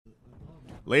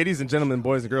Ladies and gentlemen,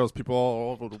 boys and girls, people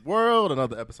all over the world,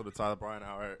 another episode of Tyler Brian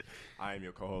Hour. I am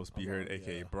your co-host, B Heard,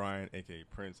 a.k.a. Brian, a.k.a.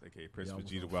 Prince, a.k.a. Prince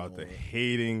Vegeta, without the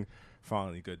hating.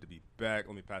 Finally good to be back.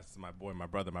 Let me pass this to my boy, my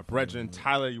brother, my brethren.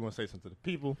 Tyler, you want to say something to the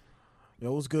people?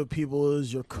 Yo, what's good, people? It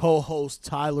is your co-host,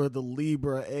 Tyler the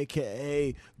Libra,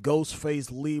 a.k.a.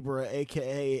 Ghostface Libra,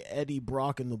 a.k.a. Eddie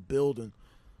Brock in the building.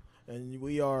 And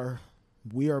we are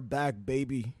back,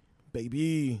 baby.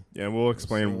 Yeah, and we'll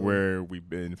explain where we've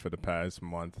been for the past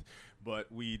month.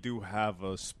 But we do have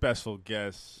a special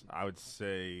guest, I would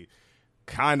say,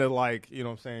 kind of like, you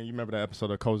know what I'm saying? You remember that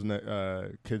episode of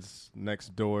Kids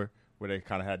Next Door where they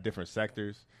kind of had different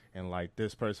sectors? And, like,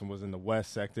 this person was in the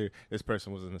west sector, this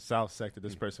person was in the south sector,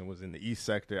 this person was in the east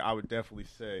sector. I would definitely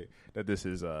say that this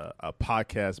is a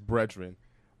podcast brethren.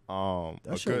 A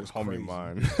good homie of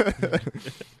mine.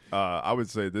 I would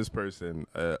say this person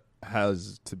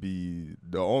has to be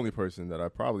the only person that I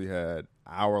probably had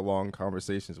hour-long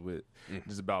conversations with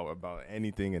just about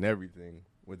anything and everything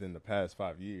within the past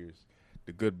 5 years.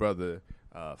 The good brother,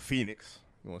 Phoenix.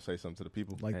 You want to say something to the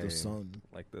people? Like the sun.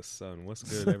 What's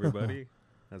good, everybody?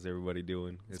 How's everybody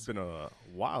doing? It's been a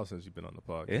while since you've been on the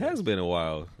podcast. It has been a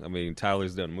while. I mean,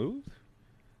 Tyler's done moved.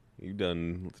 You've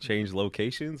done changed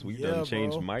locations. We've done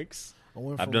changed mics.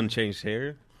 I've done changed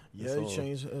hair. Yeah, you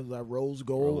changed that rose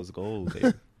gold. Rose gold.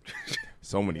 Hey.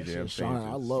 So many damn changes.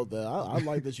 I love that. I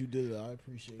like that you did that. I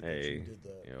appreciate that you did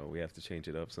that. You know, we have to change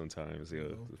it up sometimes. You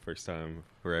know, the first time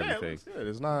for everything. Yeah,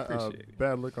 it's not a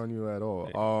bad look on you at all.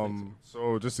 Hey,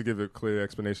 so just to give a clear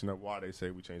explanation of why they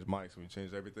say we changed mics and we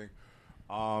changed everything.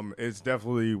 It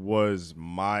definitely was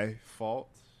my fault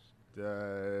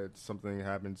that something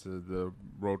happened to the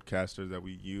roadcaster that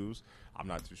we use. I'm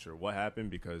not too sure what happened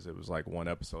because it was like one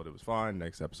episode it was fine,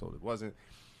 next episode it wasn't.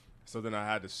 So then I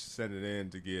had to send it in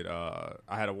to get I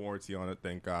had a warranty on it,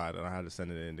 thank God, and I had to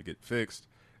send it in to get fixed.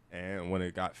 And when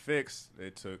it got fixed,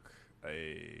 it took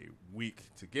a week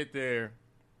to get there.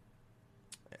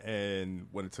 And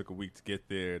when it took a week to get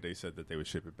there, they said that they would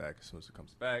ship it back as soon as it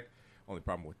comes back. Only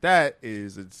problem with that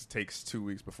is it takes 2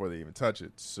 weeks before they even touch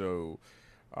it. So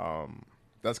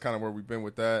that's kind of where we've been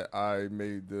with that. I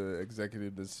made the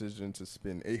executive decision to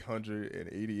spend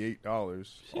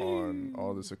 $888 on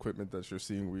all this equipment that you're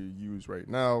seeing we use right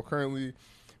now currently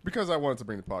because I wanted to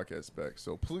bring the podcast back.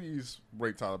 So please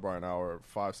rate Tyler Brian Hour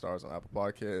 5 stars on Apple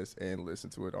Podcasts and listen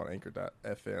to it on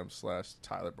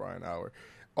anchor.fm/Tyler Brian Hour.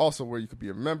 Also, where you could be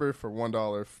a member for $1,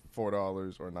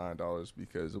 $4, or $9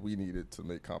 because we need it to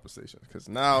make compensation. Because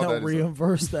now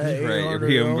reimburse that. Right,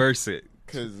 reimburse it.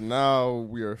 Because now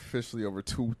we are officially over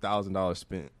 $2,000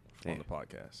 spent on the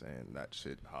podcast, and that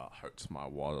shit hurts my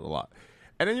wallet a lot.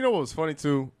 And then you know what was funny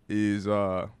too is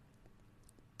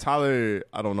Tyler.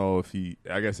 I don't know if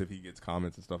I guess if he gets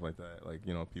comments and stuff like that, like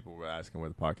you know, people were asking where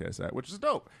the podcast is at, which is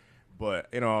dope. But,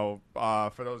 you know,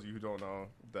 for those of you who don't know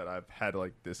that I've had,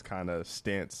 like, this kind of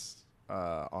stance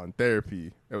on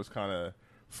therapy, it was kind of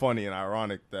funny and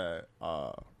ironic that,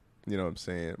 you know what I'm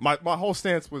saying? My whole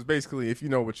stance was basically, if you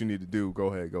know what you need to do, go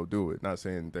ahead, go do it. Not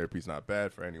saying therapy's not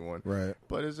bad for anyone. Right.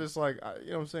 But it's just like, you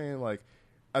know what I'm saying? Like,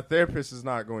 a therapist is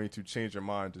not going to change your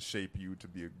mind to shape you to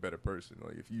be a better person.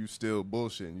 Like, if you still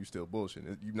bullshitting, you still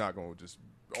bullshitting. You're not going to just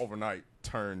overnight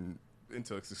turn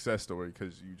into a success story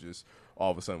because you just all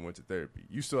of a sudden went to therapy.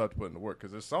 You still have to put in the work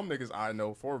because there's some niggas I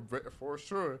know for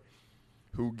sure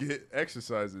who get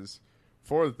exercises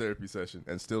for the therapy session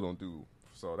and still don't do.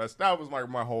 So that was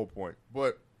my whole point.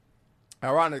 But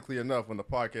ironically enough, when the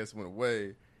podcast went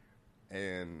away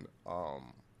and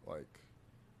like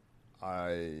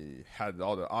I had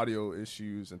all the audio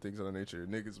issues and things of that nature,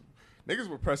 niggas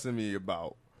were pressing me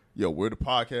about, yo, where the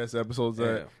podcast episodes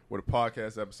at? Where the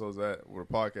podcast episodes at? Where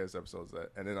the podcast episodes at?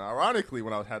 And then ironically,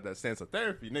 when I had that stance of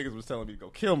therapy, niggas was telling me to go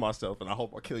kill myself and I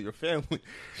hope I kill your family.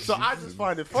 So I just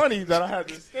find it funny that I had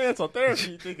this stance on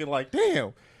therapy thinking like,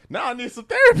 damn, now I need some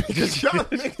therapy because y'all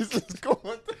niggas is going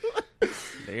through it.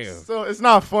 Damn. So it's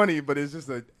not funny, but it's just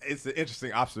it's an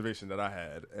interesting observation that I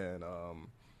had. And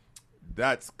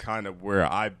that's kind of where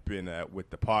I've been at with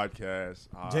the podcast.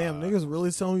 Damn, niggas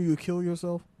really telling you to kill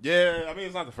yourself? Yeah, I mean,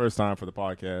 it's not the first time for the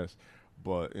podcast,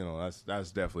 but, you know,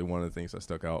 that's definitely one of the things that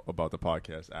stuck out about the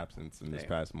podcast absence in this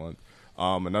past month.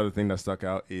 Another thing that stuck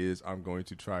out is I'm going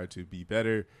to try to be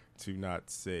better to not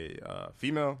say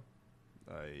female.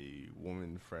 A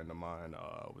woman friend of mine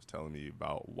was telling me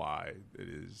about why it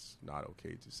is not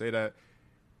okay to say that.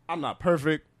 I'm not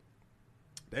perfect.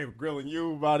 They were grilling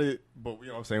you about it, but you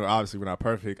know what I'm saying? Obviously, we're not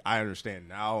perfect. I understand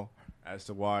now as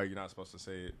to why you're not supposed to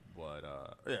say it, but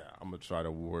yeah, I'm going to try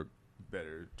to work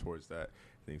better towards that,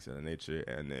 things of that nature.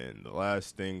 And then the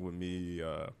last thing with me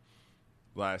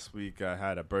last week I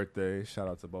had a birthday. Shout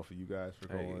out to both of you guys for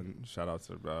going. Shout out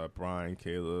to Brian,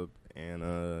 Caleb,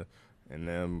 Anna, and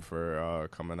them for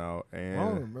coming out. And I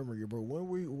don't remember you, bro.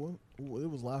 It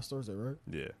was last Thursday, right?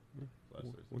 Yeah.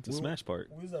 Went to Smash Park.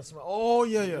 What is that? Oh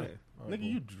yeah. Right, nigga,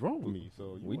 you drove me,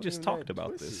 so we just talked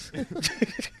about this.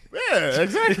 Yeah,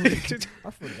 exactly. I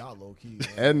forgot low key.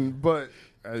 But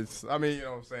I mean, you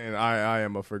know what I'm saying? I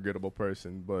am a forgettable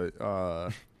person, but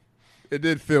it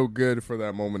did feel good for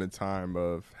that moment in time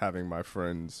of having my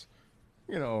friends,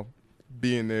 you know,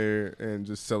 being there and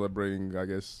just celebrating, I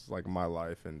guess, like my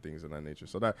life and things of that nature.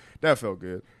 So that felt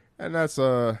good. And that's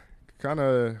kind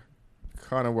of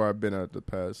where I've been at the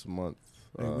past month.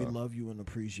 And we love you and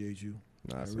appreciate you.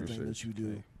 Everything that you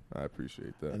do. I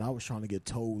appreciate that. And I was trying to get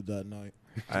towed that night.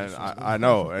 And I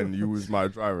know, and you was my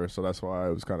driver, so that's why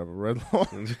it was kind of a red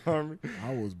line.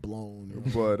 I was blown.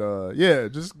 But yeah,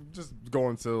 just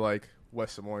going to like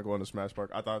West Des Moines, going to Smash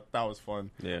Park, I thought that was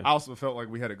fun. Yeah. I also felt like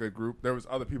we had a good group. There was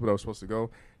other people that were supposed to go.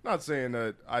 Not saying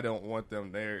that I don't want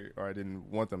them there or I didn't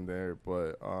want them there,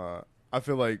 but I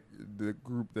feel like the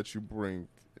group that you bring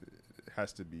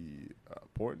has to be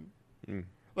important.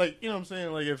 Like, you know what I'm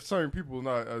saying? Like, if certain people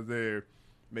not there,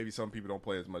 maybe some people don't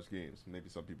play as much games. Maybe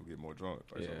some people get more drunk.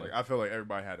 Or something. Like, I feel like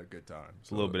everybody had a good time.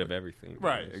 It's a little bit of everything.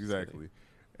 Right, exactly.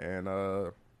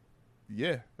 And,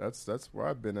 yeah, that's where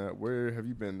I've been at. Where have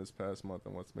you been this past month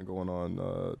and what's been going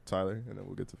on, Tyler? And then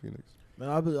we'll get to Phoenix. Man,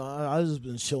 I just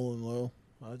been chilling, Lil.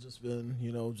 I just been,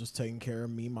 just taking care of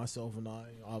me, myself, and I.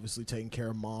 Obviously taking care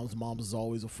of moms. Moms is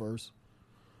always a first.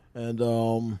 And,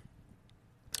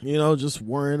 just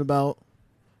worrying about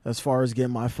as far as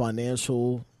getting my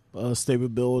financial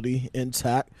stability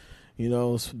intact.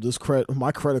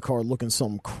 My credit card looking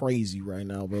something crazy right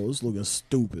now, bro. It's looking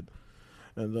stupid.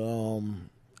 And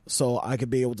so I could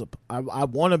be able to I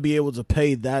want to be able to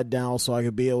pay that down so I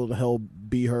could be able to help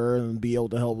be her and be able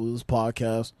to help with this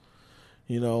podcast.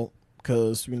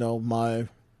 Because, my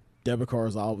debit card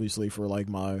is obviously for like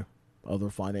my other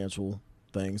financial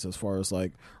things as far as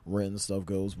like rent and stuff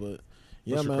goes, but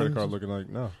yeah, what's your man. credit card looking like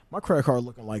now? My credit card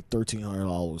looking like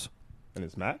 $1,300. And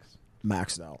it's max?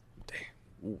 Maxed out.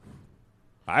 Damn. Ooh.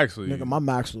 I actually... Nigga, my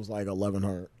max was like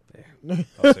 $1,100. Damn.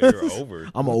 Oh, so you're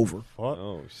over. I'm over. Fuck.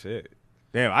 Oh, shit.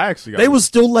 Damn, I actually got... They was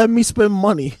still letting me spend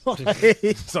money.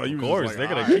 So you of course, like, they're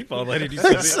going right. to keep on letting you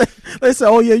spend it. They said,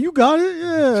 oh, yeah, you got it?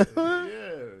 Yeah. Yeah,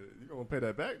 you're going to pay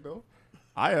that back, though.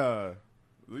 At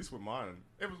least with mine,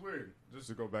 it was weird. Just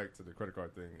to go back to the credit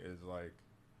card thing, is like,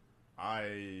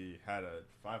 I had a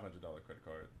 $500 credit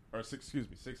card, or $600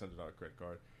 credit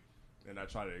card, and I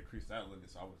tried to increase that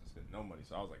limit so I wasn't spending no money.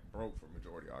 So I was like broke for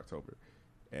majority of October,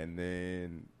 and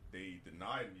then they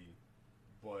denied me,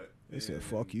 but they said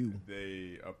fuck you.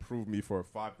 They approved me for a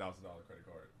 $5,000 credit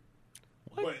card.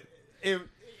 What? But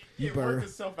it worked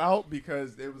itself out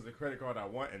because it was the credit card I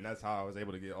want, and that's how I was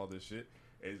able to get all this shit.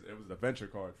 It was the venture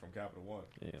card from Capital One.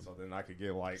 Damn. So then I could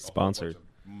get like sponsored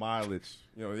mileage.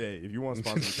 If you want to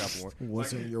sponsor Capital One,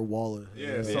 what's in your wallet?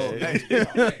 Yeah. So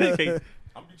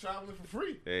I'm be traveling for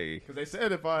free. Hey, because they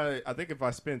said if I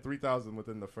spend $3,000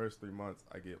 within the first 3 months,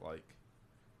 I get like,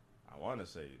 I want to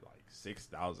say like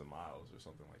 6,000 miles or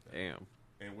something like that. Damn.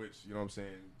 In which, you know what I'm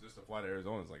saying, just to fly to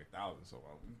Arizona is like 1,000. So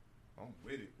I'm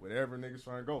with it. Whatever niggas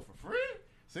trying to go for free.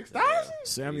 6,000?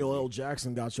 Samuel L.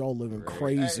 Jackson got y'all living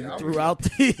crazy throughout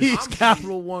these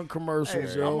Capital One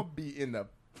commercials, yo. I'm going to be in the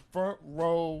front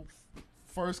row,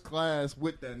 first class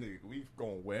with that nigga. We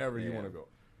going wherever you want to go.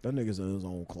 That nigga's in his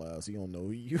own class. He don't know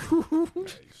you.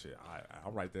 Hey, shit,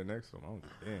 I'm right there next to him. I don't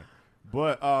give a damn.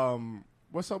 But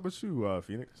what's up with you,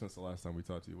 Phoenix? Since the last time we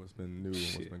talked to you, what's been new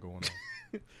and what's been going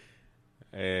on?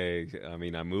 Hey, I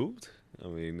mean, I moved.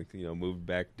 Moved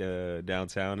back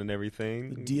downtown and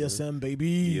everything. DSM,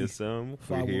 baby. DSM.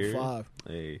 515.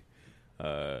 Hey,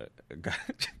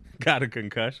 got a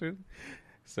concussion.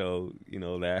 So,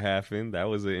 that happened. That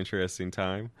was an interesting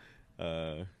time.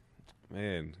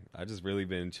 Man, I just really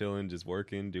been chilling, just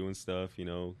working, doing stuff,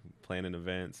 planning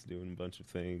events, doing a bunch of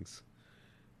things.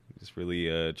 Just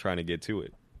really trying to get to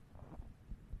it.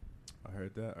 I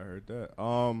heard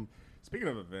that. Speaking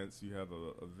of events, you have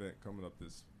an event coming up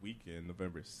this weekend,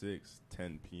 November 6th,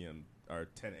 10 p.m. or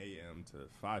 10 a.m. to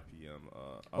 5 p.m.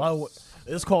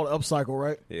 It's called Upcycle,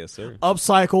 right? Yes, sir.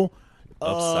 Upcycle.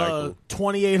 Upcycle.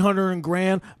 2,800 in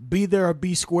grand. Be there or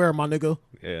be square, my nigga.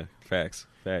 Yeah, facts.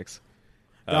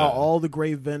 Got all the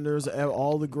great vendors,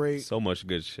 all the great... So much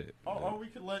good shit. Or we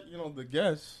could let, the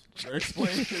guests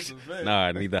explain this event. Nah,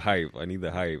 I need the hype.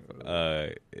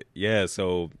 Yeah,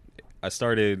 so I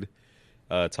started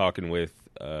talking with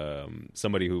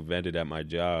somebody who vended at my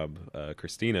job,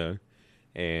 Christina,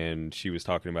 and she was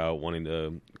talking about wanting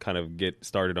to kind of get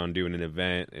started on doing an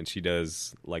event, and she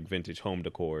does like vintage home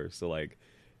decor, so like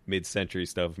mid-century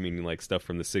stuff, meaning like stuff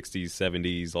from the 60s,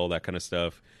 70s, all that kind of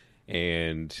stuff.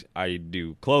 And I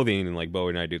do clothing, and like Bowie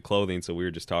and I do clothing, so we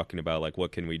were just talking about like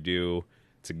what can we do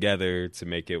together to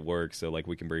make it work, so like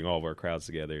we can bring all of our crowds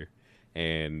together.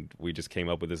 And we just came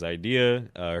up with this idea.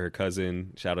 Her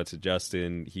cousin, shout out to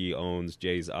Justin, he owns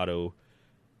Jay's Auto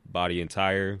Body and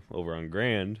Tire over on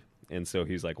Grand, and so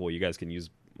he's like, well, you guys can use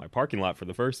my parking lot for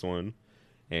the first one.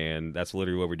 And that's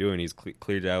literally what we're doing. He's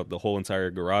cleared out the whole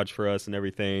entire garage for us and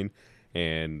everything,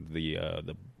 and the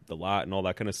lot and all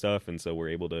that kind of stuff. And so we're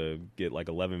able to get like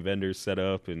 11 vendors set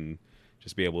up and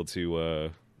just be able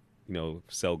to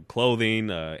sell clothing.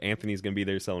 Anthony's gonna be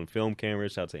there selling film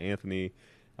cameras. Shout out to Anthony.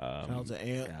 Shout out to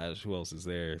Ant. Gosh, who else is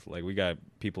there? Like, we got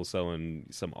people selling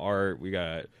some art. We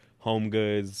got home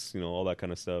goods, all that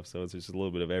kind of stuff. So it's just a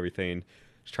little bit of everything.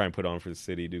 Just try and put on for the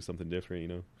city, do something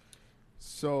different,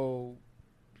 So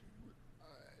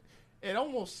it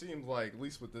almost seems like, at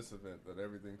least with this event, that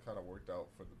everything kind of worked out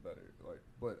for the better. Like,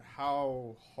 but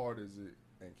how hard is it?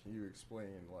 And can you explain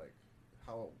like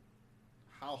how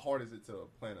hard is it to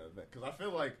plan an event? Because I feel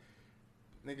like,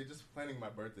 nigga, just planning my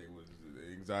birthday was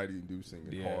anxiety inducing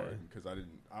and hard because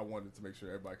I wanted to make sure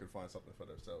everybody could find something for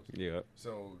themselves. Yeah.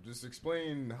 So just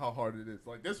explain how hard it is.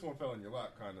 Like, this one fell in your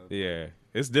lap, kind of. Yeah,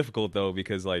 it's difficult though,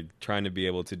 because like trying to be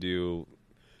able to do,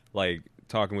 like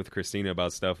talking with Christina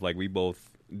about stuff, like we both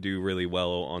do really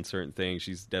well on certain things.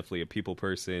 She's definitely a people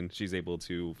person. She's able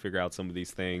to figure out some of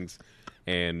these things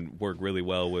and work really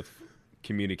well with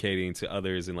communicating to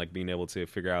others and like being able to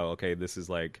figure out, okay, this is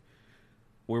like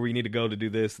where we need to go to do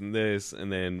this and this. And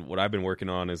then what I've been working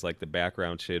on is like the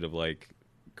background shit of like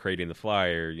creating the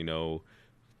flyer,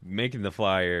 making the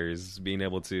flyers, being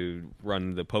able to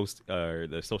run the post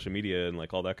the social media and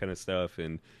like all that kind of stuff,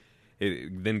 and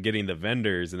then getting the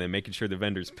vendors and then making sure the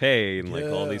vendors pay and like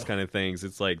all these kind of things.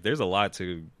 It's like there's a lot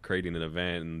to creating an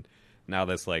event, and now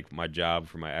that's like my job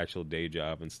for my actual day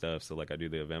job and stuff. So like I do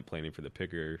the event planning for the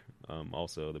Picker,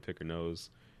 also the Picker knows.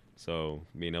 So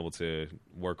being able to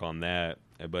work on that,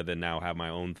 but then now have my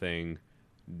own thing,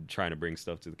 trying to bring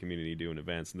stuff to the community, doing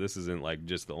events. And this isn't like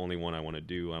just the only one I want to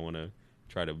do. I want to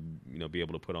try to be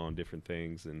able to put on different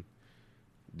things and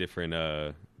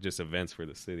different just events for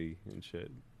the city and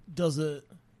shit. Does it,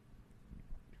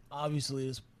 obviously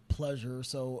it's pleasure,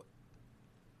 so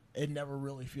it never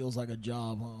really feels like a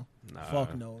job, huh? Nah.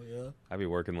 Fuck no, yeah. I be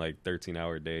working like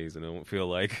 13-hour days and it don't feel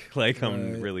like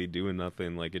I'm really doing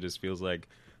nothing. Like, it just feels like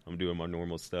I'm doing my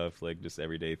normal stuff, like just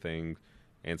everyday thing,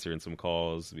 answering some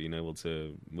calls, being able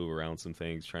to move around some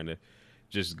things, trying to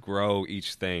just grow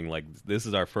each thing. Like, this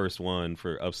is our first one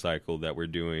for Upcycle that we're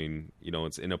doing.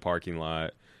 It's in a parking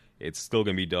lot. It's still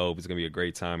going to be dope. It's going to be a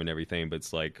great time and everything, but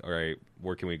it's like, all right,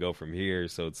 where can we go from here?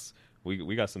 So it's,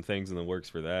 we got some things in the works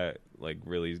for that, like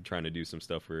really trying to do some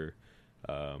stuff for,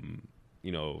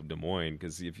 Des Moines.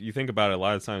 Because if you think about it, a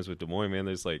lot of times with Des Moines, man,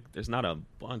 there's not a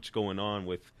bunch going on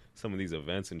with some of these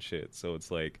events and shit. So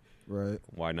it's like, right,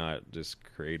 why not just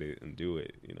create it and do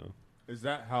it, Is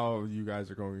that how you guys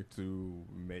are going to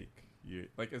make you,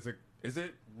 like, is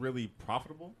it really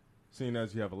profitable? Seeing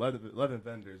as you have 11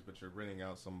 vendors, but you're renting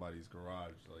out somebody's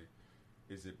garage, like,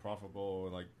 is it profitable?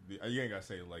 Like, you ain't gotta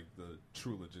say like the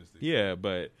true logistics. Yeah,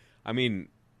 but I mean,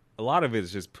 a lot of it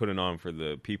is just putting on for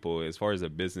the people. As far as a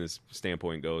business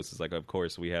standpoint goes, it's like, of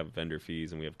course, we have vendor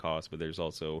fees and we have costs, but there's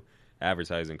also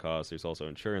advertising costs. There's also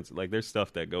insurance. Like, there's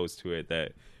stuff that goes to it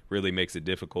that really makes it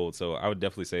difficult. So I would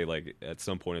definitely say, like, at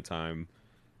some point in time,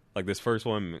 like this first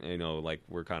one, like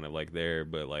we're kind of like there,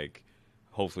 but like,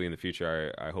 hopefully in the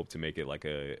future, I hope to make it like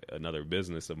another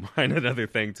business of mine, another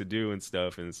thing to do and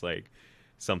stuff. And it's like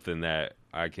something that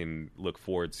I can look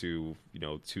forward to,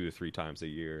 2 to 3 times a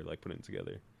year, like putting it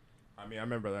together. I mean, I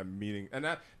remember that meeting, and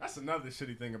that's another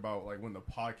shitty thing about like when the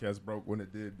podcast broke when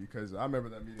it did, because I remember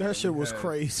that meeting. That shit was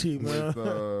crazy, man.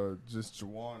 With just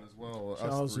Juwan as well. Shout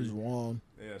out to Juwan.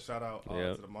 Yeah, shout out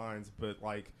to the Minds, but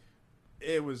like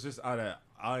it was just at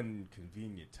an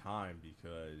inconvenient time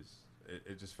because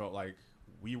it just felt like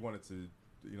we wanted to,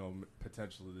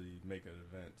 potentially make an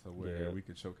event to where we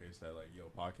could showcase that, like,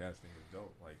 podcasting is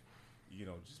dope. Like,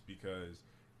 just because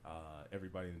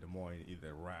everybody in Des Moines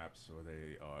either raps or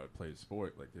they play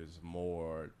sport, like, there's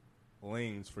more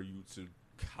lanes for you to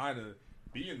kind of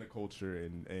be in the culture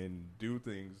and do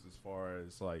things as far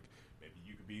as, like, maybe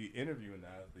you could be interviewing the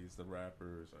athletes, the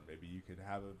rappers, or maybe you could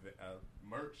have a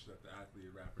merch that the athlete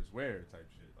rappers wear type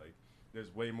shit. Like,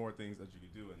 there's way more things that you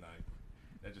could do, and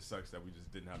that just sucks that we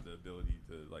just didn't have the ability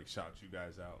to like shout you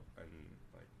guys out and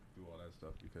like do do all that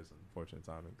stuff because of unfortunate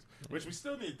timings. Which we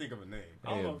still need to think of a name.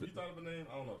 I don't know if you thought of a name.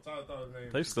 I don't know if Tyler thought of a name.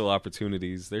 There's still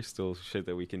opportunities. There's still shit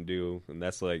that we can do, and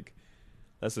that's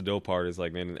the dope part. Is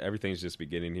like, man, everything's just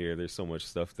beginning here. There's so much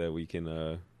stuff that we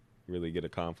can really get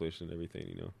accomplished and everything,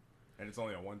 you know. And it's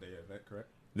only a one-day event, correct?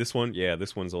 This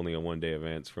one's only a one-day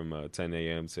event from 10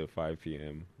 a.m. to 5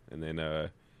 p.m. And then,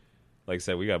 like I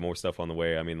said, we got more stuff on the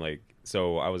way. I mean, like,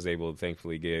 so I was able to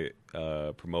thankfully get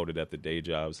promoted at the day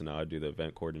job, so now I do the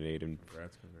event coordinating.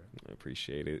 Congrats. I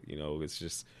appreciate it. You know, it's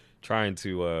just trying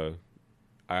to.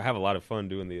 I have a lot of fun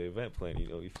doing the event planning. You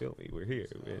know, you feel me? We're here.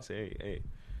 It's, hey.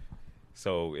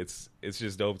 So it's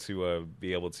just dope to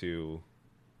be able to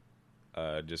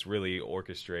just really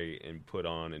orchestrate and put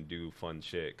on and do fun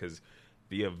shit. Because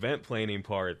the event planning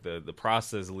part, the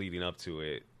process leading up to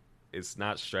it, it's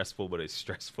not stressful, but it's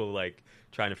stressful. Like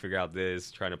trying to figure out this,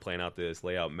 trying to plan out this,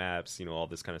 lay out maps, you know, all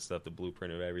this kind of stuff, the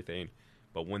blueprint of everything.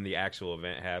 But when the actual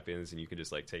event happens and you can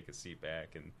just like take a seat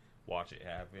back and watch it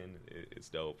happen, it's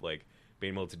dope. Like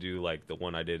being able to do like the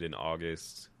one I did in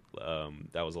August,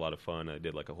 that was a lot of fun. I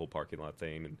did like a whole parking lot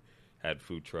thing and had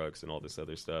food trucks and all this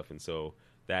other stuff. And so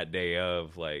that day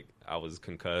of, like, I was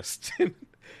concussed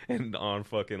and on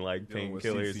fucking like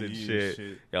painkillers and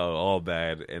shit. Yo, all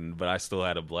bad. But I still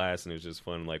had a blast, and it was just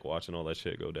fun like watching all that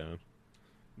shit go down.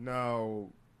 Now,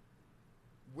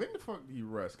 when the fuck do you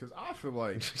rest? Because I feel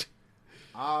like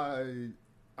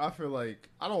I feel like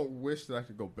I don't wish that I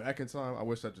could go back in time. I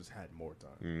wish I just had more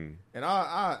time. And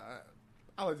I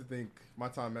like to think my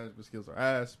time management skills are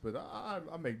ass, but I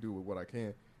make do with what I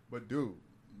can. But dude,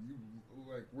 you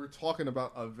like we're talking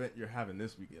about an event you're having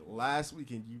this weekend. Last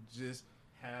weekend you just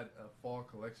had a fall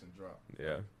collection drop.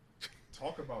 Yeah.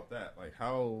 Talk about that, like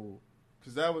how,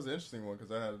 because that was an interesting one because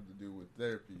that had to do with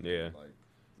therapy. Yeah. And, like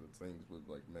the things with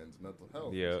like men's mental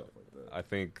health. Yeah. And stuff like that. I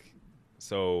think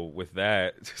so. With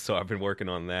that, so I've been working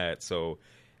on that. So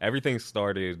everything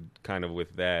started kind of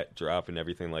with that drop and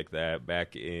everything like that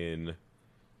back in,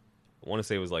 I want to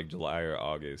say it was like July or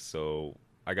August. So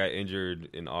I got injured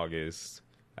in August.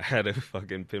 I had a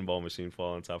fucking pinball machine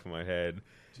fall on top of my head.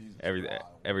 Jesus,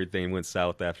 everything went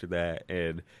south after that,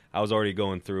 and I was already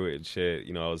going through it and shit.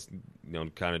 You know, I was, you know,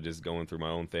 kind of just going through my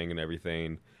own thing and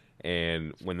everything.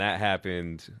 And when that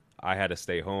happened, I had to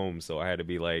stay home, so I had to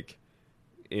be like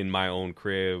in my own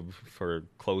crib for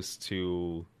close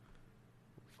to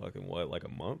fucking like a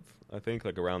month, I think,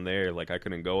 like around there. Like I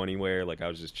couldn't go anywhere. Like I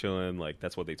was just chilling. Like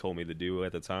that's what they told me to do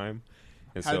at the time.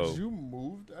 And had you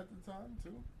moved at the time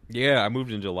too? Yeah, I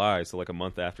moved in July, so like a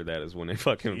month after that is when they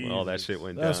fucking all that shit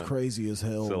went down. That's crazy as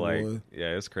hell. So boy. like,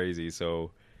 yeah, it's crazy.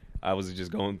 So I was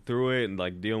just going through it and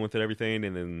like dealing with it, everything,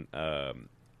 and then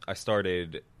I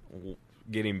started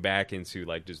getting back into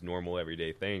like just normal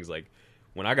everyday things. Like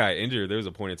when I got injured, there was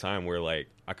a point in time where like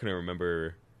I couldn't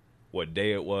remember what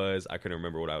day it was. I couldn't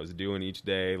remember what I was doing each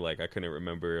day. Like I couldn't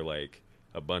remember like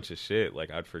a bunch of shit.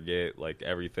 Like I'd forget like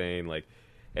everything. Like,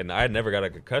 and I had never got a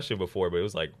concussion before, but it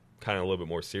was like kind of a little bit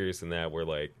more serious than that, where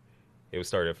like it was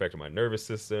started affecting my nervous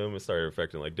system. It started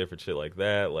affecting like different shit like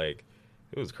that. Like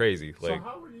it was crazy. Like, so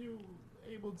how were you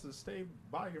able to stay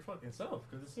by your fucking self?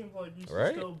 Because it seems like you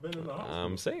right? still been in the hospital.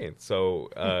 I'm saying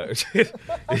so.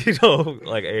 You know,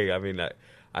 like hey, I mean,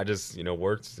 I just you know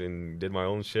worked and did my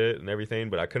own shit and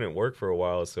everything, but I couldn't work for a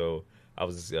while, so I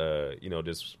was you know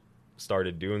just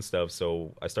started doing stuff.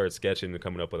 So I started sketching and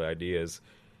coming up with ideas.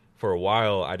 For a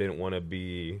while, I didn't want to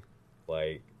be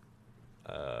like.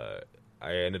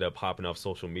 I ended up hopping off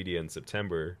social media in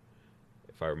September,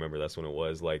 if I remember. That's when it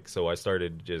was. Like, so I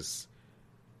started just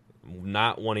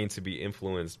not wanting to be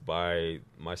influenced by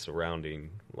my surrounding,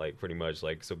 like pretty much.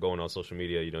 Like, so going on social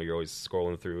media, you know, you're always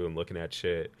scrolling through and looking at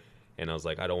shit. And I was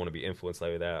like, I don't want to be influenced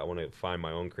like that. I want to find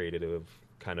my own creative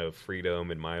kind of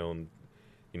freedom and my own,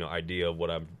 you know, idea of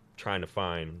what I'm trying to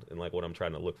find and like what I'm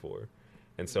trying to look for.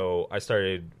 And so I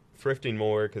started thrifting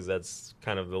more, because that's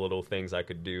kind of the little things I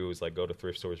could do is like go to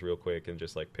thrift stores real quick and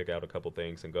just like pick out a couple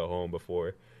things and go home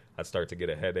before I'd start to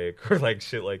get a headache or like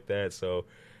shit like that. So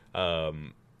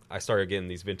I started getting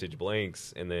these vintage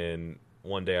blanks, and then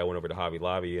one day I went over to Hobby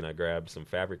Lobby and I grabbed some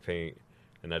fabric paint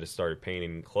and I just started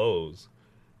painting clothes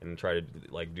and tried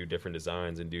to like do different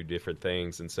designs and do different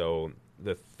things. And so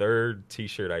the third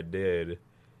t-shirt I did,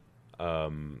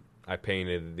 I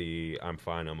painted the I'm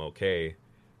fine, I'm okay.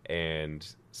 And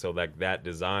so like that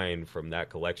design from that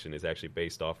collection is actually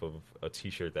based off of a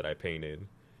t-shirt that I painted.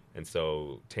 And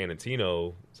so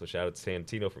Tarantino, so shout out to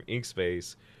Tarantino from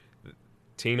Inkspace,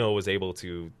 Tino was able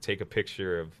to take a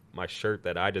picture of my shirt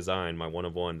that I designed, my one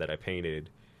of one that I painted,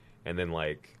 and then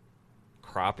like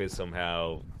crop it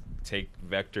somehow,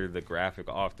 vector the graphic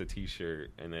off the t-shirt,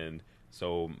 and then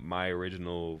So my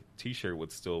original T-shirt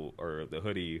would still, or the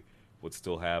hoodie would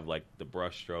still have like the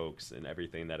brush strokes and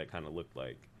everything that it kind of looked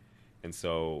like. And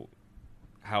so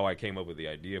how I came up with the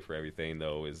idea for everything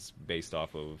though is based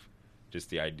off of just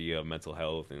the idea of mental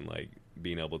health and like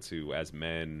being able to, as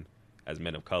men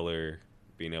of color,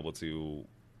 being able to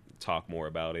talk more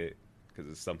about it, because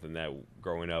it's something that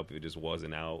growing up it just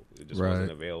wasn't out, it just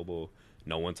wasn't available.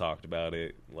 No one talked about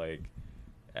it. Like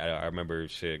I remember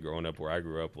shit growing up where I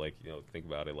grew up, like, you know, think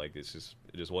about it, like it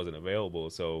just wasn't available.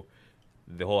 So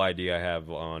the whole idea I have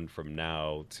on from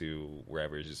now to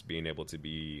wherever is just being able to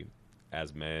be,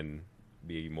 as men,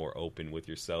 be more open with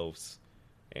yourselves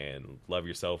and love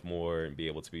yourself more and be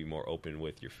able to be more open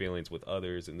with your feelings with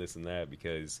others and this and that,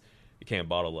 because you can't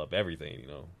bottle up everything, you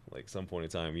know. Like some point in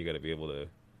time you got to be able to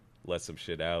let some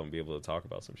shit out and be able to talk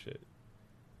about some shit.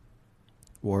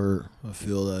 Word. I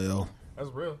feel that, yo. That's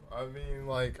real. I mean,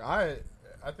 like, I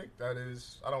think that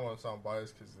is, I don't want to sound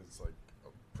biased because it's like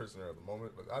a prisoner of the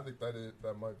moment, but I think that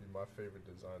might be my favorite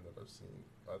design that I've seen.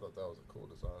 I thought that was a cool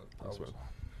design.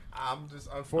 I'm just,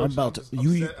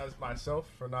 unfortunately, upset as myself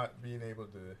for not being able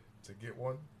to get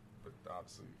one, but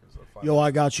obviously, because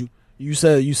I got you. You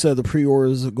said the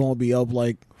pre-orders are going to be up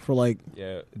like for like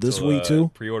this week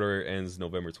too. Pre-order ends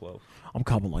November 12th. I'm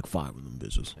copping like 5 of them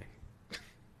bitches.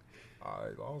 All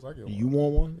right, as long as I get one. You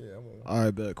want one? Yeah, I want one. All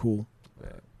right, bet. Cool. Yeah,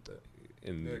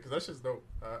 because that's just dope.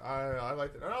 I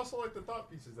like it. And I also like the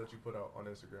thought pieces that you put out on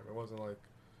Instagram. It wasn't like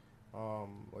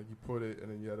you put it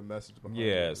and then you had a message behind it.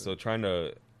 Yeah, so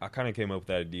I kind of came up with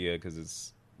that idea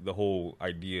because the whole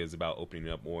idea is about opening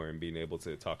up more and being able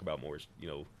to talk about more, you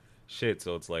know, shit.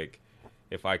 So it's like,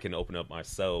 if I can open up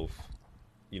myself,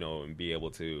 you know, and be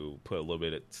able to put a little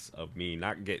bit of me,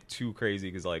 not get too crazy,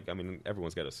 because, like, I mean,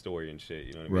 everyone's got a story and shit,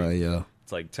 you know what I mean? Right, yeah.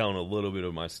 It's like telling a little bit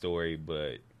of my story,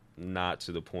 but not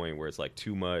to the point where it's, like,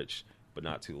 too much, but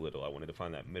not too little. I wanted to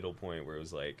find that middle point where it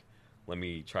was like, let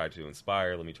me try to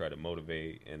inspire, let me try to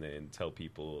motivate, and then tell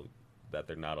people that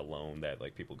they're not alone, that,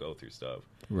 like, people go through stuff.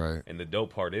 Right. And the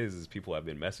dope part is people have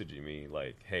been messaging me,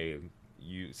 like, hey,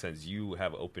 since you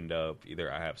have opened up,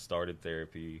 either I have started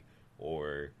therapy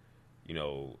or, you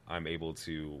know, I'm able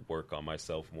to work on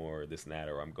myself more, this and that,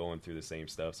 or I'm going through the same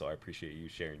stuff, so I appreciate you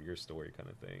sharing your story, kind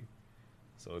of thing.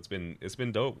 So it's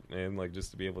been dope, man. Like, just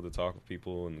to be able to talk with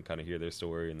people and kind of hear their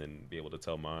story and then be able to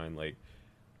tell mine.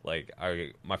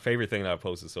 My favorite thing that I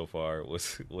posted so far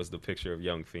was the picture of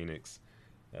young Phoenix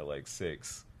at like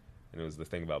 6, and it was the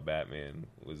thing about Batman.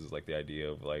 It was just like the idea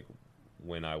of like,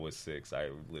 when I was 6, I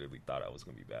literally thought I was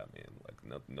gonna be Batman.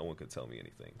 Like no one could tell me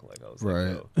anything. Like I was like,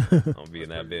 yo, I'm gonna be in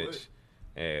that bitch. Lit.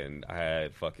 And I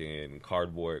had fucking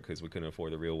cardboard, because we couldn't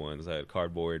afford the real ones. I had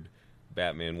cardboard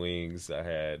Batman wings. I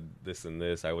had this and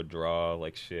this. I would draw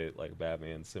like shit, like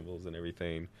Batman symbols and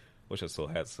everything. Wish I still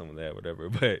had some of that, whatever.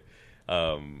 But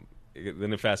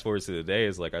then the fast forward to today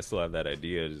is like I still have that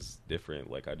idea, just different.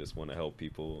 Like I just want to help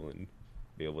people and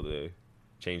be able to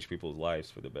change people's lives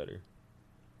for the better.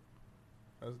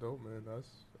 That's dope, man.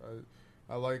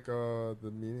 I like the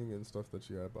meaning and stuff that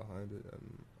you have behind it,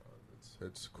 and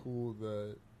it's cool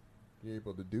that you're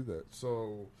able to do that.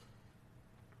 So,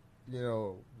 you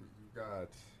know, you got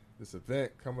this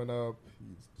event coming up.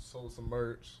 You sold some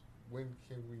merch. When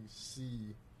can we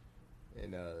see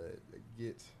and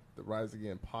get the Rise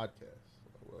Again podcast?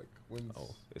 Like when's?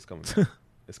 Oh, it's coming back.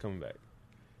 It's coming back.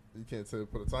 You can't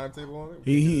put a timetable on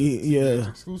it. Yeah.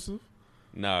 Exclusive.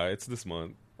 No, it's this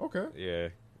month. Okay. Yeah,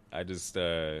 I just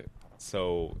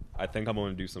so I think I'm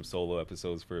gonna do some solo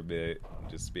episodes for a bit,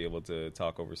 just to be able to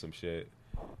talk over some shit,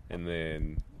 and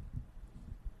then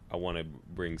I want to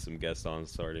bring some guests on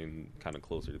starting kind of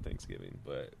closer to Thanksgiving,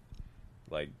 but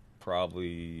like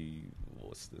probably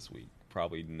what's this week?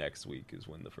 Probably next week is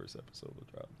when the first episode will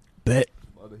drop. Bet.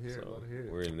 Love to hear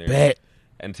it. We're in there. Bet.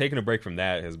 And taking a break from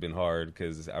that has been hard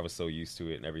because I was so used to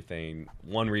it and everything.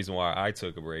 One reason why I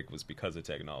took a break was because of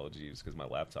technology, was because my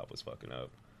laptop was fucking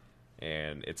up.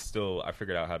 And it's still, I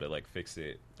figured out how to like fix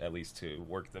it, at least to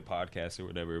work the podcast or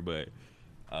whatever, but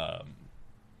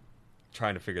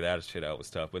trying to figure that shit out was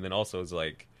tough. But then also it's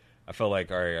like, I felt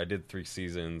like, all right, I did 3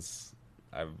 seasons.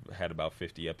 I've had about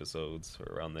 50 episodes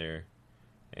or around there.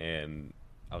 And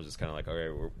I was just kind of like, all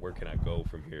right, where can I go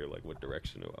from here? Like, what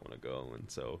direction do I want to go? And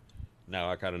so now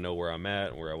I kind of know where I'm at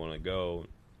and where I want to go.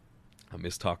 I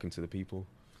miss talking to the people.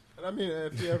 And I mean,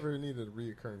 if you ever needed a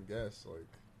reoccurring guest, like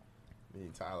me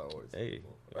and Tyler always. Hey,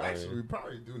 actually, we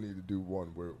probably do need to do one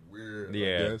where we're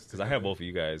because I have both of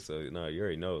you guys, so no, you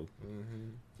already know. Mm-hmm.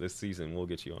 This season we'll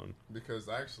get you on. Because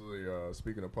actually,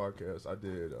 speaking of podcasts, I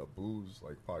did a blues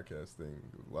like podcast thing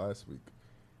last week,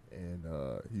 and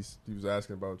he was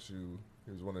asking about you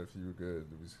He was wondering if you were good.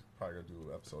 He was probably gonna do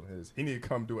an episode of his. He need to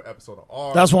come do an episode of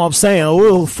ours. That's what I'm saying.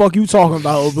 What the fuck you talking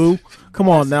about, Abu? Come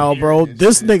on now, bro.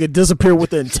 This nigga disappeared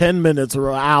within 10 minutes or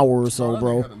an hour or so,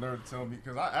 bro. I had the nerve to tell me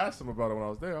because I asked him about it when I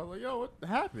was there. I was like, "Yo, what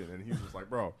happened?" And he was just like,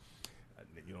 "Bro,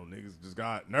 niggas just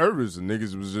got nervous and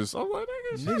niggas was just." I was like,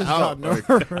 "Niggas got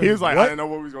nervous." He was like, "I didn't know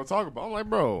what we was gonna talk about." I'm like,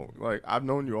 "Bro, like I've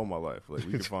known you all my life. Like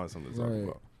we can find something to talk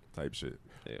about." Type shit.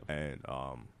 Yeah. And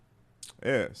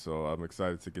yeah, so I'm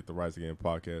excited to get the Rise Again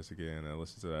podcast again and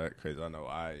listen to that because I know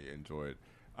I enjoyed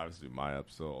obviously my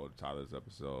episode, Tyler's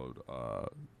episode,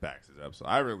 Bax's episode.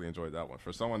 I really enjoyed that one.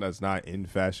 For someone that's not in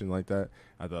fashion like that,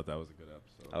 I thought that was a good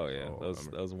episode. Oh yeah,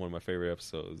 that was one of my favorite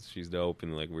episodes. She's dope,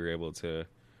 and like we were able to.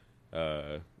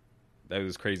 That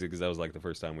was crazy because that was like the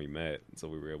first time we met, so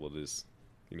we were able to just,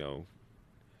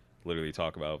 literally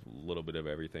talk about a little bit of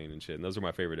everything and shit. And those are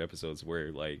my favorite episodes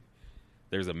where like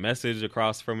there's a message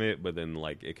across from it, but then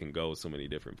like it can go so many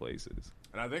different places.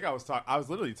 And I think I was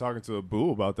literally talking to Abu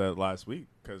about that last week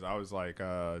because I was like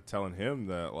telling him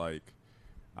that like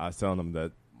I was telling him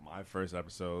that my first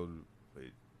episode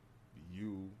with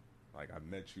you, like I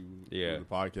met you through the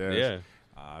podcast. Yeah.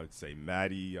 I would say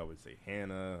Maddie. I would say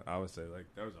Hannah. I would say like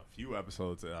there was a few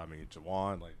episodes.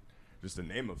 Jawan, like just to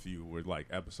name a few, were like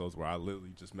episodes where I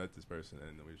literally just met this person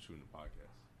and then we were shooting the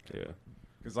podcast. Yeah,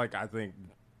 because like I think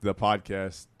the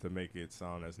podcast, to make it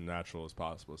sound as natural as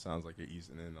possible, sounds like you're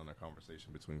easing in on a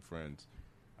conversation between friends.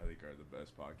 I think are the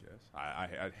best podcasts.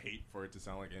 I'd hate for it to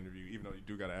sound like an interview, even though you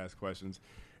do got to ask questions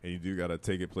and you do got to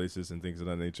take it places and things of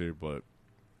that nature. But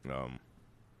yeah,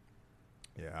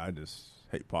 I just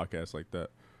hate podcasts like that.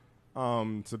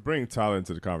 To bring Tyler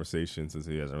into the conversation, since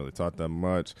he hasn't really talked that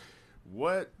much,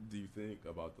 what do you think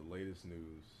about the latest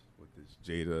news with this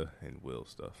Jada and Will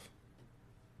stuff?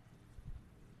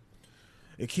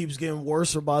 It keeps getting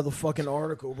worse by the fucking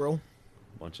article, bro.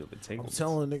 Bunch of entanglements. I'm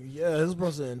telling nigga, yeah, his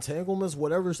brother entanglements,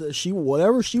 whatever she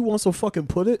wants to fucking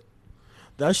put it.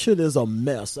 That shit is a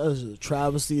mess. That is a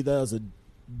travesty. That was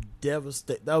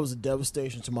a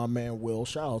devastation to my man Will.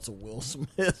 Shout out to Will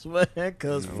Smith, man,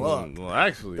 cause fuck. Well,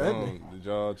 actually, did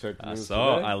y'all check the news today?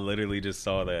 I literally just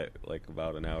saw that like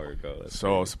about an hour ago. That's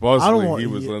so crazy. supposedly he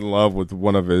was in love with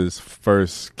one of his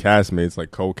first castmates, like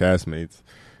co-castmates,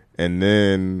 and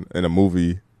then in a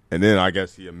movie, and then I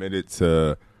guess he admitted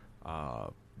to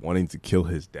wanting to kill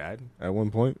his dad at one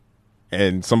point.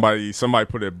 And somebody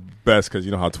put it best because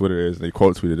you know how Twitter is. They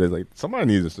quote tweeted it like somebody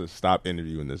needs to stop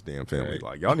interviewing this damn family. Right.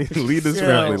 Like y'all need to leave this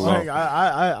family alone.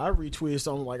 I retweeted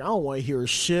something like I don't want to hear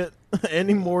shit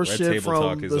any more Red shit Table from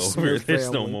Talk is the over. Smith There's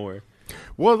family. no more.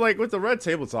 Well, like with the Red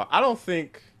Table Talk, I don't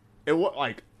think it was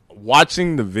like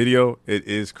watching the video. It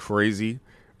is crazy,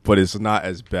 but it's not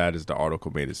as bad as the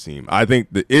article made it seem. I think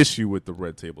the issue with the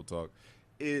Red Table Talk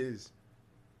is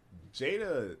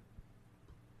Jada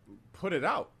put it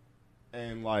out.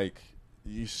 And, like,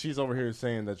 she's over here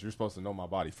saying that you're supposed to know my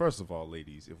body. First of all,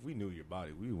 ladies, if we knew your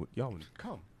body, y'all would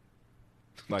come.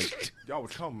 Like, y'all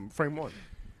would come frame one.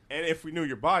 And if we knew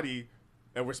your body,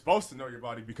 and we're supposed to know your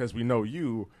body because we know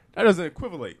you, that doesn't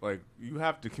equivalate. Like, you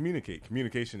have to communicate.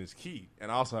 Communication is key.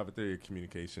 And I also have a theory of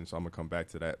communication, so I'm going to come back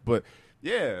to that. But,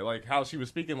 yeah, like, how she was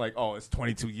speaking, like, oh, it's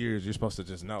 22 years, you're supposed to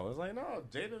just know. It's like, no,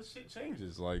 Jada, shit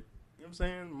changes. Like, you know what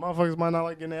I'm saying? Motherfuckers might not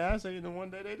like getting their ass ate, and then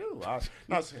one day they do. I'm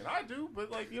not saying I do,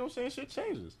 but, like, you know what I'm saying? Shit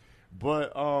changes.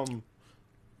 But,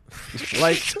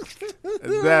 like,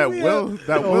 we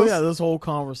had this whole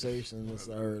conversation.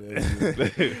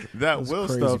 That Will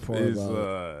stuff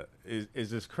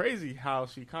is just crazy how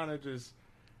she kind of just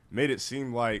made it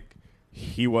seem like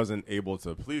he wasn't able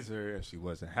to please her, and she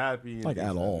wasn't happy. And like,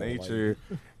 at all. Nature.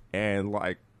 And,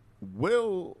 like,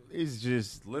 Will is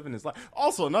just living his life.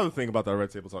 Also, another thing about that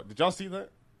Red Table Talk. Did y'all see that?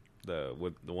 The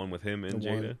one with him and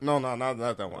Jada? No, not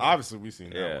that one. Obviously, we seen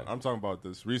that Yeah. one. I'm talking about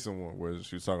this recent one where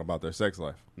she was talking about their sex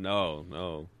life.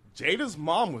 No. Jada's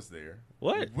mom was there.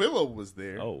 What? Willow was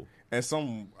there. Oh. And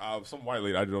some white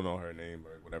lady, I don't know her name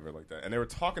or whatever like that. And they were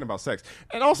talking about sex.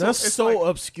 And also, that's it's so like,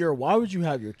 obscure. Why would you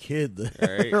have your kid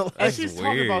there? Right? Like, and she's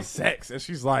talking about sex. And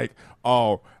she's like,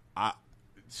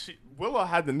 Willow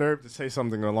had the nerve to say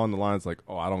something along the lines like,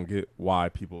 "Oh, I don't get why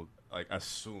people like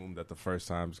assume that the first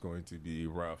time is going to be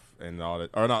rough and all that,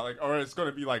 or not, like, or it's going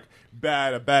to be like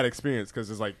a bad experience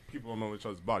because it's like people don't know each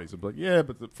other's bodies." So, like, yeah,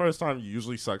 but the first time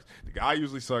usually sucks. The guy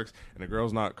usually sucks, and the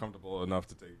girl's not comfortable enough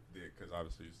to take dick because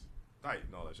obviously he's tight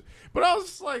and all that shit. But I was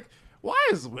just like, why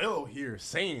is Willow here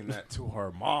saying that to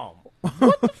her mom?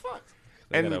 What the fuck?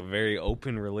 They got a very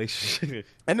open relationship.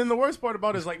 And then the worst part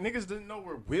about it is, like, niggas didn't know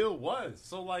where Will was.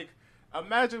 So, like,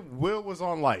 imagine Will was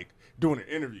on, like, doing an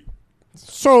interview.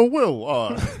 So, Will,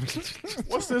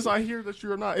 what's this? I hear that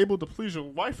you are not able to please your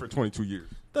wife for 22 years.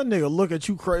 That nigga look at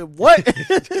you crazy. What?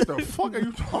 What the fuck are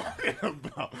you talking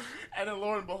about? And then,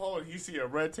 lo and behold, he see a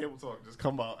Red Table Talk just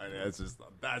come out, and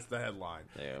that's the headline.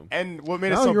 Damn. And what made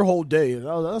it Now so your whole day,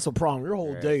 that's a problem. Your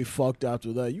whole Right. day fucked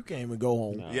after that. You can't even go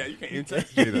home. No. yeah, you can't even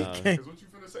text Jada. No. Because what you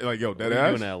finna say? Like, yo, What that are you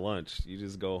ass? doing at lunch? You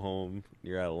just go home.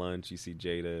 You're at lunch. You see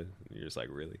Jada. And you're just like,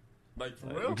 really? Like, for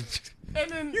real? And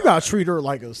then You gotta treat her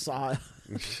like a side.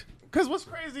 because what's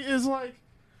crazy is like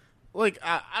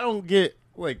I don't get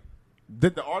like.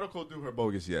 Did the article do her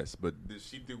bogus? Yes, but did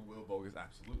she do Will bogus?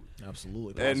 Absolutely.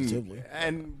 Absolutely, positively.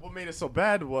 And what made it so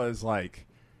bad was like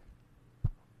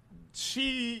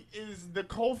she is the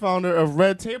co-founder of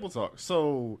Red Table Talk,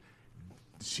 so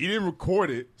she didn't record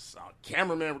it. So a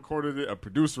cameraman recorded it. A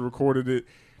producer recorded it.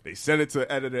 They sent it to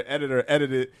editor. Editor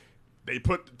edited it. They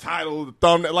put the title, the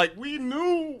thumbnail. Like we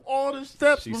knew all the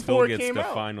steps She before still it gets came the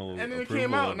out. final And then it approval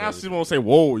came out. of Now it. she won't say,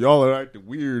 "Whoa, y'all are acting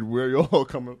weird. Where y'all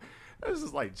coming?" It's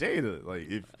just like Jada. Like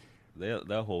if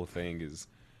That whole thing is,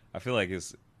 I feel like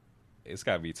it's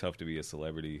got to be tough to be a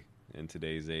celebrity in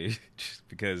today's age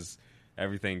because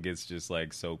everything gets just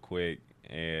like so quick,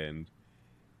 and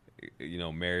you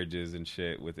know, marriages and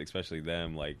shit with especially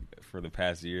them. Like for the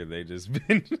past year, they just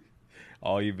been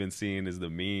all you've been seeing is the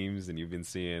memes, and you've been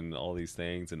seeing all these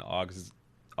things. And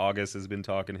August has been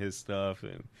talking his stuff,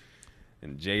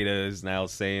 and Jada is now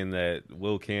saying that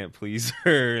Will can't please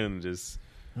her, and just.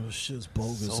 Oh, shit's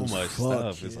bogus. So as much fuck,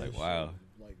 stuff. It's yeah. like, wow.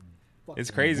 Like, It's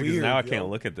fucking crazy because weird, now I yo. can't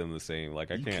look at them the same. Like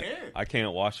You can't. I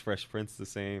can't watch Fresh Prince the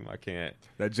same. I can't.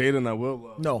 that Jada and I will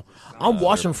love. No, I'm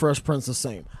watching Fresh Prince the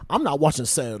same. I'm not watching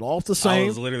Set It Off the I same.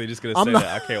 was literally just gonna I'm say not-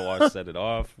 that I can't watch Set It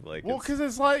Off. Like, Well, it's- because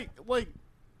it's like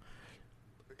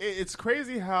it's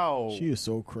crazy how She is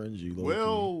so cringy. low-key.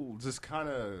 Will just kind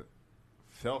of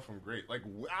fell from great. Like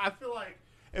I feel like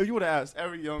if you would have asked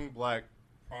every young black,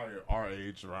 probably our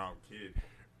age around kid,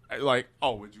 like,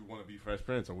 oh, would you want to be Fresh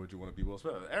Prince or would you want to be Will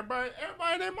Smith? Everybody,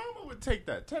 and their mama would take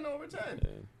that 10 over 10. yeah.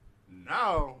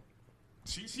 Now,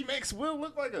 she makes Will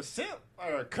look like a simp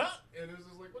or a cut, and it's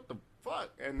just like, what the fuck?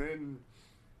 And then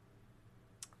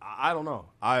I don't know.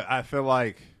 I feel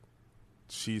like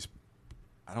she's.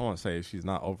 I don't want to say she's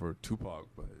not over Tupac,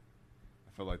 but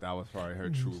I feel like that was probably her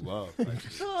true love.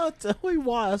 Like, Tell me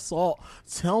why I saw.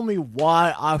 Tell me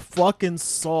why I fucking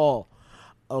saw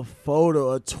a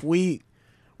photo, a tweet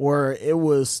where it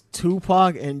was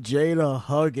Tupac and Jada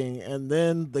hugging, and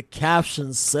then the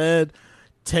caption said,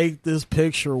 "Take this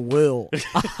picture, Will."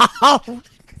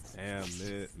 damn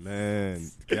it,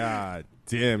 man. God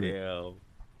damn it. Yeah.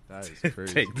 That is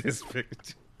crazy. Take this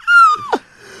picture.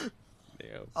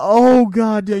 Yeah. Oh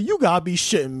god damn, you gotta be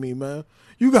shitting me, man.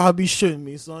 You gotta be shitting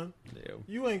me, son. Yeah.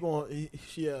 You ain't going.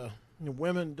 Yeah,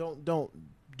 women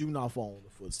do not follow in the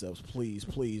footsteps,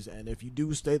 please. And if you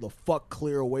do, stay the fuck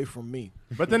clear away from me.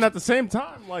 But then at the same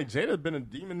time, like, Jada's been a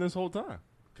demon this whole time.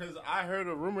 Because I heard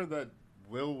a rumor that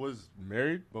Will was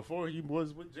married before he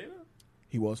was with Jada.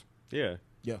 He was. Yeah.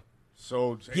 Yeah.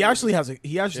 So Jada, He actually has a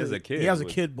kid He has a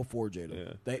with- kid before Jada.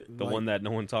 Yeah. They, The like, one that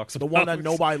no one talks the about. one that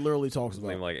nobody literally talks His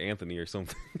name about. like Anthony or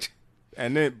something.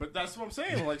 And then, but that's what I'm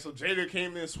saying. Like, so Jada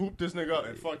came in, swooped this nigga up,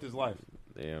 and fucked his life.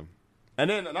 Damn. And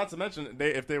then, not to mention,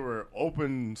 if they were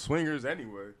open swingers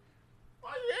anyway,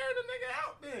 why you airing the nigga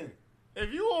out then?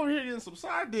 If you over here getting some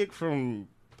side dick from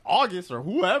August or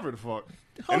whoever the fuck,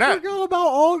 I and that forgot about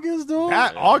August, though.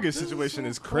 August This is situation so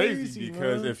is crazy crazy,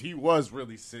 because man. if he was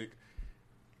really sick,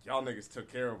 y'all niggas took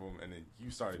care of him, and then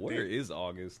you started Where dating. is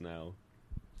August now?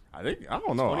 I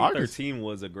don't know. August, 2013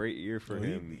 was a great year for He-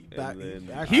 him. he back- and then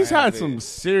back- he's I had haven't- some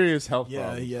serious health Yeah,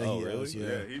 problems. yeah, Oh, he really? is. Yeah,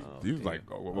 Yeah, he was damn. like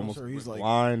almost sure he's like-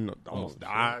 blind, almost shit.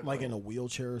 died. like in a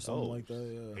wheelchair or something Oh, like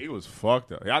that. Yeah. He was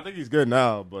fucked up. Yeah, I think he's good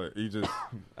now, but he just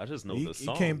I just know He, the he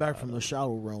song. came back I from the don't-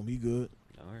 shadow realm. He good.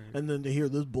 All right. And then to hear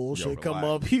this bullshit Yo, come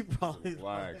relax. up, he probably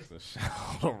relax the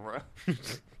shallow around.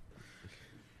 Relax.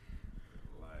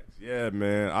 Yeah,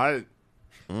 man.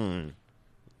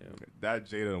 Yeah. That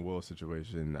Jada and Will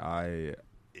situation.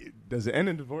 Does it end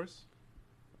in divorce?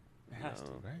 It has No,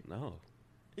 to, right? no.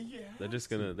 Yeah. They're just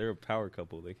gonna. They're a power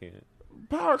couple. They can't.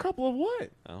 power couple of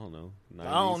what? I don't know. I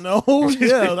don't know.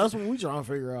 Yeah, that's what we trying to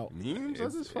figure out. Memes?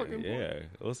 That's just fucking yeah.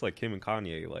 It was like Kim and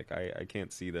Kanye. Like I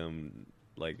can't see them.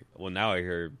 Like well now I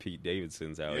heard Pete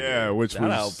Davidson's out. Yeah, here. which Shout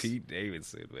was- out Pete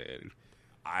Davidson, man.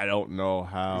 I don't know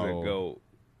He's how. a goat.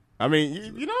 I mean,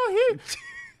 you know,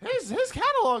 his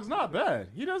catalog's not bad.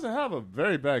 He doesn't have a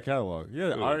very bad catalog.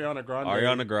 Yeah, Who? Ariana Grande,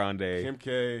 Ariana Grande,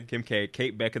 Kim K.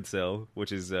 Kate Beckinsale,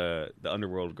 which is the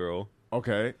underworld girl,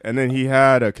 Okay, and then he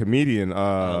had a comedian.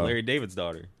 Larry David's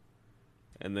daughter,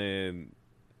 and then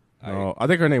No, I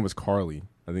think her name was Carly.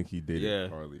 I think he dated Yeah.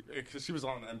 Carly because she was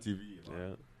on MTV.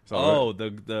 Yeah. So, Oh,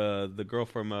 the girl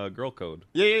from Girl Code.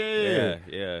 yeah.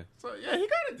 Yeah. So yeah, he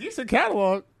got a decent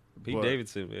catalog. Pete But-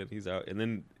 Davidson, man, he's out. And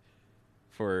then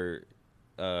for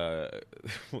I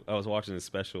was watching his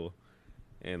special,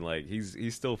 and like he's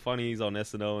still funny. He's on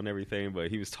SNL and everything, but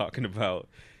he was talking about.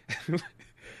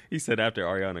 He said after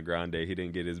Ariana Grande, he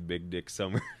didn't get his big dick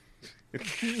summer.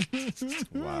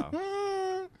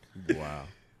 Wow. Wow.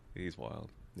 He's wild.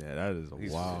 Yeah, that is a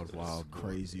He's wild, just wild.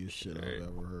 Craziest shit Right.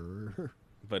 I've ever heard.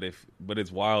 But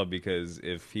it's wild because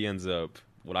if he ends up,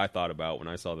 what I thought about when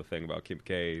I saw the thing about Kim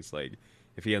K, is like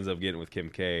if he ends up getting with Kim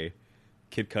K,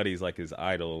 Kid Cudi's like his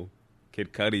idol.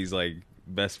 Kid Cudi's like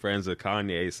best friends with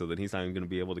Kanye, so then he's not even going to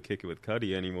be able to kick it with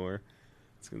Cudi anymore.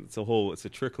 It's a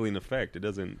trickling effect. It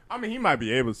doesn't. I mean, he might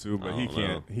be able to, but I he don't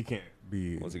can't. know. He can't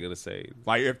be What's he gonna say?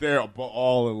 like if they're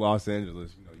all in Los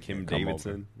Angeles. You know, you Kim can't come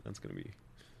Davidson? That's gonna be.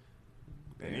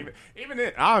 over. And even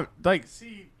then, I like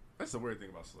see. That's the weird thing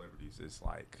about celebrities. It's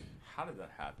like, how did that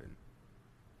happen?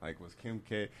 Like, was Kim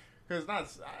K? Because not.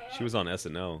 She was on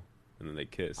SNL, and then they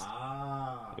kissed.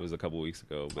 Ah. It was a couple weeks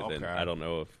ago, but then Okay. I don't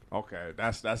know if. Okay,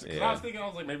 that's. Cause Yeah. I was thinking, I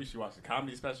was like, maybe she watched a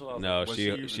comedy special. I was No, like, was she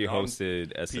even on?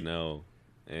 hosted SNL,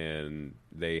 and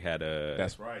they had a.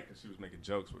 That's right, because she was making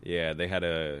jokes with. Yeah, they had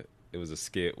a. It was a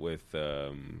skit with.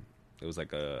 It was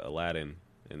like a Aladdin,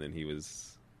 and then he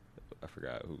was. I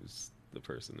forgot who was the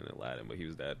person in Aladdin, but he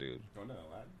was that dude. Oh no,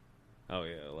 Aladdin. Oh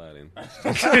yeah, Aladdin.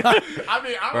 I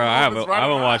mean, I don't Bro, know I if it's right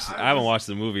or not. I haven't watched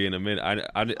the movie in a minute.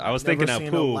 I was thinking Never of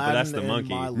seen Pooh, but that's Aladdin the in monkey.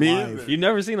 my Me life. either. You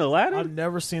never seen Aladdin? I've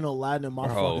never seen Aladdin in my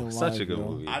Bro, fucking such life. a good yo.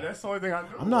 movie. That's the only thing I know.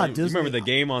 I'm not You Disney. remember the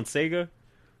game on Sega?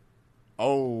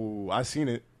 Oh, I seen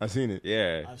it.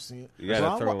 Yeah. I've seen it. You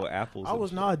gotta Bro, throw apples. I and was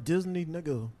shit. not a Disney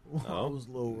nigga when I No? was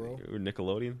little, bro. You were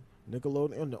Nickelodeon?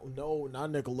 Nickelodeon? No,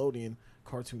 not Nickelodeon.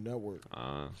 Cartoon Network.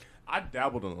 I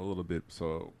dabbled in a little bit,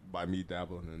 so by me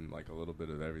dabbling in like a little bit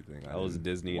of everything, I was didn't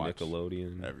Disney, watch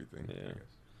Nickelodeon. everything. I Yeah.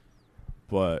 guess.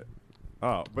 But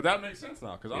but that makes sense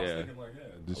now because I was Yeah. thinking like,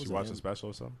 did was she watch an a special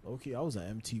or something? Okay, I was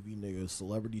an MTV nigga.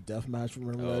 Celebrity Deathmatch.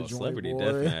 Remember Oh, that joint, Celebrity boy?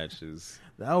 Deathmatch is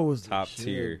That was the top shit,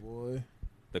 tier. boy.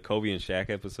 the Kobe and Shaq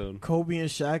episode. Kobe and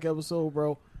Shaq episode,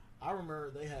 bro. I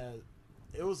remember they had.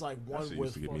 It was like one shit with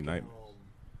used to give me fucking, nightmares.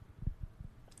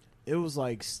 it was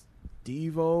like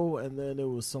Steve-O, and then it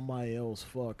was somebody else.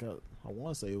 Fuck, I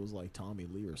want to say it was like Tommy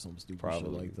Lee or some stupid shit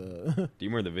Probably. like that. Do you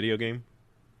remember the video game?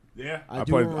 Yeah, I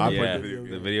do played. remember I the played Yeah, the video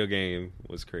game. the video game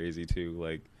was crazy too.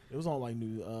 Like It was on like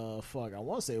new. Fuck, I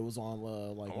want to say it was on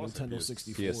like I wanna say Nintendo PS-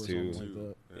 64 or PS2. something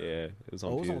like that. yeah, it was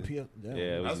on. Oh, it was on PS. PS. Damn. Yeah,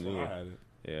 it was That's new. when I had it.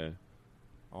 Yeah, Yeah,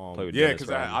 Play with yeah, Dennis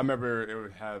because I Rodman. remember it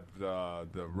would have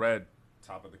the red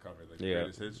top of the cover, like the Yeah,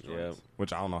 greatest hits joints, yeah.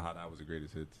 which I don't know how that was the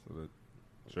greatest hits, but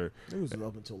sure. It was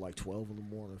up until like 12 in the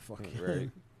morning. Fucking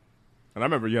right. And I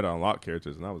remember you had to unlock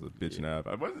characters, and that was a bitch and a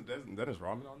half. Wasn't Dennis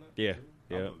Rodman on that? Yeah, too?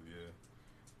 yeah. Yeah.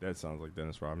 That sounds like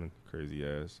Dennis Rodman. Crazy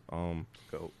ass.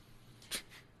 Go.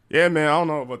 Yeah, man. I don't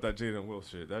know about that Jaden Will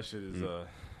shit. That shit is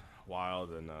wild,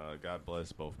 and God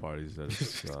bless both parties that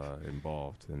is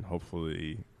involved, and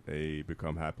hopefully they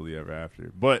become happily ever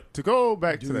after. But to go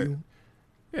back Do to that, you?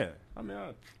 yeah, I mean,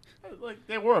 like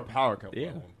they were a power couple Yeah.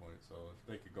 at one point, so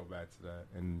if they could go back to that,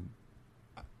 and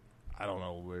I don't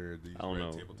know where these I don't red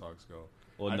know. table talks go.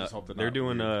 Well, I no, just hope they're they're not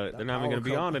doing. weird. They're not even power going to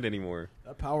be couple. on it anymore.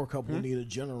 That power couple need a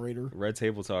generator. Red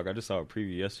Table Talk. I just saw a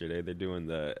preview yesterday. They're doing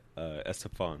the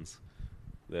Estefans,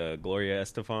 the Gloria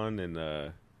Estefan,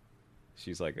 and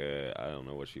she's like I don't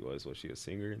know what she was. Was she a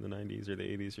singer in the 90s or the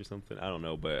 80s or something? I don't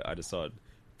know, but I just saw a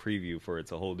preview for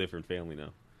it's a whole different family now.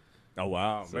 Oh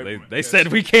wow! So they said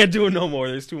we can't do it no more.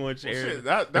 There's too much Well, air. shit,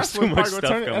 that's There's what too much probably gonna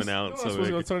stuff turn it- coming that's- out. you know So that's what it's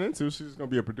they gonna turn into. She's gonna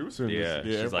be a producer. In Yeah,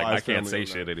 this. she's like, everybody's I can't family say on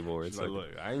shit that. anymore. She's It's like, like,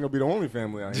 look, I ain't gonna be the only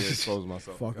family out here exposing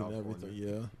myself. to Fucking California.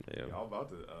 everything, yeah. yeah. Y'all about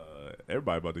to,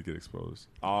 everybody about to get exposed.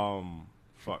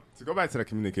 Fuck. To go back to the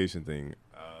communication thing,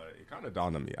 it kind of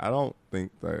dawned on me. I don't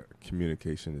think that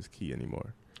communication is key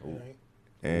anymore. Right.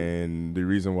 And the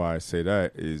reason why I say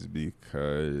that is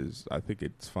because I think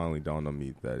it's finally dawned on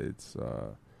me that it's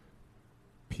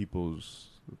people's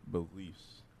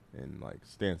beliefs and like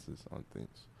stances on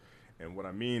things. And what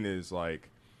I mean is like,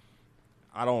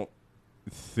 I don't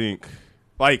think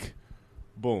like,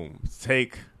 boom,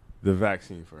 take the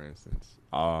vaccine for instance.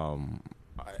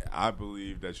 I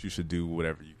believe that you should do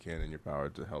whatever you can in your power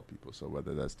to help people. So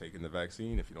whether that's taking the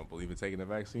vaccine, if you don't believe in taking the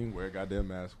vaccine, wear a goddamn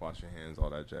mask, wash your hands, all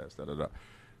that jazz,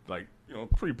 like, you know,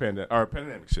 pre-pandemic or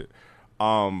pandemic shit.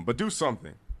 But do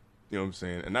something. You know what I'm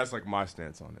saying? And that's like my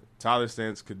stance on it. Tyler's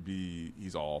stance could be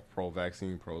he's all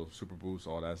pro-vaccine, pro-super boost,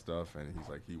 all that stuff, and he's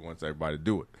like he wants everybody to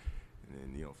do it.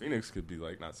 And then, Phoenix could be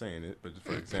like, not saying it, but just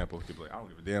for example, could be like, I don't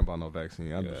give a damn about no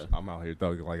vaccine. I'm out here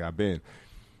thugging like I've been.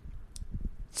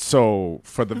 So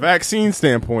for the vaccine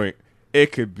standpoint,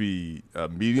 it could be a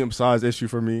medium-sized issue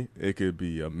for me. It could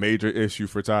be a major issue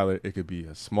for Tyler. It could be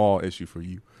a small issue for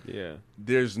you. Yeah.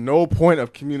 There's no point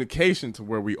of communication to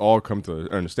where we all come to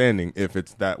understanding if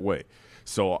it's that way.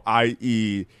 So,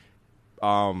 i.e.,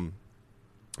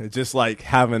 it's just like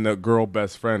having a girl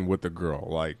best friend with a girl.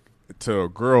 Like, to a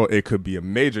girl, it could be a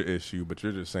major issue, but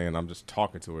you're just saying, I'm just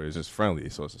talking to her. It's just friendly,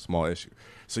 so it's a small issue.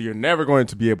 So you're never going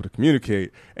to be able to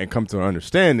communicate and come to an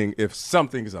understanding if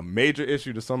something is a major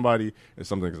issue to somebody and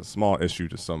something is a small issue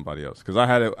to somebody else. Because I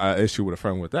had an issue with a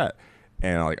friend with that.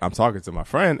 And, like, I'm talking to my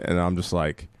friend, and I'm just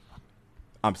like,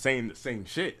 I'm saying the same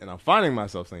shit, and I'm finding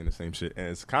myself saying the same shit, and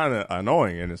it's kind of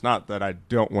annoying. And it's not that I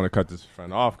don't want to cut this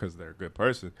friend off because they're a good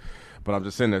person, but I'm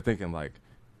just sitting there thinking, like,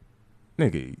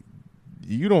 nigga,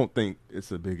 you don't think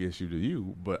it's a big issue to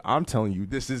you, but I'm telling you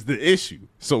this is the issue.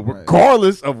 So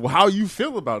regardless of how you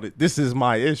feel about it, this is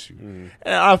my issue.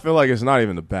 And I feel like it's not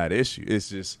even a bad issue. It's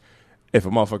just, if a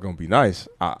motherfucker gonna be nice,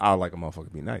 I like a motherfucker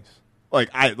to be nice.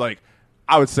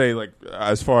 I would say, like,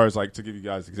 as far as, like, to give you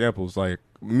guys examples, like,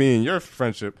 me and your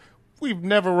friendship, we've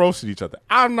never roasted each other.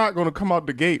 I'm not going to come out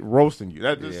the gate roasting you.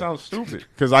 That just sounds stupid,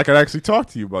 because I could actually talk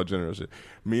to you about general shit.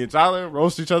 Me and Tyler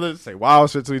roast each other, say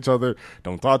wild shit to each other,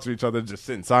 don't talk to each other, just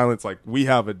sit in silence. Like, we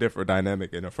have a different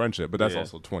dynamic in a friendship, but that's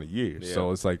also 20 years. Yeah.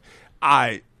 So it's like,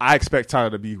 I expect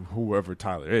Tyler to be whoever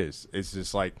Tyler is. It's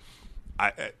just like,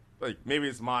 maybe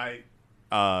it's my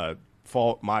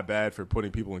fault, my bad for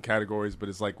putting people in categories, but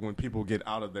it's like when people get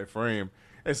out of their frame,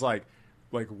 it's like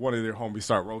one of their homies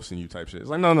start roasting you type shit. It's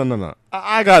like, no.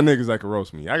 I got niggas that can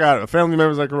roast me. I got family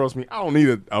members that can roast me. I don't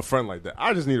need a friend like that.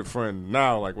 I just need a friend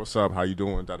now, like, what's up, how you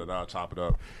doing, da-da-da, chop it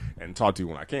up, and talk to you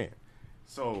when I can.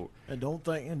 So don't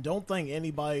think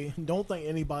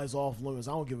anybody's off limits.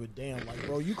 I don't give a damn. Like,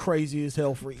 bro, you crazy as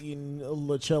hell for eating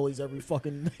Lacelli's every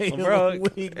fucking day of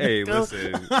the week. Hey,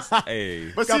 listen,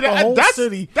 hey. But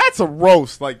see, that's a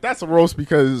roast. Like, that's a roast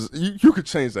because you could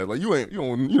change that. Like, you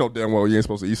know damn well you ain't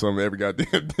supposed to eat something every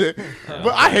goddamn day.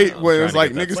 But I hate when it's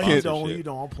like niggas can't. You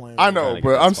don't. I'm playing. I know,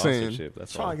 but I'm saying,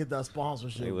 trying to get that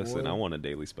sponsorship. Hey, listen, I want a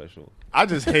daily special. I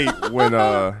just hate when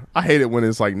I hate it when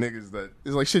it's like niggas that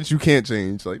it's like shit you can't change.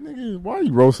 Like, nigga, why are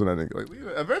you roasting that nigga?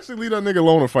 Like, eventually leave that nigga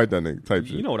alone or fight that nigga type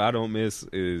shit. You know what I don't miss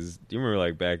is, do you remember,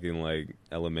 like, back in, like,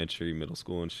 elementary, middle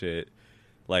school and shit,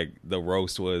 like, the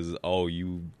roast was, oh,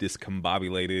 you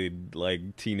discombobulated,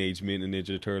 like, Teenage Mutant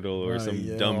Ninja Turtle or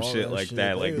some dumb shit like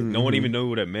that. Like, no one even knew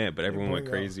what it meant, but everyone went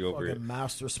crazy over it.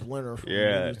 Master Splinter from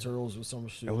Ninja Turtles or some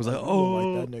shit. It was like, oh,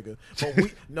 like that nigga.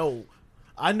 But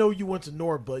I know you went to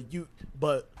North,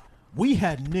 but we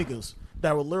had niggas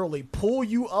that would literally pull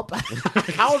you up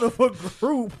out of a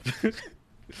group.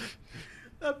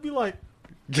 That'd be like,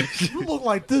 you look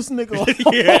like this nigga.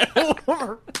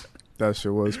 That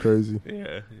shit was crazy.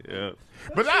 Yeah.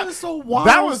 But that is so wild.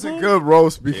 That was a good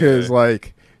roast because,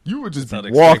 like, you would just be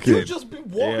walking. You just be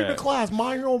walking to class,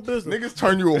 mind your own business. Niggas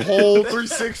turn you a whole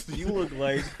 360. You look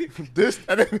like this.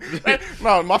 And then,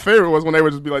 no, my favorite was when they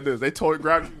would just be like this. They totally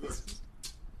grab you.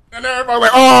 And then everybody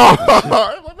like, oh.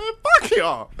 I'm like, man, fuck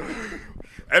y'all.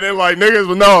 And then, like, niggas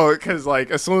would know, because, like,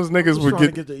 as soon as niggas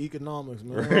would get the economics,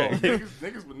 man.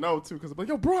 Niggas would know, too, because I'm like,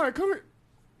 yo, Brian, come here.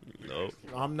 No.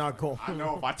 I'm not going. I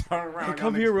know if I turn around,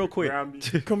 come here real quick.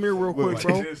 Come here real quick,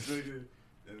 bro. This nigga.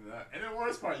 And the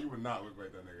worst part, you would not look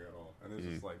like that nigga at all. And it's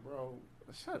just like, bro,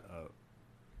 shut up.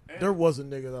 And there was a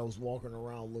nigga that was walking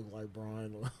around looking like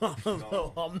Brian.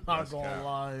 No, I'm not going to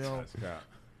lie, yo. That's cap.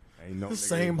 Ain't no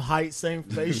same height, same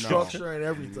face structure, and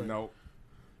everything. Nope.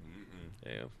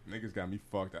 Damn. Niggas got me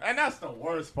fucked up. And that's the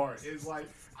worst part. Is like,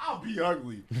 I'll be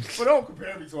ugly, but don't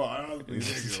compare me to an ugly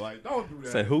nigga. Like, don't do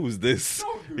that. Say, who's this?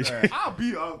 Don't do that. I'll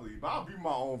be ugly, but I'll be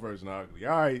my own version of ugly.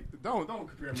 All right? Don't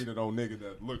compare me to no nigga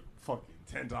that look fucking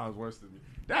 10 times worse than me.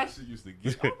 That shit used to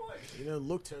get. I'm like, you didn't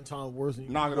look 10 times worse than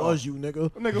you was, you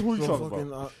nigga. Nigga, who you talking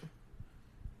about?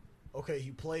 Okay, he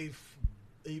played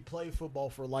football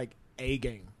for like a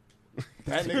game.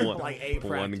 That nigga like a practice.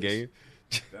 One game.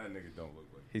 That nigga don't look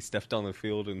like. He stepped on the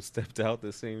field and stepped out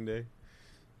the same day.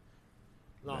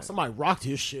 No, somebody rocked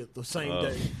his shit the same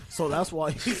day. So that's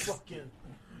why he fucking...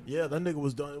 Yeah, that nigga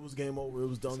was done. It was game over. It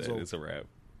was done. So it's a wrap.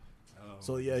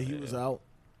 So, yeah, he was out.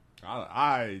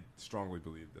 I strongly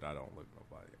believe that I don't look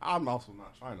nobody. I'm also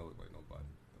not trying to look like nobody.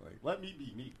 Like, let me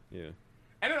be me. Yeah.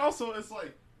 And then also, it's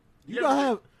like... You gotta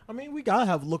have... I mean, we gotta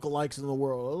have lookalikes in the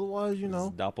world. Otherwise, you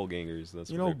know... Doppelgangers. That's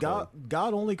what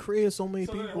God only created so many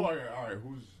people. Then, all right,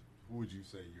 who would you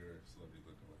say your celebrity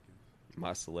lookalike is?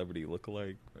 My celebrity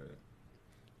lookalike?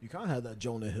 You kind of had that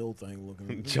Jonah Hill thing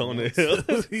looking. Jonah Hill.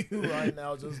 You right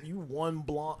now, just you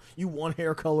one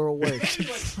hair color away.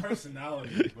 It's like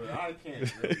personality, but I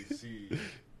can't really see.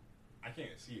 I can't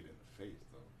see it in the face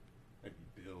though. Maybe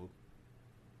build.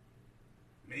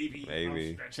 Maybe.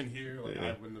 I'm stretching here. Like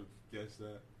I wouldn't have guessed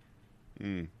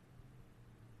that.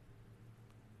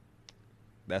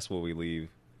 That's what we leave.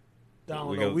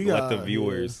 We let the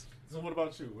viewers. So what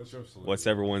about you? What's your celebrity? What's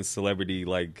everyone's celebrity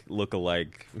like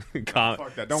look-alike?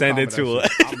 Fuck that. Don't Send it comment to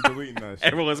that shit. I'm deleting that shit.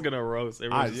 Everyone's gonna roast.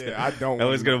 I don't.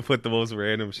 Everyone's gonna put the most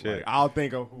random shit. Like, I'll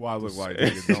think of who I look like.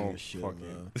 Nigga, don't Shit,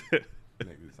 fucking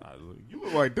niggas. You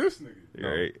look like this nigga. No.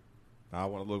 Right. I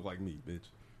want to look like me, bitch.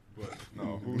 But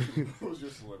no, who's your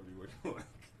celebrity looking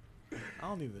like? I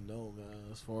don't even know, man.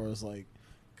 As far as like,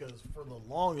 because for the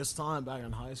longest time back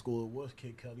in high school, it was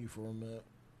Kid Cudi for a minute.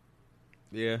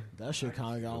 Yeah. That shit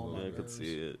kind of got on my I could nerves.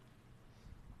 see it.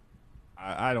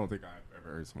 I don't think I've ever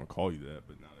heard someone call you that,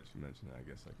 but now that you mention it, I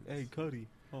guess I could. Cudi.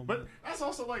 Oh, But that's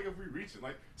also like if we reach it,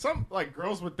 like some like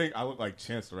girls would think I look like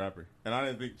Chance the Rapper, and I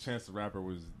didn't think Chance the Rapper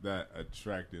was that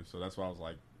attractive, so that's why I was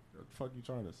like, "What the fuck you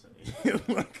trying to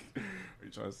say? Like, are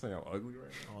you trying to say I'm ugly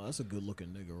right now?" Oh, that's a good looking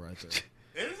nigga right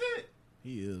there. Is it?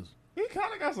 He is. He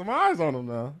kind of got some eyes on him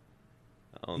now,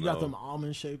 I don't He know. got them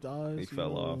almond shaped eyes. He you fell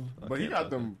know. off. but he got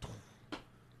them.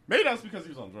 Maybe that's because he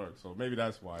was on drugs, so maybe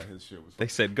that's why his shit was. They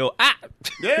said go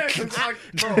Yeah, cause like,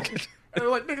 bro, they're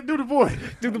like, nigga, do the boy,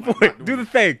 do the boy, do the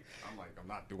thing. I'm like, I'm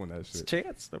not doing that It's shit.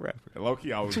 Chance the Rapper. And low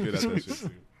key, I was good at that shit too.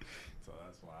 So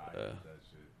that's why I did that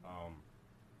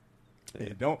shit.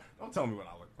 Yeah, don't tell me what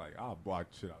I look like. I'll block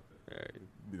shit out there.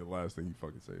 Right. Be the last thing you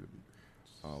fucking say to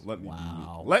me. Let me be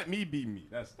Wow. me. Let me be me.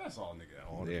 That's all,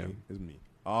 nigga. All Yeah. me is me.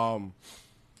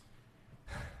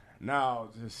 Now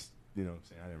just. You know what I'm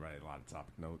saying? I didn't write a lot of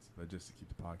topic notes, but just to keep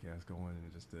the podcast going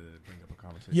and just to bring up a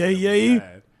conversation Yeah, that we yeah.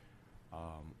 had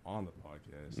on the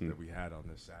podcast that we had on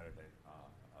this Saturday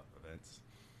of events.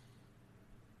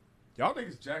 Y'all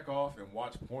niggas jack off and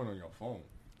watch porn on your phone.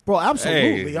 Bro,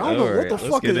 absolutely. Hey, I don't know what alright, the let's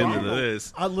fuck get is. into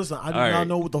this. I listen. I do Alright. not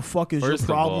know what the fuck is First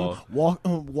your of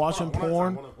problem. Watching One at a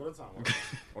porn. time, one at a time.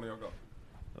 One of y'all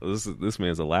go. This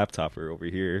man's a laptopper over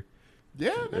here.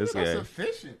 Yeah, nigga, This that's guy.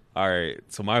 efficient. All right.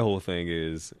 So my whole thing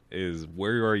is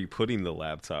where are you putting the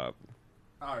laptop?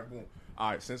 All right, boom.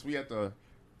 All right, since we at the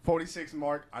 46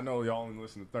 mark, I know y'all only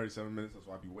listen to 37 minutes. That's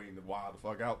why I be waiting to wild the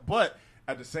fuck out. But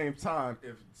at the same time,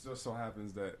 if it just so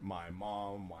happens that my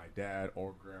mom, my dad,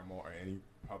 or grandma, or any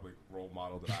public role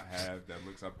model that I have that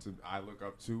I look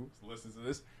up to, listens to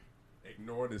this,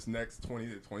 ignore this next 20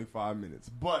 to 25 minutes.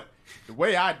 But the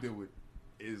way I do it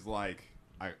is like,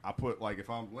 I put, like, if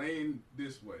I'm laying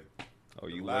this way. Oh,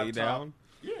 the you lay laptop- down?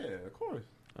 Yeah, of course.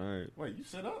 All right. Wait, you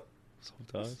sit up?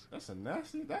 Sometimes. That's a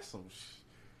nasty. That's some.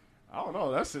 I don't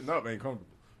know. That sitting up ain't comfortable.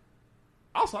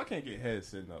 Also, I can't get head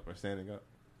sitting up or standing up.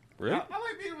 Really? I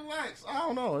like being relaxed. I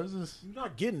don't know. It's just. You're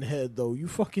not getting head though. You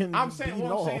fucking. I'm saying. beating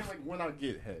Well, I'm off. saying like when I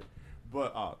get head.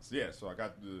 But yeah. So I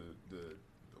got the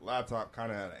laptop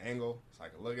kind of at an angle so I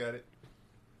can look at it.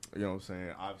 You know what I'm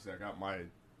saying? Obviously, I got my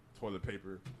toilet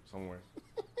paper somewhere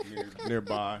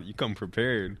nearby. You come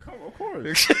prepared. Of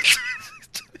course.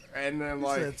 And then You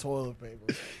like. said toilet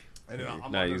paper. And then I'm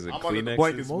Not under, using I'm under the Kleenexes?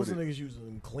 blankets Most with it. niggas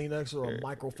using Kleenex or a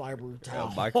microfiber towel.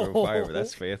 Microfiber.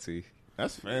 That's fancy.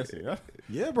 That's fancy. Huh?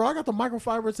 Yeah, bro. I got the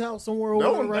microfiber towel somewhere over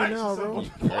No there one right actually now, said bro.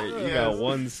 one. Right, you Yeah. got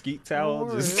one skeet towel. Don't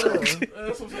worry, Just yeah.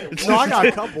 That's what I'm saying. No, I got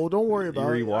a couple. Don't worry about it. I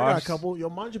got rewashed? a couple. Yo,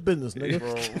 mind your business, nigga.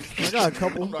 Bro. I got a I'm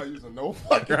couple. not using no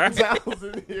fucking towels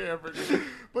in here ever.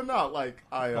 But no, like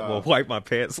I'm gonna wipe my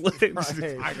pants legs.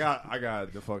 Right. I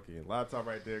got the fucking laptop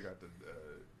right there. Got the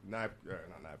not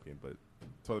napkin, but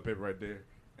toilet paper right there,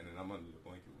 and then I'm under the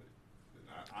blanket with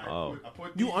it. And I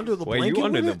put You these- under the Wait, blanket you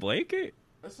under with the it? blanket?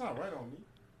 That's not right on me.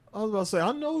 I was about to say,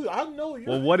 I know you're.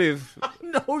 Well, what if I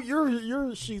know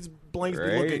your sheets blanks be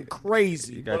Right. looking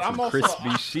crazy. you got But I'm some also crispy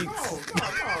sheets?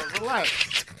 No,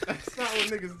 relax. That's not what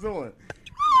niggas doing.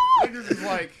 Niggas is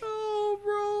like. Oh,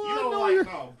 bro. You I know, know like, you're.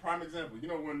 no, prime example. You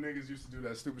know when niggas used to do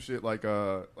that stupid shit, like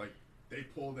they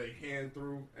pull their hand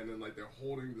through, and then, like, they're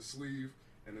holding the sleeve,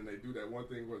 and then they do that one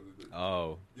thing where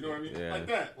Oh, you know what I mean? yeah. Like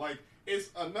that. Like,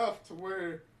 it's enough to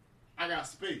where I got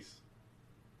space.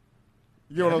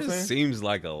 You know That what I'm just saying? seems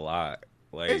like a lot.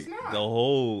 Like It's not. the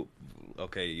whole.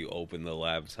 Okay, you open the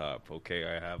laptop. Okay,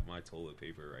 I have my toilet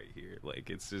paper right here. Like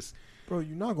it's just. Bro,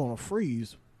 you're not gonna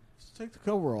freeze. Just take the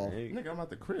cover off. Hey, Nigga, I'm at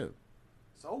the crib.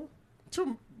 So?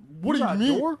 What do got you a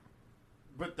mean? door?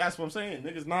 But that's what I'm saying.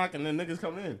 Niggas knock, and then niggas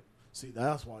come in. See,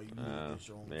 that's why you need to get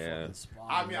your own yeah. fucking spot.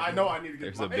 I mean, I know I need to get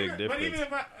There's my, a big But difference.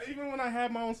 even when I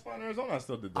had my own spot in Arizona, I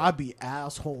still did that. I'd be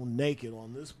asshole naked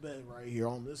on this bed right here,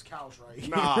 on this couch right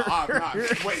here.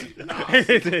 Wait,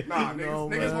 nah, No, niggas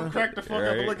man. gonna crack the fuck up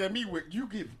Right. and look at me with you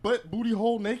get butt booty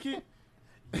hole naked.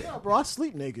 Yeah, bro, I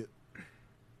sleep naked.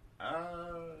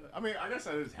 I mean, I guess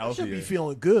that is That healthy. should be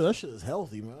feeling good. That shit is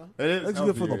healthy, man. It is That's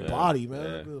good for the healthier. body, man. Yeah,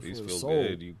 That's good these for the feel soul.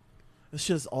 good. You, It's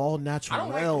just all I natural, don't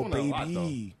like doing that a lot,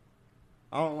 baby.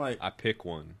 I don't like I pick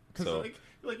one. because So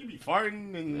like you be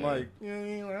farting and Yeah. like you know what I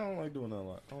mean? Like, I don't like doing that a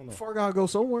lot. I don't know. Before I gotta go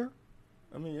somewhere.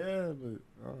 I mean, yeah, but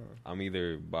I'm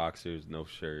either boxers, no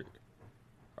shirt,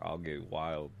 or I'll get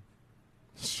wild.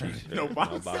 T-shirt, no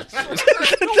boxers.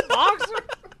 No boxer.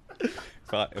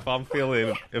 If I'm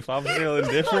feeling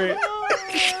different,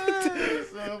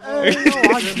 Hey,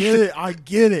 yo, I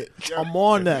get it. I'm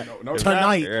on that No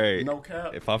tonight. right? No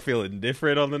cap. If I'm feeling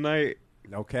different on the night,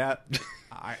 No cap.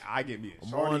 I get me a I'm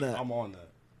shorty. on that. I'm on that.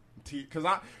 Because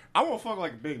I want to fuck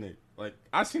like a big nigga. Like,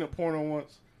 I seen a porno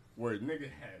once where a nigga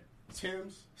had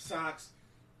Tim's, socks,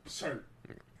 shirt.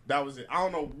 That was it. I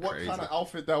don't know what Crazy. kind of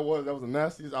outfit that was. That was the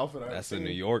nastiest outfit I ever that's a seen.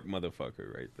 New York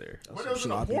motherfucker right there. But That's it was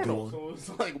in some a shit I be porno, doing. so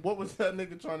it's like, what was that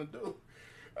nigga trying to do?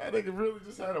 That nigga really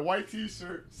just had a white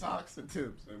t-shirt, socks, and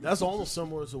Tim's. And That's almost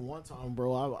similar to one time,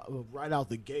 bro. I right out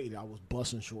the gate, I was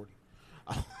busting shorty.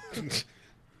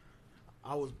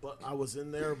 I was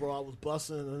in there, bro. I was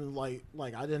busting, and like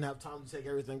I didn't have time to take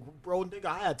everything, bro. Nigga,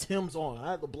 I had Tim's on.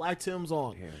 I had the black Tim's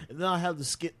on, Damn. and then I had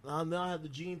then I had the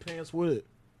jean pants with it.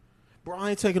 Bro,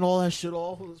 I ain't taking all that shit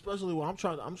off, especially when I'm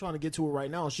trying to get to it right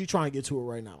now, and she trying to get to it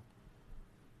right now.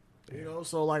 You know,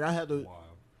 so like I had to, Wow.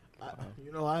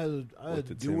 I had to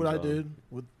the do what I Timbs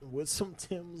on. did with some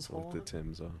Tim's With on the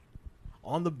Timbs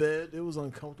on. the bed. It was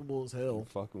uncomfortable as hell.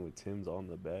 Fucking with Tim's on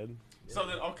the bed. So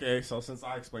then, okay, so since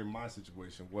I explained my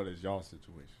situation, what is y'all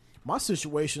situation? My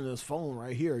situation is phone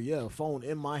right here. Yeah, phone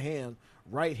in my hand,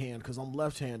 right hand, because I'm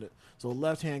left-handed. So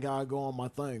left hand gotta go on my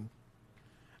thing,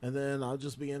 and then I'll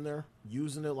just be in there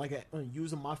using it like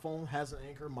using my phone has an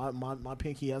anchor. My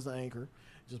pinky has an anchor.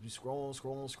 Just be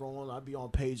scrolling. I'd be on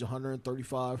page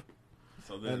 135.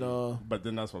 So then, And, but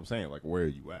then that's what I'm saying. Like, where are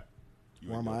you at? You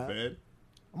Where in am your I at? bed,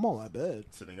 I'm on my bed,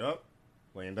 sitting up,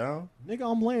 laying down?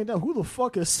 nigga. I'm laying down. Who the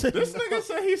fuck is sitting This nigga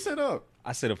said he sit up.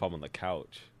 I sit if I'm on the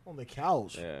couch. on the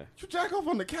couch? Yeah, You jack off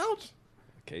on the couch?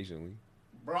 occasionally.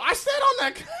 Bro, I sat on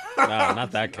that couch. Nah,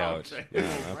 not that couch. Okay. Yeah, not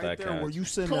Right that there, couch. where you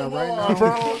sitting Come at right on, now,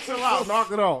 bro. Chill out.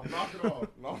 Knock it off. Knock it off.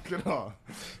 Knock it off.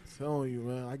 Telling you,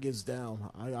 man, I gets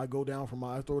down. I go down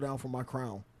I throw down from my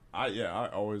crown. I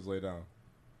always lay down.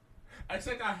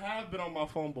 Except I have been on my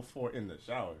phone before in the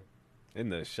shower. In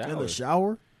the shower. In the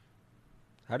shower,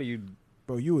 How do you?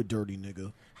 bro, you a dirty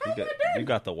nigga. You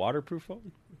got the waterproof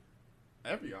phone?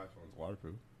 Every iPhone's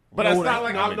waterproof. But No, it's not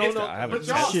like no, I'm no, in no, I haven't but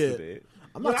y'all, tested Shit. it.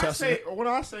 I'm when not I testing say it. when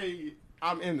I say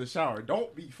I'm in the shower,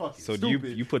 don't be fucking So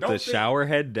stupid. you put Don't the think- shower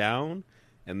head down,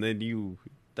 and then you.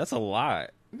 That's a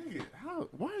lot. Nigga,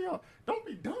 why y'all? Don't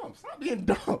be dumb. Stop being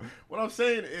dumb. What I'm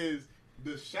saying is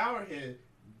the shower head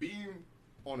being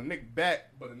on a nigga back,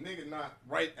 but a nigga not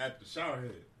right at the shower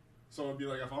head. So it'd be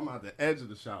like if I'm at the edge of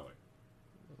the shower.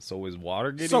 So is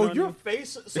water getting? So on your you?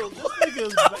 face, so this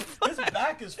nigga's his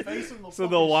back is facing the. So the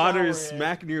fucking water is shower head.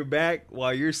 smacking your back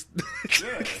while you're.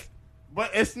 Yeah,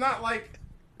 but it's not like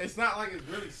it's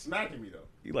really smacking me though.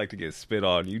 You like to get spit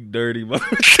on, you dirty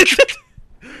motherfucker.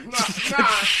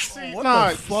 See, What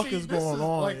nah, the fuck see, is this going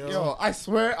on, Like, yo? I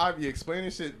swear I be explaining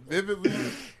shit vividly,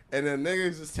 and then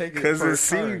niggas just take it Because for it a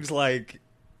turn. seems like,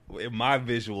 in my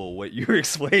visual, what you're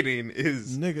explaining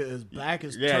is. Nigga, his back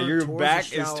is Yeah, turned your towards back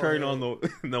the is shower turned head. on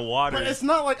the water. But it's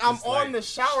not like I'm It's on like- the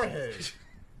shower head.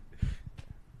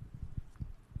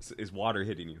 Is water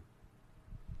hitting you?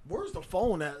 Where's the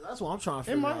phone at? That's what I'm trying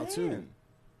to In figure my out hand. too.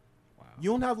 You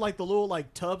don't have like the little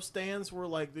like tub stands where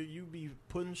like you be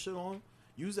putting shit on.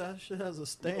 Use that shit as a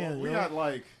stand. We yo.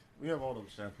 got we have all them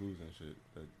shampoos and shit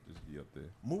that just be up there.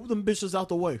 Move them bitches out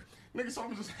the way. Niggas, so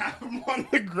I'm just have them on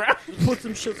the ground. Put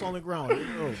them shits on the ground. You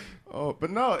know. Oh,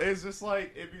 but no, it's just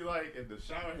like it'd be like if the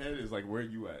shower head is like where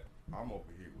you at, I'm over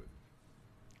here with.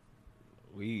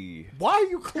 Why are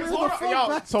you clearing the Hold fuck on, y'all,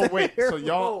 back so wait, there, so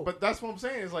y'all, bro? but that's what I'm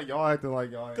saying. It's like y'all acting like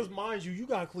y'all. Because mind you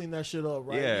gotta clean that shit up,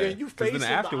 right? Yeah. and you 'Cause face then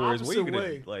it afterwards, the what are you opposite gonna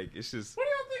way. like? It's just What do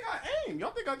y'all think I aim?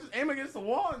 Y'all think I just aim against the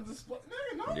wall and just nigga?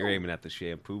 No, you're aiming at the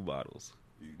shampoo bottels.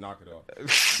 You knock it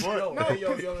off. Yo, No, hey,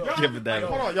 yo, 'cause yo, yo. y'all- Give it that.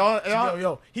 Hold on, y'all.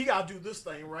 Yo, he gotta do this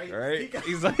thing, right? Right? He got,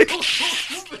 He's like-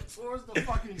 move it towards the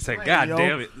fucking. He's like, frame, God yo.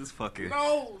 damn it, this fucking.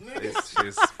 No, nigga. It's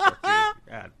just fucking.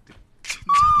 God.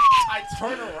 I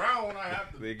turn around when I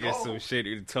have to They get go. some shit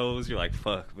in your toes. You're like,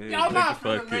 fuck, man. Y'all not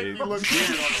fuck finna make me look weird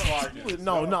on the podcast.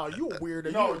 No, you a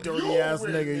weirdo. No, you a dirty you a ass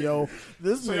weird nigga, nigga. yo.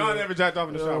 This So nigga, y'all never jacked off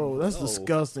in the yo, shower? that's No.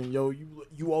 disgusting, yo.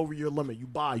 You over your limit. You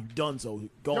done so.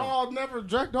 Go on. Y'all never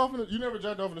jacked off you never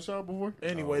jacked off in the shower before?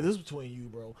 Anyway, this is between you,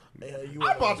 bro. You I'm and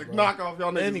about us, to bro. knock off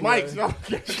y'all niggas' Anyway. mics. Y'all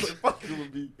can't fucking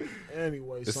with me.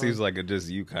 Anyway, It son, seems like a just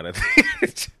you kind of thing.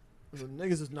 the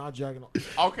niggas is not jacking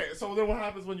off. Okay, so then what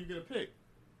happens when you get a pick?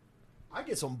 I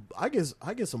get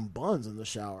some buns in the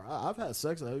shower. I've had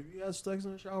sex. Have you had sex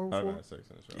in the shower I've before? had sex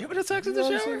in the shower. You ever had sex in You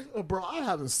the had shower? sex? Bro, I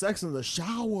having sex in the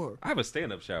shower. I have a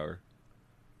stand-up shower.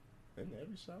 In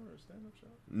every shower, a stand-up shower?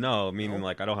 No, meaning No.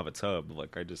 like I don't have a tub.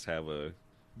 Like I just have a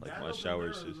like my shower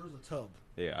is just There's a tub.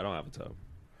 yeah. I don't have a tub.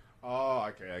 Oh,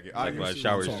 okay, I get. Like I my get you.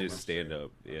 shower is talking just about. stand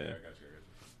up. Yeah, Okay, I got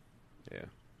you. yeah.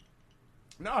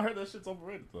 No, I heard that shit's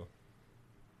overrated though.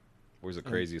 Where's the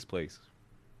craziest place?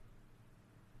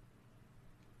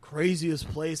 Craziest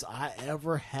place I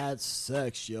ever had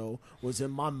sex, yo, was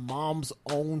in my mom's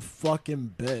own fucking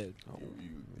bed.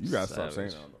 You gotta stop Savage. saying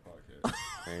that on the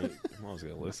podcast. Right? Mom's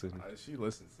gonna listen. She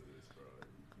listens to this, bro.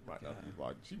 You might not be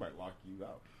locked. She might lock you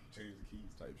out, change the keys,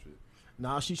 type shit.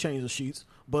 Nah, she changed the sheets.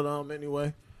 But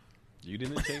anyway, You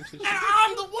didn't change the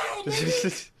I'm the wild nigga.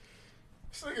 shit.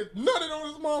 This nigga nutted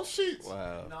on his mom's sheets.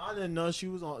 Wow. nah, I didn't know she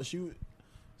was on.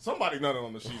 Somebody nutted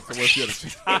on the sheets to where she had a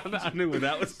sheet. I knew where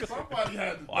that was going. Somebody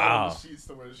had to nut Wow. on the sheets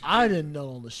to where she. I didn't know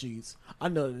on the sheets. I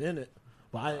nutted in it,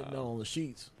 but I didn't know on the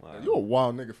sheets. Wow. You a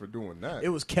wild nigga for doing that. It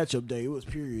was ketchup day. It was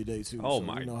period day too. Oh so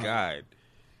my you know how- god.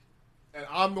 And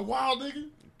I'm the wild nigga.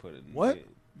 Put it in What? the-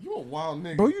 You a wild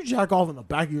nigga. Bro, you jack off in the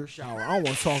back of your shower. I don't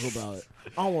want to talk about it.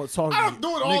 I don't want to talk. I don't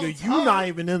do it all Nigga, the you time. not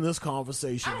even in this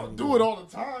conversation. I don't anymore. do it all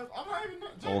the time. I'm not even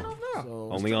jacking off now. So-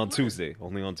 Only on Tuesday.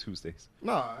 Only on Tuesdays.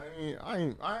 Nah,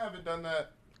 I haven't done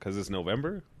that. Because it's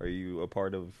November? Are you a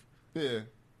part of... Yeah.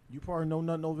 You part of No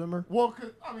Nut November? Well,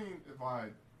 cause I mean, if I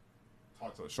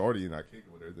talk to a shorty and I kick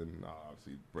it with her, then I'll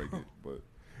obviously break it.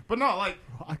 But no, like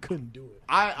I couldn't do it.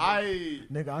 I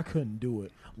Nigga, I couldn't do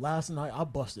it. Last night I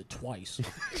busted twice.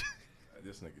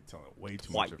 this nigga telling way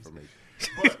too Twice. much information.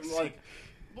 But like,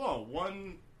 well,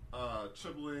 one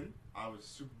triple in, I was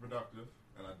super productive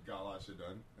and I got a lot of shit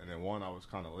done. And then one, I was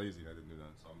kind of lazy and I didn't do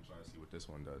nothing. So I'm trying to see what this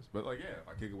one does. But like, yeah, if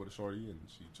I kick it with a shorty and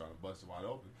she trying to bust it wide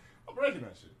open, I'm breaking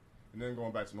that shit and then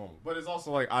going back to normal. But it's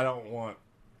also like I don't want.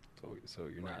 So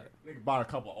you're Like, not... nigga bought a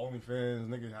couple OnlyFans.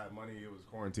 Nigga had money. It was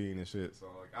quarantine and shit. So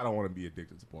like, I don't want to be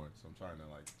addicted to porn. So I'm trying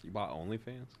to like. You bought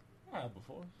OnlyFans? I have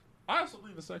before. I also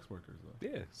believe in sex workers though.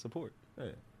 Yeah, support.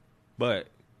 Yeah. But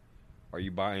are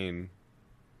you buying...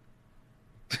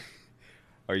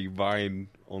 Are you buying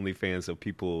OnlyFans of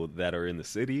people that are in the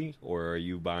city, or are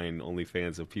you buying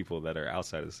OnlyFans of people that are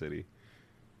outside of the city?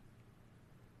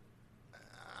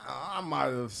 I might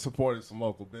have supported some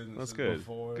local businesses. That's good.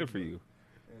 Before, Good for you.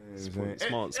 Small,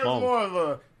 Small- it small- was more of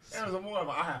a. It was more of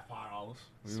a. I have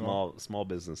 $5. Small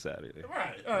business Saturday.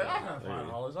 Right. I have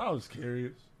 $5. I was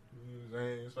curious. You know what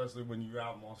I'm saying? Especially when you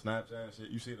out on Snapchat and shit,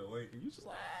 you see the link and you just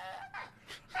like,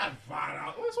 I have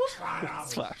 $5. What's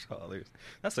 $5? $5.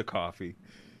 That's a coffee.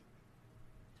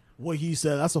 What he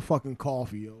said, that's a fucking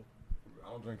coffee, yo. I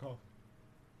don't drink coffee.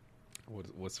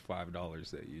 What's $5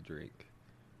 that you drink?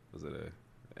 Was it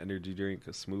a energy drink,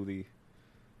 a smoothie?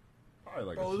 Probably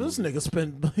like Bro, a this smoothie. nigga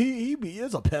spent.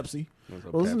 It's a Pepsi. Was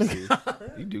a Well, this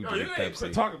Pepsi? You do Yo, drink you ain't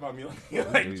Pepsi. talking about me like You-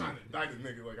 trying to die this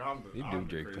nigga like I'm the. You I'm do the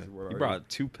drink crazy Pepsi. one You out brought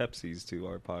 2 Pepsis to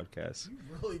our podcast. You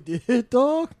really did,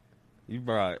 dog. You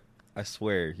brought, I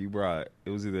swear, you brought, it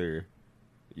was either,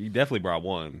 you definitely brought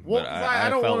one, Well, but 'cause I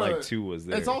don't felt wanna- like 2 was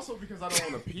there. It's also because I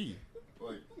don't want to pee.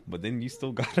 Like, But then you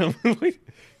still got them.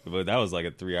 But that was like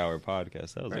a 3-hour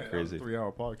podcast. That was man, like crazy.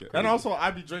 3-hour podcast. And also, I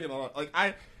be drinking a lot. Like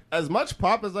as much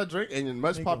pop as I drink, and as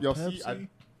much Nigga, pop y'all see, Pepsi?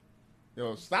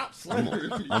 yo, stop slandering.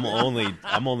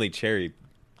 I'm only cherry.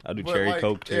 I do But, cherry like,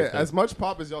 Coke, cherry yeah, Coke. as much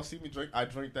pop as y'all see me drink, I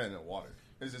drink that in the water.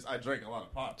 It's just I drink a lot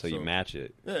of pop. So you match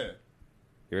it. Yeah,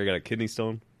 You ever got a kidney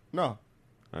stone? no, All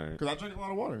right, because I drink a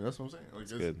lot of water. That's what I'm saying. Like,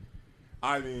 that's good.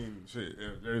 I mean, shit.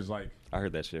 If there's like, I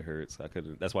heard that shit hurts. I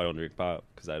couldn't. That's why I don't drink pop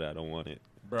because I don't want it.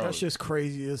 bro, That shit's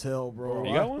crazy as hell, bro.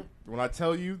 You got one? when I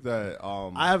tell you that,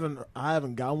 I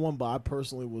haven't got one, but I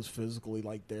personally was physically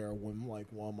like there when like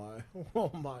one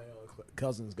of my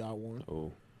cousins got one.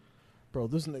 Oh, Bro,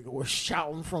 this nigga was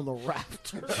shouting from the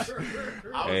rafters. I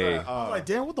was Hey. at, I was like,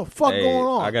 damn, what the fuck hey, going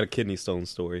on? I got a kidney stone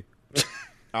story.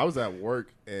 I was at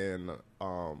work and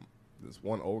this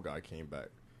one old guy came back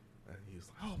and he was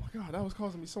like, "Oh my god, that was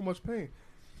causing me so much pain,"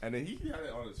 and then he had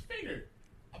it on his finger,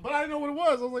 But I didn't know what it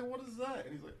was. I was like, what is that?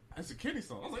 And he's like, it's a kidney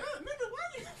stone. I was like, nigga, why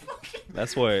are you fucking...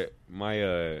 That's what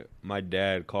my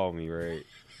dad called me, right?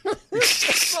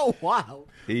 That's so wild.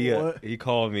 He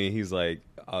called me. He's like,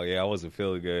 oh yeah, I wasn't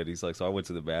feeling good. He's like, so I went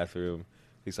to the bathroom.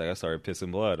 He's like, I started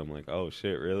pissing blood. I'm like, oh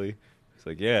shit, really? He's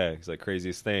like, yeah. He's like,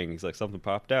 craziest thing. He's like, something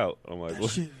popped out. I'm like, That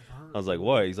what? shit I was like,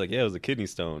 what? He's like, yeah, it was a kidney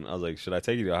stone. I was like, should I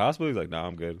take you to the hospital? He's like, nah,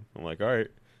 I'm good. I'm like, all right.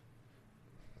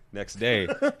 Next day,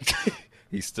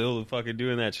 he's still fucking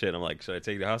doing that shit. I'm like, should I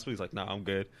take you to the hospital? He's like, nah, I'm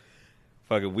good.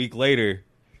 Fucking week later,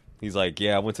 he's like,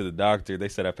 yeah, I went to the doctor. They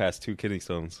said I passed 2 kidney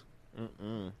stones.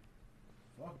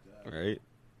 Fuck that. Right?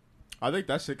 I think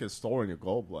that shit gets stored in your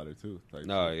gallbladder, too. Like,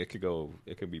 No, it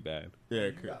could be bad. Yeah, You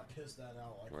it could. gotta piss that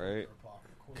out, like, Right.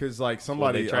 Because, like, Well,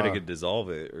 somebody... they try to dissolve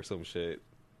it or some shit.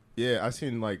 Yeah, I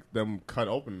seen, like, them cut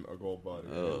open a gallbladder.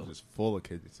 And it was just full of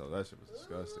kidney stones. That shit was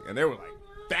disgusting. And they were,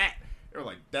 like, that. They were,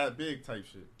 like, that big type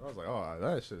shit. I was like, oh,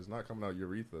 that shit is not coming out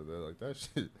urethra. They're like, that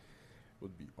shit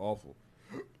would be awful.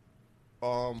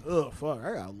 Ugh, fuck.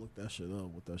 I gotta look that shit up,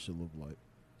 what that shit look like.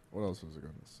 What else was I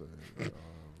going to say?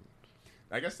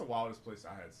 I guess the wildest place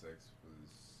I had sex was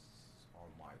on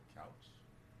my couch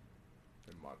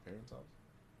in my parents' house.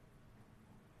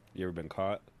 You ever been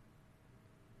caught?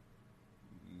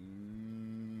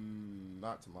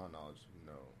 Not to my knowledge,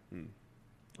 no.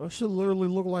 That shit literally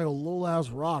look like a little ass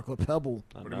rock, a pebble.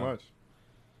 I Pretty know. much.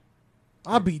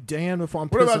 I'd be damned if I'm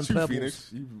What pissing about you, pebbles. Phoenix?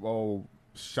 You all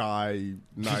shy,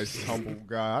 nice, humble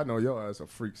guy. I know your ass a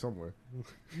freak somewhere.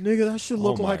 Nigga, that shit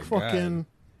look Oh my like fucking.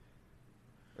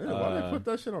 Yeah, why they put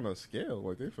that shit on a scale?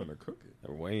 Like they finna cook it.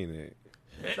 They're weighing it.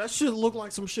 That shit look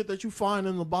like some shit that you find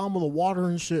in the bottom of the water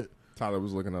and shit. Tyler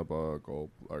was looking up gold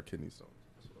or kidney stones.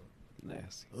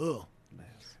 Nasty. Ugh.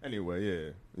 Nasty. Anyway, yeah,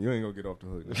 you ain't gonna get off the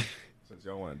hook since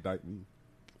y'all want to indict me.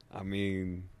 I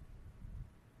mean,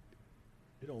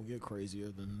 It don't get crazier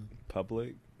than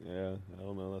public? Yeah, I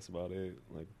don't know. That's about it.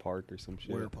 Like a park or some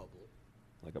shit. where public.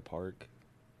 Like a park.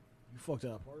 You fucked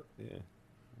that part. Yeah.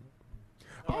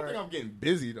 I don't think I'm getting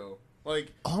busy though.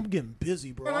 Like Oh, I'm getting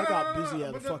busy, bro. I got busy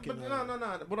at a fucking.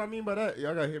 no. What I mean by that,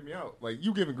 y'all gotta hit me out. Like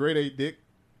you giving grade A dick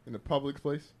in a public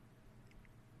place?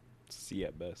 C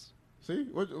at best. See,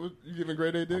 what you giving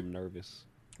grade A dick? I'm nervous.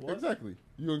 What? Exactly.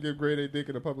 You gonna give grade A dick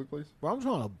in a public place? Bro, I'm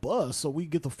trying to buzz so we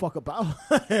get the fuck up out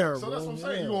of there, So bro. that's what I'm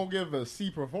saying. Yeah. You won't give a C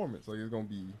performance. Like it's gonna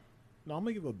be. No, I'm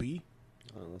gonna give a B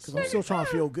Let's because I'm still trying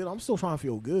to feel good. I'm still trying to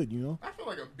feel good, you know. I feel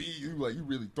like a B. You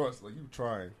really thrust. Like you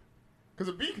trying. Because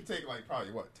a B could take like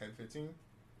probably what 10, 15.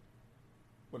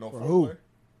 With no For foreplay.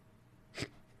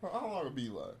 How long a B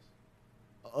lasts?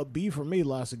 A B for me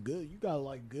lasted good. You got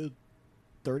like good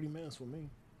 30 minutes for me.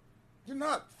 You're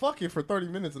not fucking for 30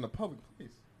 minutes in a public place.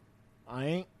 I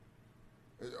ain't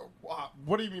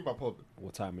What do you mean by public?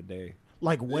 What time of day?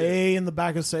 like way in the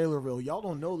back of Sailorville. Y'all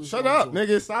don't know this. Shut one, up, so-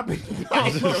 nigga. Stop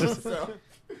it.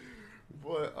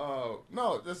 But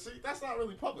no, see, that's not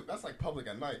really public. That's like public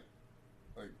at night.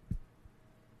 Like,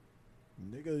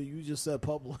 Nigga, you just said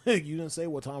public. You didn't say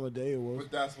what time of day it was.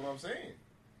 but that's what I'm saying.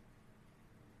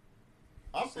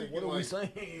 I'm So thinking what are we like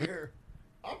saying here?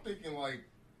 I'm thinking like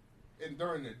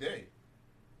during the day.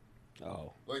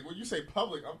 Oh. Like when you say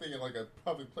public, I'm thinking like a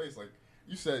public place. Like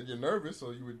you said, you're nervous,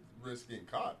 so you would risk getting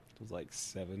caught. It was like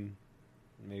 7,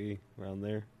 maybe, around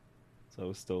there. So it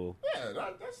was still, Yeah,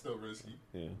 that's still risky.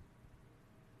 yeah.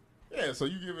 Yeah, so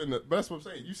you giving but that's what I'm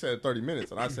saying. You said 30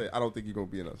 minutes, and I said I don't think you're gonna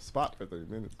be in a spot for 30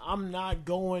 minutes. I'm not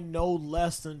going no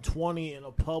less than 20 in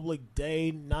a public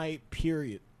day, night,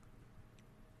 period.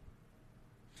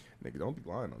 Nigga, don't be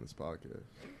lying on this podcast.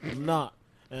 I'm not.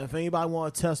 And if anybody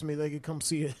want to test me, they can come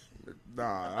see it.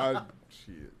 Nah,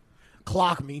 shit.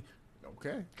 Clock me.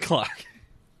 Okay. Clock.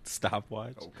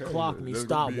 Stopwatch. Okay. Clock me, There's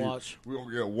gonna be- stopwatch. We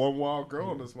gonna get one wild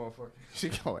girl in this motherfucker. She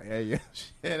gonna air your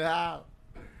shit out.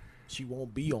 She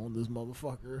won't be on this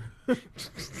motherfucker. I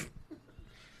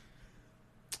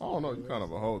don't know. You kind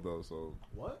of a hoe though, so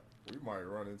What? we might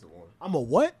run into one. I'm a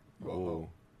what? You a hoe. Oh.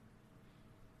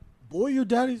 Boy, your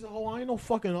daddy's a hoe. I ain't no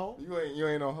fucking hoe. You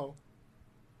ain't no hoe.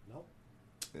 Nope.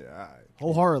 Yeah, all right.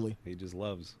 Wholeheartedly. He just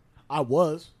loves. I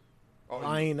was. Oh,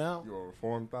 I ain't now. You're a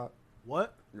reformed thought.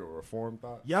 What? You're a reformed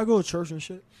thought. Yeah, I go to church and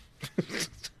shit.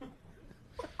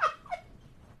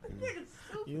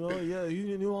 You know, yeah,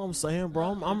 you know what I'm saying,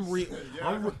 bro.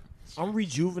 I'm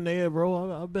rejuvenated,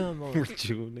 bro. I've been,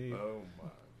 Rejuvenate. Oh my.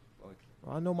 Okay.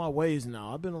 I know my ways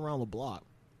now. I've been around the block,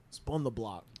 spun the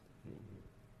block.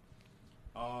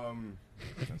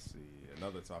 Let's see.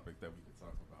 Another topic that we could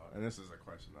talk about, and this is a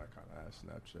question I kind of asked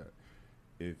Snapchat.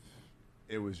 If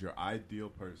it was your ideal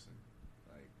person,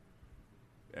 like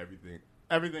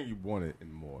everything you wanted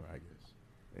and more, I guess,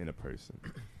 in a person,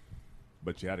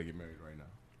 but you had to get married right now,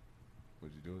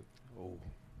 would you do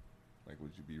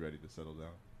would you be ready to settle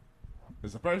down?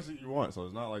 It's the person you want, so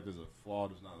it's not like there's a flaw.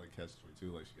 There's not like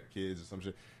catch-22, like she got kids or some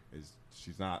shit.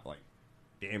 She's not like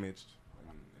damaged,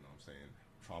 and, you know what I'm saying,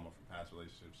 trauma from past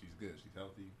relationships. She's good. She's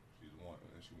healthy. She's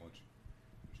and she wants you.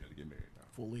 She had to get married now.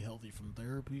 Fully healthy from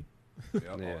therapy. Yep,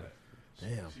 Yeah. all that.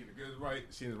 Damn. She in the good right.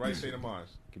 She in the right state of mind.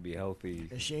 Could be healthy.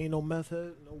 And she ain't no meth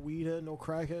head, no weed head, no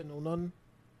crack head, no nothing.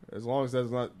 As long as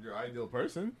that's not your ideal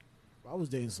person. I was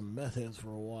dating some meth heads for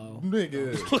a while.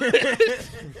 Nigga.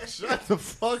 Shut the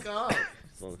fuck up.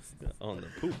 On the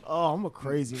poop. Oh, I'm a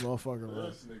crazy motherfucker,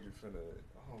 bro. This nigga finna.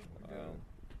 Oh my god.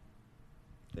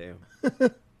 Damn.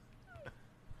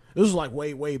 This was like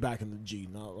way back in the G,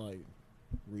 not like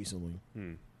recently.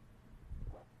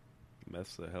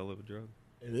 Meth's a hell of a drug.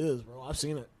 It is, bro. I've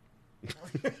seen it.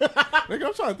 Nigga,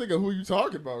 I'm trying to think of who you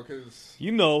talking about, because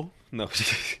You know. No.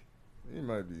 he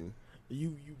might be.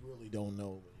 You really don't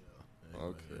know, but yeah.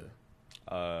 Anyway,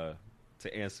 Okay.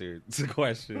 To answer the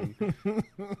question, This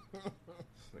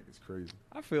nigga's crazy.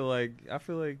 I feel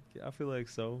like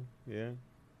so. Yeah.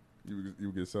 You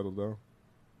would get settled down?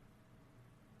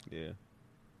 Yeah.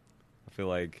 I feel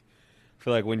like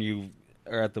when you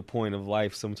are at the point of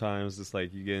life, sometimes it's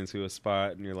like you get into a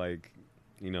spot and you're like,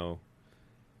 you know,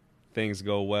 things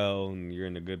go well and you're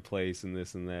in a good place and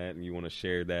this and that, and you want to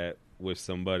share that with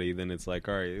somebody. Then it's like,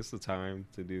 all right, it's the time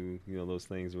to do, you know, those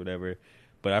things or whatever.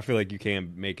 But I feel like you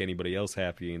can't make anybody else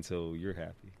happy until you're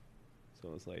happy. So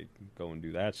it's like, go and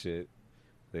do that shit,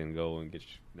 then go and get,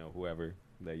 you know, whoever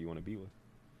that you want to be with.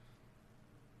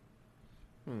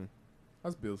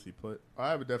 That's Billsy put.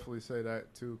 I would definitely say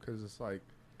that too, because it's like,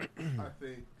 I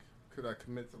think, could I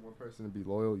commit to one person and be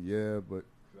loyal? Yeah, but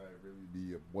could I really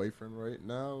be a boyfriend right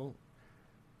now?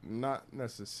 Not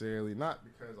necessarily. Not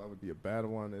because I would be a bad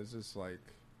one. It's just like,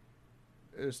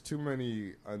 there's too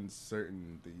many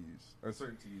uncertainties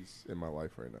in my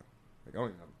life right now. Like, I don't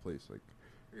even have a place. Like,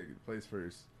 I gotta get a place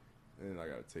first, and then I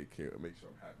gotta take care of, make sure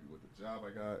I'm happy with the job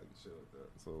I got and shit like that.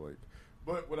 So like,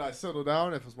 but would I settle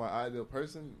down if it's my ideal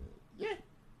person? Yeah,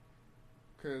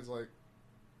 cause like,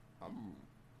 I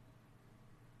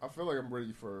feel like I'm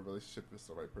ready for a relationship that's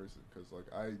the right person. Cause like,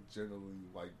 I generally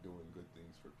like doing good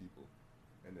things for people,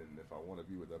 and then if I want to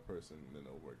be with that person, then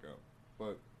it'll work out.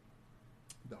 But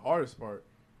the hardest part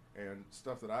and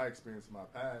stuff that I experienced in my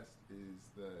past is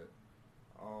that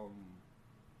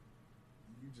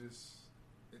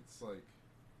it's like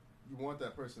you want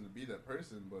that person to be that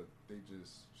person, but they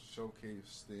just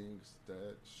showcase things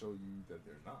that show you that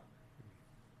they're not.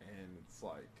 And it's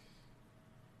like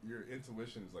your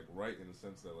intuition is like right in the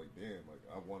sense that like, damn, like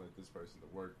I wanted this person to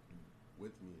work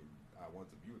with me and I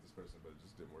wanted to be with this person, but it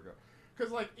just didn't work out.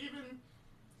 Cause like even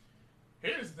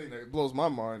here's the thing that blows my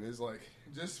mind is like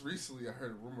just recently I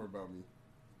heard a rumor about me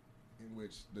in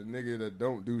which the nigga that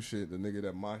don't do shit, the nigga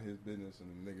that mind his business, and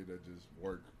the nigga that just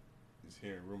work is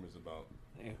hearing rumors about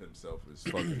himself is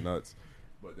fucking nuts.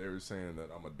 But they were saying that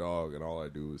I'm a dog and all I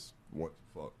do is want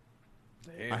to fuck.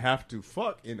 Damn. I have to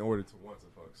fuck in order to want to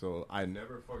fuck. So I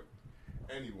never fucked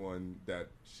anyone that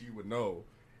she would know.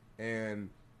 And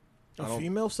a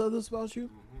female said this about you?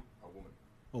 A woman.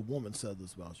 A woman said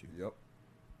this about you. Yep.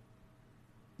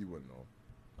 You wouldn't know.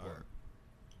 All right.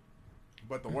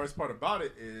 But the worst part about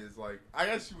it is, like, I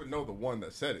guess you would know the one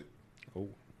that said it. Oh.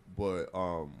 But,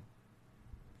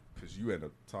 because you end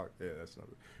up talking. Yeah, that's not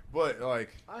it. But,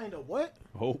 like, I ain't know what.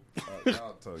 Oh.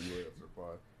 I'll tell you after the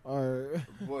pod. All right.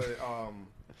 But,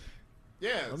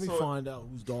 yeah. Let me find out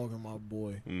who's dogging my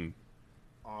boy.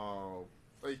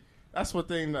 Like, that's one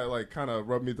thing that, like, kind of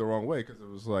rubbed me the wrong way, because it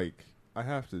was like, I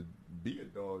have to be a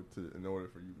dog in order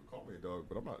for you to call me a dog,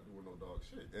 but I'm not doing no dog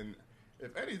shit. And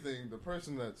if anything, the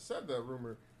person that said that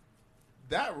rumor,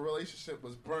 that relationship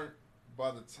was burnt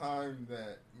by the time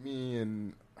that me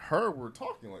and her were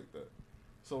talking like that.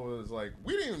 So it was like,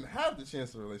 we didn't even have the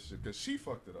chance of a relationship because she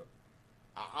fucked it up.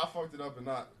 I fucked it up and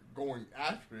not going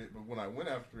after it, but when I went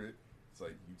after it, it's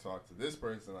like, you talked to this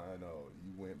person, I know.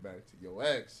 You went back to your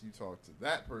ex, you talked to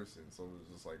that person. So it was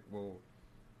just like, well,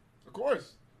 of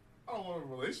course, I don't want a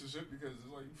relationship because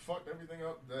it's like, you fucked everything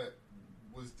up that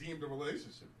was deemed a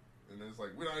relationship. And it's like,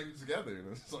 we're not even together.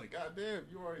 And it's like, God damn,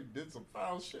 you already did some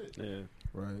foul shit. Yeah.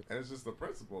 Right. And it's just the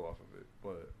principle off of it.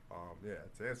 But, yeah,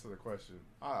 to answer the question,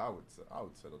 I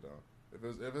would settle down.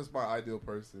 If it's my ideal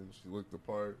person, she looked the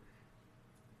part,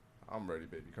 I'm ready,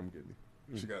 baby. Come get me.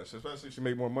 She got, especially if she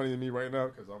make more money than me right now,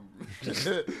 because I'm.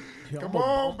 Come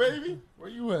on, baby. Where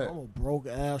you at? I'm a broke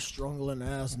ass, struggling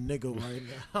ass nigga right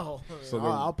now. So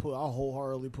I'll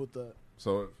wholeheartedly put that.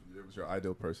 So if it was your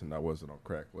ideal person that wasn't on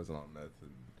crack, wasn't on meth,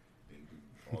 and didn't do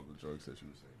all the drugs that you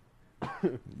were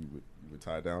saying, you would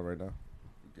tie down right now?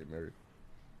 You'd get married?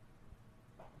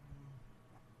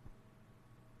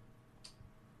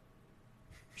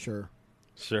 Sure.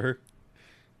 Sure.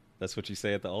 That's what you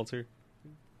say at the altar?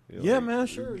 You're Yeah, like, man.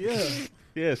 Sure. Yeah.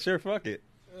 Yeah, sure, fuck it.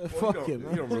 Fuck you it, don't,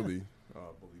 man. you don't really believe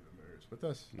in marriage, but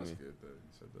that's good that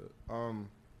you said that.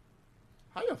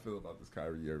 How y'all feel about this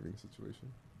Kyrie Irving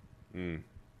situation?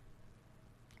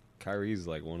 Kyrie's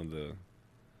like one of the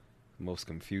most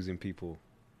confusing people.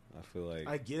 I feel like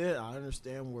I get it. I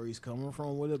understand where he's coming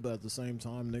from with it, but at the same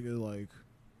time, nigga, like,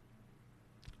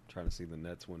 trying to see the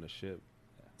Nets win a ship.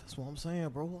 that's what I'm saying,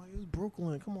 bro. Like, it's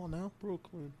Brooklyn. Come on now.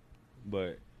 Brooklyn.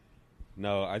 But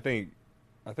no, I think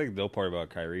the dope part about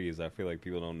Kyrie is I feel like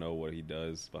people don't know what he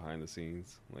does behind the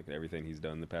scenes, like everything he's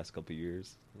done the past couple of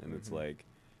years, and it's like,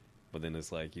 but then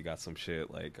it's like you got some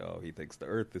shit like, oh, he thinks the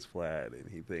Earth is flat, and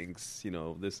he thinks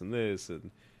this and this, and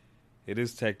it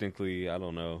is technically, I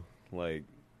don't know, like.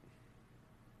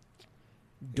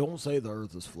 Don't say the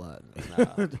Earth is flat.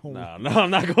 No, I'm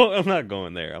not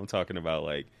going there. I'm talking about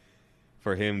like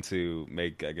for him to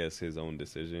make, I guess, his own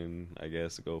decision, I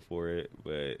guess, go for it,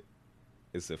 but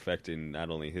it's affecting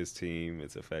not only his team,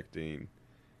 it's affecting,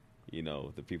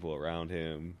 the people around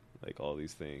him, like all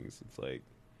these things. It's like,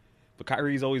 but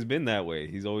Kyrie's always been that way.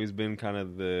 He's always been kind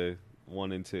of the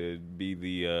wanting to be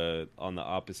the on the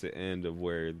opposite end of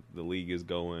where the league is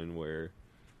going, where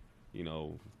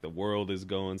the world is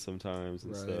going sometimes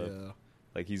and stuff. Yeah.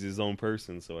 Like he's his own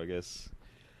person, so I guess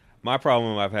my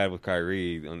problem I've had with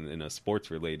Kyrie in a sports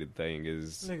related thing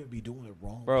is Nigga be doing it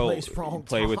wrong. bro, Place, wrong you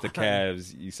play with the time.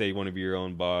 Cavs, you say you want to be your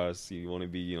own boss, you want to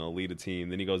be, lead a team,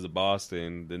 then he goes to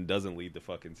Boston, then doesn't lead the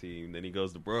fucking team, then he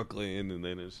goes to Brooklyn, and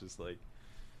then it's just like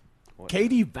what?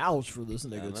 KD vouched for this I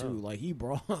nigga know. too. Like he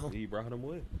brought him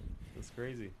with. That's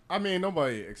crazy. I mean,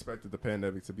 nobody expected the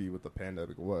pandemic to be what the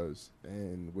pandemic was,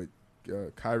 and with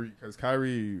Kyrie, because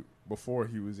Kyrie, before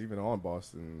he was even on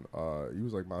Boston, he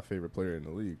was like my favorite player in the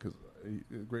league because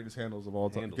greatest handles of all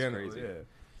time. Crazy.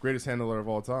 Greatest handler of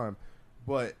all time.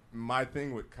 But my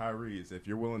thing with Kyrie is, if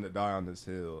you're willing to die on this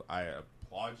hill, I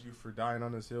applaud you for dying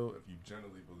on this hill if you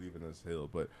generally believe in this hill.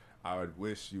 But I would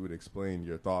wish you would explain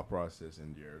your thought process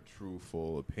and your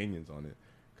truthful opinions on it.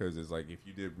 Because it's like, if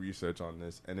you did research on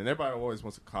this, and then everybody always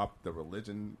wants to cop the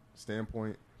religion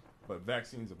standpoint, but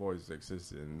vaccines have always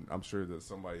existed, and I'm sure that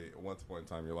somebody at one point in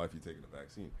time in your life, you're taking a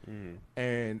vaccine.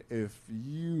 And if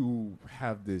you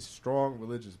have this strong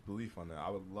religious belief on that,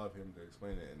 I would love him to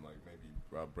explain it and like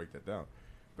maybe break that down.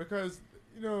 Because,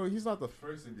 he's not the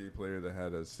first NBA player that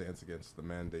had a stance against the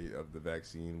mandate of the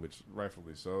vaccine, which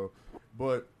rightfully so.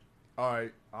 But, all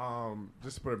right,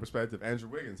 just to put it in perspective, Andrew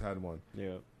Wiggins had one.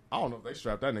 Yeah. I don't know if they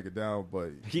strapped that nigga down, but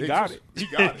He got it. He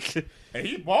got it. And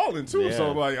he balling too. Yeah.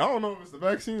 So like, I don't know if it's the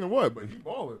vaccine or what, but he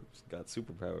balling. He's got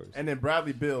superpowers. And then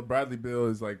Bradley Beal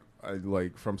is like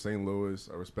from St. Louis,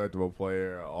 a respectable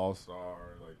player, an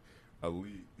all-star, like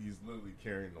elite. He's literally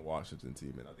carrying the Washington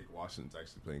team, and I think Washington's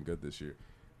actually playing good this year.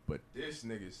 But this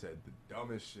nigga said the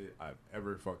dumbest shit I've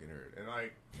ever fucking heard. And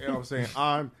like, what I'm saying?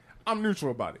 I'm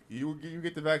neutral about it. You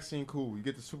get the vaccine, cool. You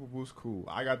get the super boost, cool.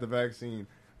 I got the vaccine.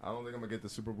 I don't think I'm going to get the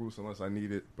super boost unless I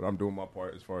need it, but I'm doing my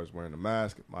part as far as wearing a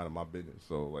mask, minding my business.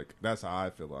 So, like, that's how I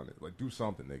feel on it. Like, do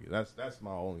something, nigga. That's my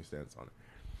only stance on it.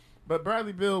 But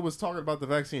Bradley Beal was talking about the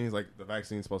vaccine. He's like, the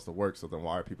vaccine's supposed to work, so then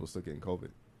why are people still getting COVID?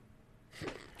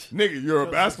 Nigga, you're a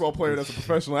basketball player that's a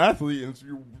professional athlete, and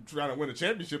you're trying to win a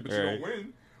championship, but you don't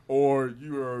win. Or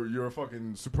you're a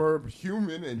fucking superb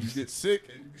human, and you get sick,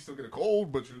 and you still get a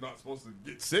cold, but you're not supposed to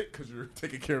get sick because you're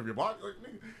taking care of your body.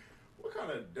 Like, nigga. What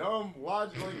kind of dumb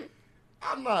logic? Like,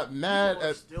 I'm not mad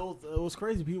at. It was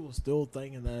crazy. People still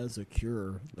thinking that it's a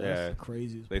cure. That's the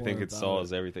craziest. They think it about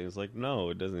solves everything. It's like, no,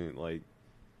 it doesn't. Like,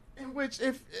 in which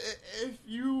if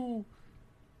you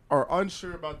are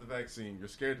unsure about the vaccine, you're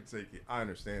scared to take it. I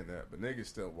understand that, but niggas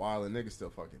still wilding. Niggas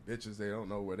still fucking bitches. They don't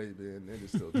know where they been. Niggas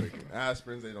still taking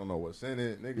aspirins. They don't know what's in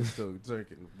it. Niggas still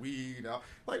drinking weed.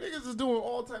 Like, niggas is doing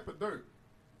all type of dirt.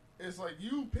 It's like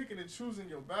you picking and choosing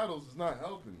your battles is not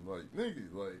helping. Like,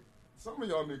 nigga, like some of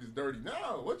y'all niggas dirty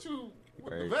now.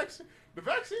 The vaccine? The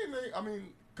vaccine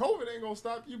COVID ain't gonna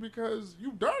stop you because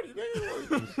you dirty,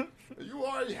 nigga. Like, you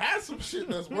already had some shit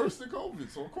that's worse than COVID,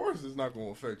 so of course it's not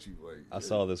gonna affect you. Like, I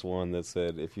saw this one that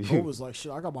said if you COVID was like,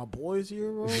 shit, I got my boys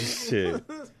here, bro. shit.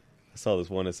 I saw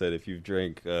this one that said if you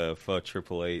drink fuck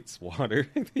Triple 8's water,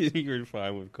 you're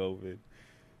fine with COVID.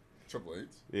 Triple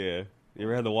Eights? Yeah. You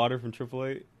ever had the water from Triple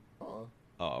 8? Uh-uh.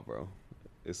 Oh, bro.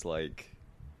 It's like,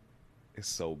 it's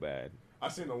so bad. I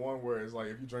seen the one where it's like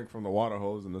if you drink from the water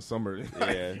hose in the summer,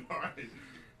 Yeah. you alright,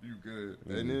 you good.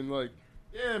 Mm-hmm. And then like,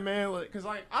 yeah, man, like, cause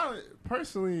like I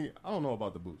don't know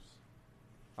about the boost.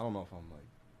 I don't know if I'm like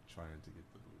trying to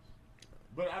get the boost,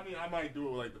 but I mean I might do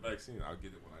it with like the vaccine. I'll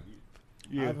get it when I need it.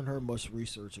 I haven't heard much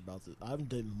research about this. I haven't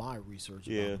done my research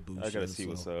Yeah, about the Boo I gotta shit, see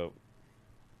what's so. up.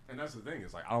 And that's the thing.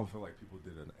 Is like I don't feel like people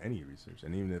did any research,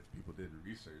 and even if people did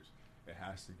research, it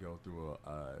has to go through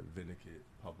a vindicate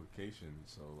publication.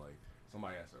 So like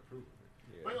somebody has to approve of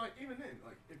it. Yeah. But like even then,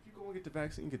 like if you go and get the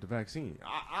vaccine, get the vaccine.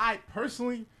 I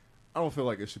personally, I don't feel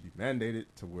like it should be mandated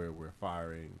to where we're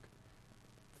firing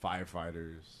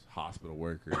firefighters, hospital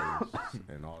workers,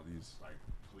 and all these like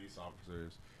police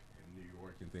officers in New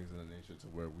York and things of that nature to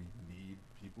where we need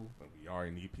people, and we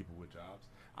already need people with jobs.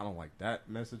 I don't like that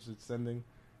message it's sending,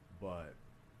 but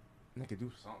they could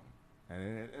do something.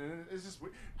 And it's just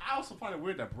weird. I also find it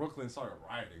weird that Brooklyn started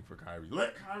rioting for Kyrie.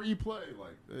 Let Kyrie play.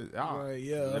 Like, Right,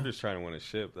 yeah. They're just trying to win a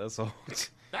ship. That's all.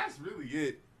 that's really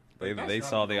it. they Like, they that's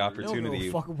saw not the really- They don't give a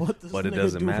opportunity, fuck what this but it nigga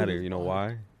doesn't do for matter. his You know life.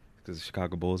 why? Because the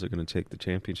Chicago Bulls are going to take the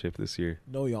championship this year.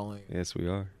 No, y'all ain't. Yes, we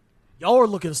are. Y'all are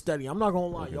looking steady. I'm not gonna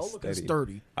lie. Looking Y'all looking steady.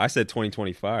 sturdy. I said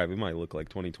 2025. It might look like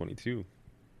 2022.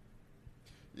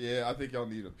 Yeah, I think y'all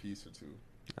need a piece or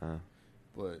two.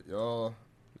 But y'all,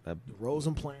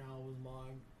 DeRozan playing out of his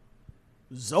mind.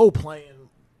 Zoe playing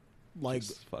like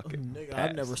just a fucking nigga pass,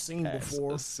 I've never seen pass,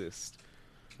 before. Assist.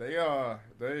 they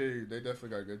definitely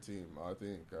got a good team. I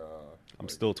think. I'm like,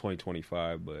 still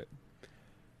 2025, but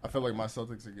I feel like my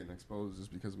Celtics are getting exposed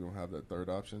just because we don't have that third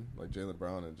option. Like Jaylen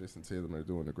Brown and Jason Tatum are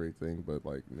doing a great thing, but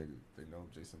like nigga, they know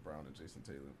Jason Brown and Jason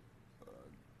Tatum.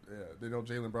 They know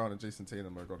Jaylen Brown and Jason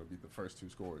Tatum are going to be the first two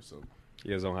scorers. So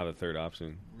you guys don't have a third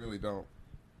option. really don't.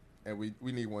 And we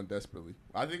need one desperately.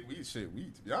 I think to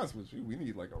be honest with you, we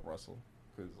need like a Russell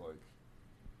because like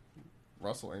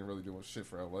Russell ain't really doing shit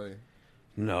for LA.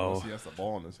 No. Unless he has the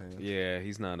ball in his hand. Yeah,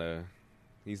 he's not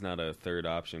a third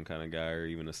option kind of guy or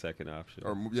even a second option.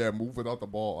 Or move without the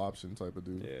ball option type of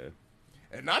dude. Yeah.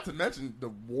 And not to mention the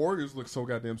Warriors look so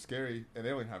goddamn scary, and they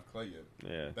don't even have Clay yet.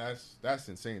 Yeah. That's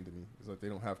insane to me. It's like they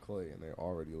don't have Clay, and they're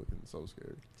already looking so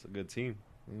scary. It's a good team.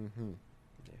 Mm-hmm.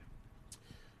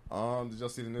 Yeah. Did y'all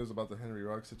see the news about the Henry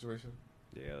Ruggs situation?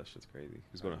 Yeah, that shit's crazy.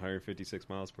 He's going 156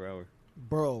 miles per hour.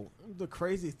 Bro, the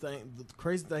crazy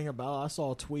thing about it, I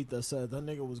saw a tweet that said that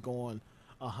nigga was going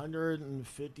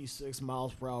 156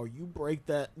 miles per hour. You break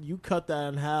that, you cut that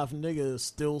in half, nigga is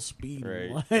still speeding.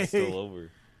 Right. Like, It's still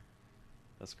over.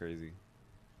 That's crazy.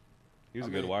 He was I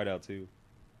a good mean- wideout, too.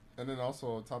 And then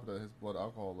also on top of that, his blood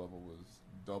alcohol level was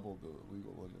double the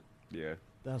legal limit. Yeah.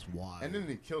 that's wild. And then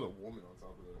he killed a woman on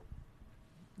top of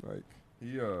that. Like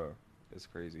he It's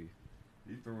crazy.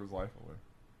 threw his life away.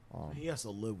 He has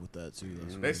to live with that too.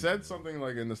 That's They said something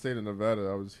like in the state of Nevada.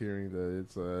 I was hearing that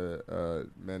it's a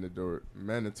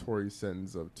mandatory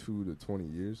sentence of 2 to 20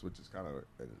 years, which is kind of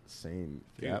an insane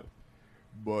gap.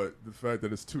 But the fact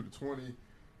that it's 2 to 20,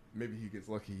 maybe he gets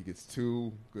lucky. He gets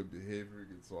 2. Good behavior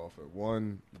gets off at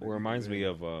 1. It reminds me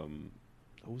of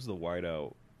who was the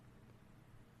wideout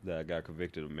that got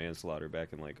convicted of manslaughter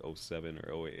back in like 07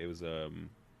 or 08? It was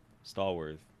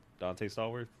Stallworth. Dante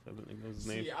Stallworth, I think that was his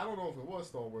name. See, I don't know if it was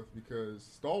Stallworth because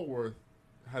Stallworth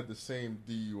had the same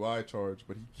DUI charge,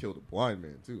 but he killed a blind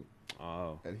man too,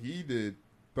 Oh, and he did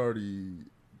 30.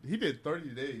 He did 30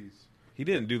 days. he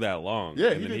didn't do that long. Yeah,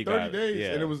 and he then did 30 got, days,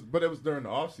 yeah. and it was during the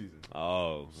off season,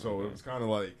 Oh, so okay. it was kind of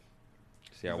like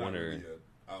See, I he's not wonder. really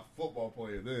a football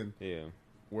player then. Yeah,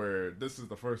 Where this is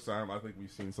the first time I think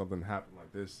we've seen something happen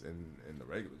like this in the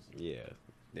regular season,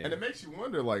 yeah. and it makes you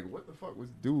wonder like what the fuck was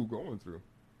dude going through,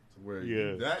 to where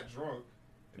you're that drunk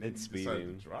and then It's you decided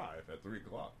speeding. to drive at 3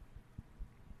 o'clock.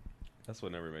 That's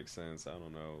what never makes sense. I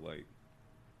don't know. Like,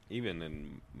 even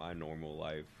in my normal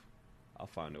life, I'll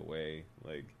find a way.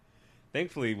 Like,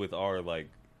 thankfully, with our like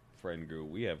friend group,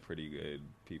 we have pretty good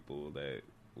people that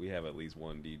we have at least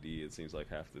one DD. It seems like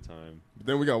half the time. But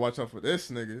then we gotta watch out for this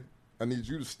nigga. I need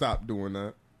you to stop doing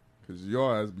that, cause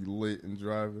your ass be late and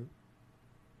driving.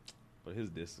 But his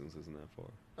distance isn't that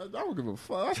far. I don't give a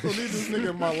fuck. I still need this nigga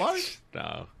in my life.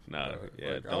 No. Yeah,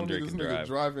 Like, I don't need drink this and nigga drive.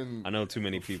 driving. I know too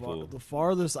many people. The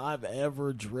farthest I've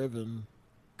ever driven,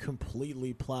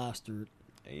 completely plastered,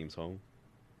 Ames home.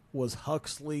 was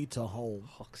Huxley to home.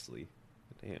 Huxley.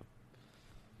 Damn.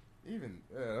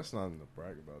 That's not enough to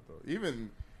brag about though.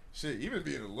 Even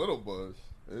being a little buzz,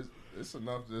 it's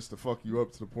enough just to fuck you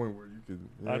up to the point where you can.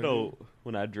 You I what know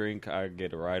when I drink, I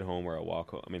get a ride home or I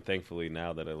walk home. I mean, thankfully,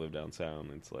 now that I live downtown,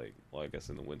 it's like, well, I guess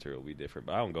in the winter it'll be different.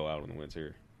 But I don't go out in the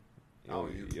winter. I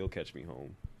don't either. You'll catch me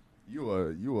home.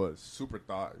 You a super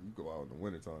thought. You go out in the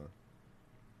wintertime.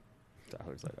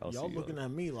 Tyler's like, I'll Y'all see looking you.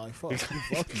 at me like, fuck you,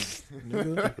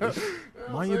 nigga.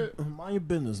 Mind your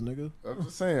business, nigga. I'm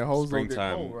just saying, hoes don't get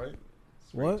Springtime. cold, right?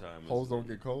 What? Springtime is- Hoes don't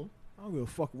get cold, I don't give a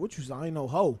fuck what you say. I ain't no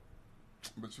hoe.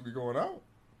 but you be going out.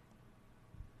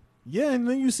 Yeah, and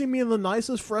then you see me in the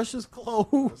nicest, freshest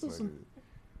clothes. That's like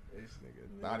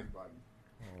Body.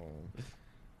 Oh.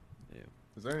 Yeah.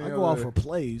 Is there any I go out other- for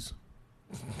plays.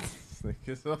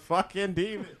 It's a fucking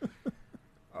demon.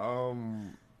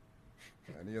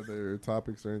 Any other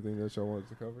topics or anything that y'all wanted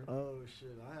to cover? Oh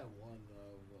shit, I had one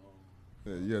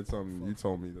though. Yeah, you had something. You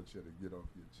told me that you had to get off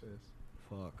your chest.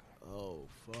 Fuck. Oh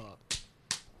fuck.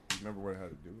 You remember what it had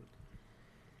to do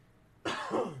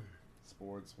with?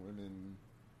 Sports, women,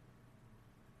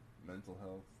 mental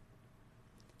health.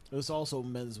 It's also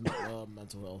men's mental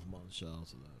health month. Shout out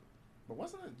to that. But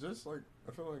wasn't it just like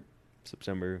I feel like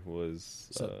September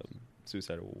was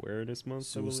Suicide Awareness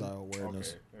Month. I believe. Suicide awareness.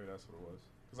 okay, maybe that's what it was.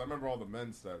 Because I remember all the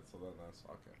men's stats, so then that's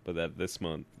okay. But that this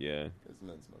month, yeah. It's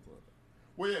men's mental health.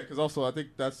 Well, yeah, because also I think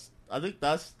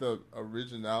that's the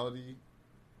originality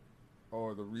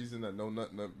or the reason that No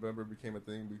Nut November became a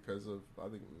thing because of I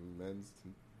think men's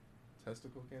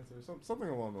testicle cancer or something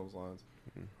along those lines,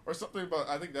 or something about.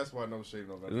 I think that's why No Shave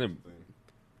November is a Isn't it thing.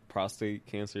 Prostate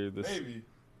cancer. This Maybe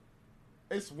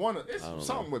it's one. It's I don't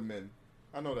something know. with men.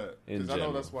 I know that In because I know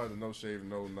general. that's why the No Shave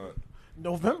No Nut.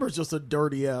 November's just a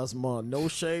dirty ass month. No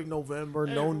shave November,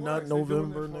 Hey, no relax, nut they doing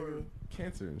November, it for nigga.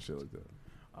 Cancer and shit like that.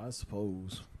 I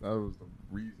suppose. That was the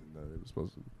reason that it was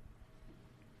supposed to.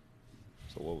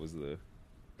 So what was the?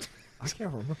 I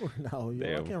can't remember now. Yo.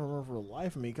 I Damn. can't remember for the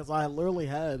life of me because I literally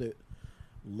had it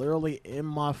literally in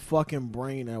my fucking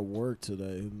brain at work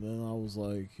today. And then I was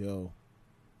like, yo,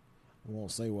 I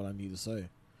won't say what I need to say.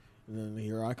 And then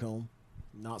here I come,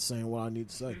 not saying what I need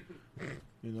to say.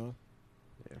 You know?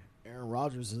 Yeah. Aaron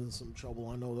Rodgers is in some trouble.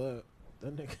 I know that.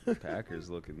 That nigga. Packers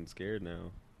looking scared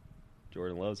now.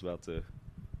 Jordan Love's about to.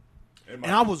 And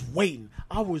I was waiting.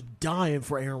 I was dying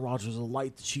for Aaron Rodgers to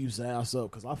light the Chiefs' ass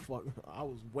up because I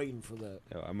was waiting for that.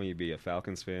 I may be a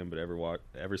Falcons fan, but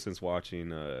ever since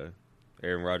watching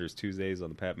Aaron Rodgers Tuesdays on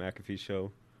the Pat McAfee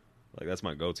show, like that's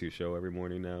my go-to show every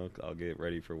morning now. I'll get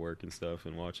ready for work and stuff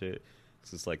and watch it.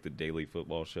 It's just like the daily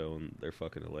football show, and they're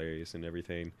fucking hilarious and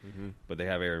everything. Mm-hmm. But they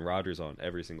have Aaron Rodgers on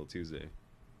every single Tuesday.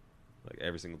 Like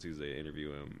every single Tuesday, I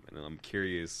interview him, and I'm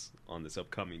curious on this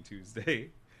upcoming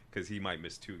Tuesday because he might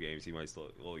miss 2 games. He might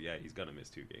still. Well, yeah, he's gonna miss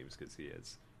 2 games because he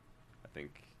has. I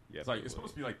think. Yeah, It's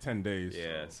supposed to be like 10 days.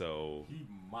 Yeah, so he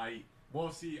might.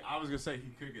 Well, see, I was gonna say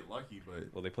he could get lucky,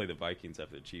 but well, they play the Vikings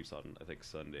after the Chiefs on I think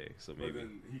Sunday. So but maybe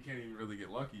then he can't even really get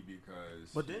lucky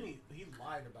because. But then he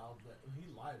lied about that. He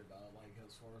lied about it, like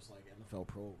as far as like NFL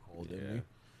protocol, didn't Yeah. he?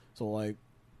 So like,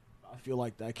 I feel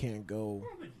like that can't I go.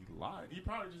 don't think he lied. He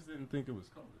probably just didn't think it was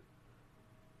COVID.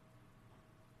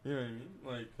 You know what I mean?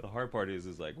 Like, the hard part is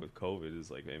like with COVID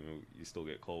is like maybe you still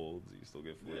get colds, you still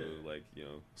get flu, Yeah. like you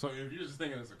know. so if you're just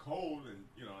thinking it's a cold, and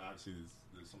you know, obviously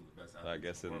there's some of the best. I athletes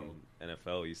guess in in the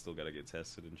world. NFL you still got to get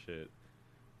tested and shit.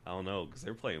 I don't know because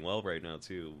they're playing well right now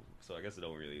too, so I guess it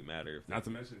don't really matter if Not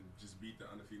to mention, just beat the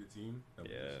undefeated team. That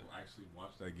Yeah. will actually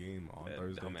watch that game on that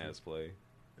Thursday. dumbass play.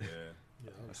 Yeah.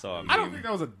 I saw a I don't meme. think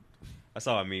that was a. I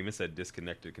saw a meme. It said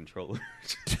disconnected controller.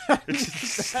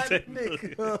 That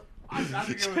nigga. I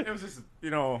think it was just, you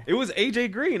know, It was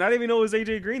AJ Green. I didn't even know it was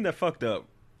AJ Green that fucked up.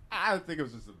 I think it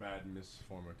was just a bad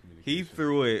misform of communication. He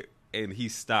threw it and he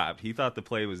stopped. He thought the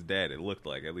play was dead. It looked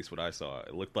like, at least what I saw.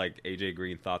 It looked like AJ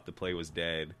Green thought the play was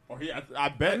dead. Or I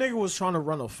That bet. nigga was trying to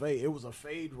run a fade. It was a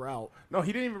fade route. No,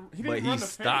 he didn't even. He didn't But he run the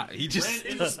stopped. fade. He just- ran He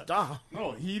into- just stopped.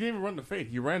 No, he didn't even run the fade.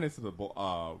 He ran into the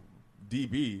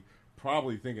DB,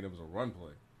 probably thinking it was a run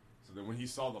play. So then when he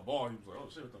saw the ball, he was like, "Oh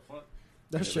shit, what the fuck?"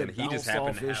 That And shit he just bounced happened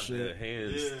off to his have the shit.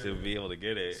 hands Yeah. to be able to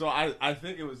get it. So I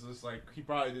think it was just like he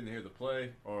probably didn't hear the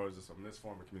play, or it was just a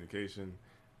misform of communication.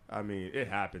 I mean, it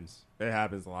happens. It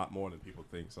happens a lot more than people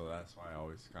think. So that's why I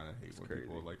always kind of hate when crazy.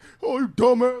 people are like, "Oh, you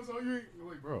dumbass! Oh, you ain't." You're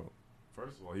like, bro.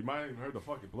 First of all, he might have even heard the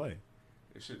fucking play.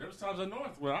 And shit, there was times at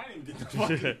North where I didn't even get the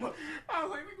fucking play. I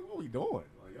was like, "Nigga, what we doing?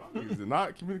 Like, y'all niggas did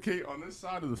not communicate on this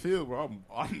side of the field where I'm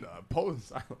on the opposing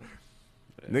side."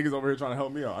 Niggas over here trying to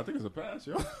help me out. I think it's a pass,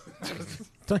 yo.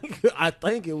 I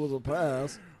think it was a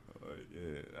pass.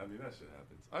 Yeah, I mean that shit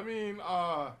happens. I mean,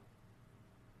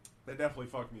 they definitely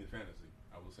fucked me in fantasy.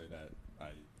 I will say that. I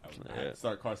had to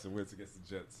start Carson Wentz against the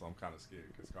Jets, so I'm kind of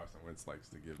scared because Carson Wentz likes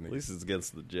to give niggas. At least it's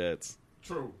against the Jets.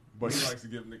 True, but he likes to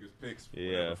give niggas picks for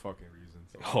Yeah. whatever fucking reason.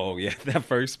 So. Oh, yeah. That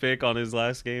first pick on his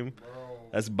last game, Bro,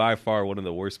 that's by far one of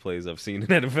the worst plays I've seen in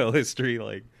NFL history.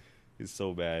 Like, it's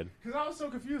so bad. because I was so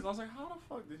confused. I was like, how the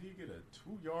fuck did he get a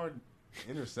 2-yard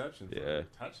interception for Yeah. a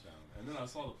touchdown? And then I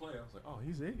saw the play. I was like, oh,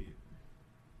 he's an idiot.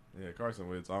 Yeah, Carson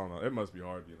Wentz. I don't know. It must be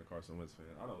hard being a Carson Wentz fan.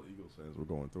 I know Eagles fans were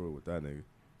going through it with that nigga.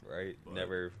 Right? But-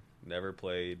 Never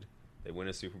played. They win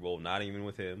a Super Bowl, not even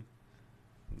with him.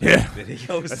 Yeah, Then he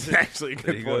goes that's to, actually a then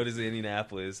good he point. goes to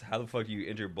Indianapolis. How the fuck do you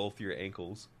injure both your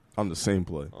ankles On the same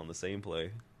play. on the same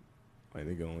play? Like,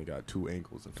 nigga only got 2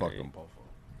 ankles and fuck Right. them both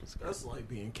up. That's like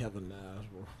being Kevin Nash,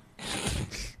 bro.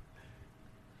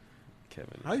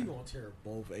 Kevin. How you gonna tear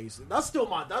both aces? That's still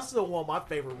one of my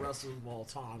favorite wrestlers of all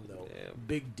time, though. Yeah.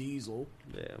 Big Diesel,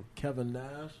 Yeah. Kevin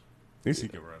Nash. At least he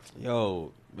can wrestle.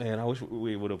 Yo, man, I wish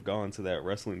we would have gone to that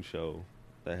wrestling show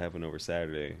that happened over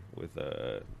Saturday with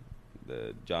the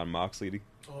John Moxley.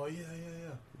 Oh yeah.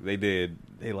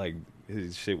 They like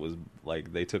his shit was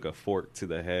like they took a fork to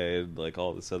the head, like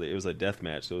all this other. It was a death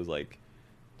match, so it was like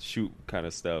shoot kind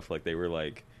of stuff. Like they were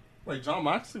like, Wait, John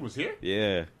Moxley was here?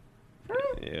 yeah,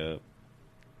 yeah.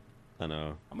 I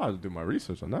know. I might have to do my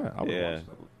research on that. I would Yeah. watch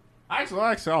that. Actually,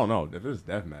 I don't know. If it's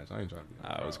deathmatch, I ain't trying to be.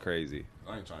 It was crazy.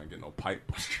 I ain't trying to get no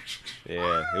pipe.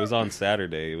 Yeah, it was on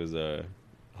Saturday. It was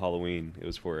Halloween. It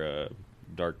was for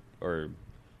Dark or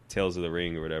Tales of the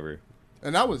Ring or whatever.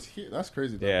 And that was here. That's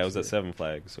crazy. Yeah, it was at Seven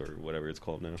Flags or whatever it's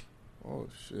called now. Oh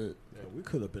shit! Yeah, we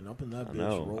could have been up in that I bitch.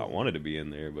 know. rolling. I wanted to be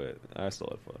in there, but I still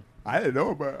had fun. I didn't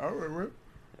know about it. I remember.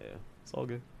 Yeah, it's all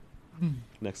good.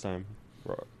 Next time,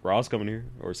 Raw's coming here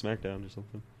or SmackDown or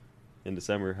something in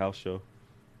December. House show.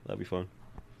 That'd be fun.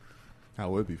 That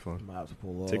would be fun. Might have to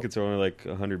pull up. Tickets are only like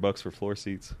 $100 for floor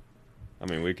seats. I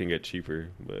mean, we can get cheaper,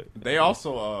 but They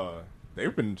also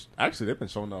they've been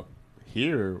showing up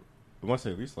here. I want to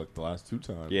say at least like the last 2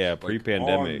 times. Yeah, like,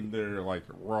 pre-pandemic. on their like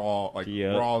Raw, like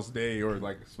Yeah. Raw's day or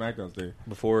like SmackDown's day.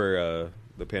 before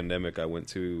the pandemic, I went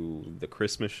to the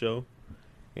Christmas show,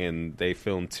 and they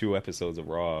filmed 2 episodes of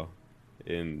Raw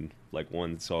in like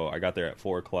one. So I got there at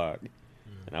 4:00,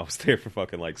 and I was there for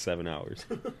fucking like 7 hours.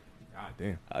 God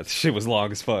damn. Shit was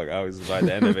long as fuck. I was by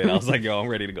the end of it, I was like, "Yo, I'm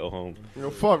ready to go home." You know,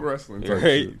 fuck wrestling. Type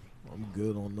Right. shit. I'm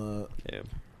good on that.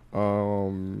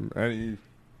 Yeah. Any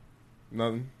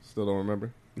nothing. Still don't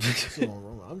remember. Still don't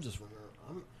remember. I'm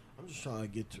just trying to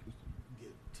get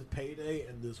to payday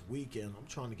and this weekend. I'm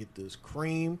trying to get this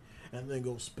cream and then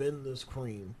go spend this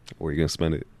cream. Where are you gonna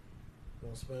spend it?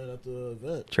 Gonna spend it at the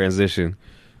event. Transition.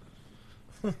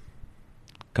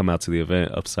 Come out to the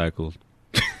event. Upcycled.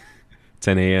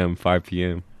 10 a.m., 5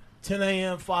 p.m. 10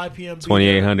 a.m., 5 p.m.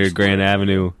 2800 Grand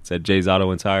Avenue. It's at Jay's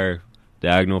Auto and Tire,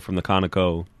 diagonal from the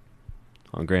Conoco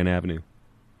on Grand Avenue.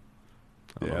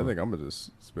 Yeah, I think I'm gonna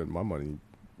just spend my money. on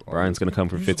Brian's this. gonna come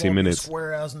for You just 15 gonna be a minutes.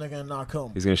 Square ass nigga and not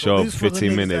come. He's gonna show At up least for the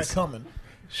 15 niggas minutes. that coming.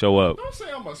 Show up. Don't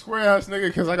say I'm a square ass nigga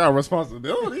because I got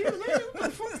responsibility.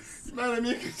 You mad at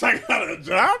me because I got a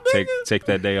job, nigga? Take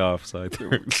that day off. So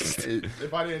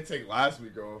If I didn't take last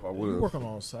week off, I would You have. working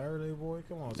on Saturday, boy?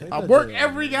 Come on, take I that work day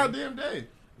every off, goddamn day.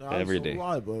 No, Every I'm so day.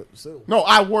 Lie, but still. No,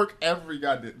 I work every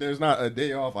goddamn. There's not a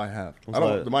day off I have. What's I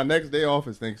don't. that? My next day off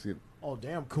is Thanksgiving. Oh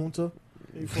damn, Kunta.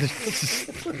 All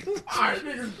right,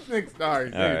 niggas. All right,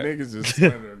 right. niggas just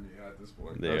slandering me at this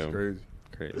point. That's Damn. crazy.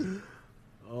 Crazy.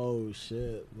 Oh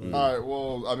shit. man. All right,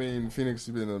 well, I mean, Phoenix,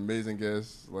 you've been an amazing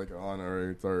guest, like an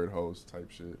honorary third host type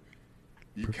shit.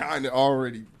 You kind of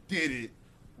already did it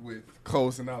with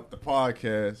closing out the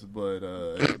podcast, but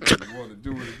you want to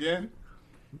do it again?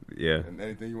 Yeah. And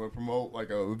anything you want to promote, like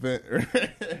an event or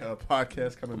a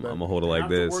podcast coming back? I'm gonna hold it like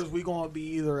this. Afterwards, we gonna be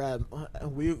either at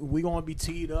we gonna be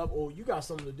teed up, or you got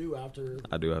something to do after.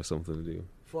 I do have something to do.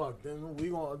 Fuck. Then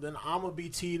I'm gonna be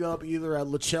teed up either at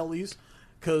Lachelli's,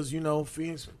 cause you know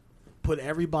Phoenix put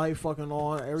everybody fucking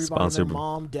on. Everybody, Sponsored. their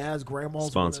mom, dads, grandmas,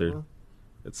 Sponsored. whatever.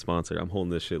 It's sponsored. I'm holding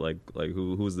this shit like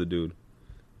who's the dude?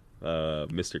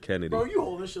 Mr. Kennedy. Bro, you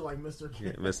hold this shit like Mr.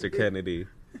 Yeah, Kennedy. Mr. Kennedy.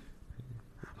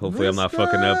 Hopefully, I'm not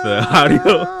fucking up the audio.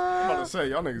 I'm about to say,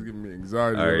 y'all niggas giving me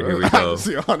anxiety. All right, bro. here we go. I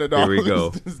see $100. Here we go.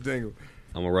 Just dingle.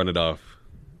 I'm gonna run it off.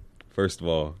 First of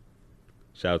all,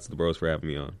 shout out to the bros for having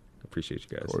me on. Appreciate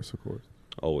you guys. Of course.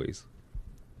 Always.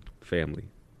 Family.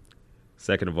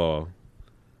 Second of all,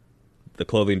 the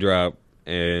clothing drop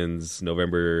ends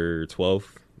November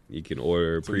 12th. You can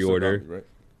order, So you still got pre-order. me, right?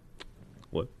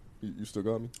 What? You still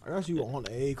got me? I got you on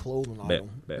a clothing Bet, item.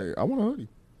 bet. Hey, I want a hoodie.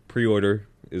 Pre-order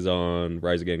is on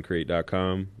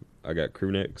riseagaincreate.com. I got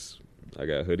crew necks. I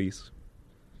got hoodies.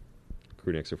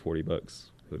 Crew necks are $40.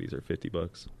 Hoodies are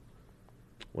 $50.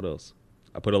 What else?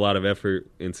 I put a lot of effort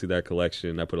into that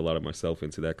collection. I put a lot of myself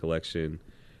into that collection.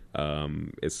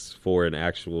 It's for an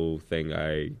actual thing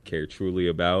I care truly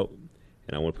about,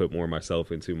 and I want to put more of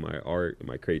myself into my art and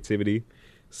my creativity.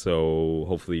 So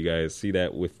hopefully you guys see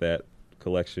that with that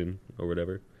collection or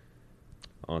whatever.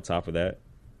 On top of that,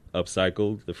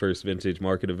 Upcycled, the first vintage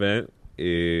market event,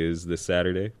 is this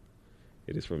Saturday.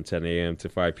 It is from 10 a.m. to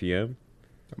 5 p.m.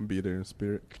 I'm gonna be there in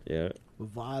spirit. Yeah.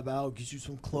 Vibe out, get you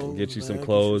some clothes. Get you some man.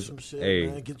 clothes. Get you some shit, Hey,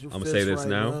 man. Get your I'ma fist say this right,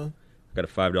 now. man. I got a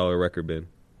 $5 record bin.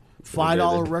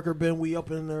 $5 record bin. We up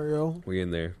in there, yo. We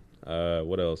in there.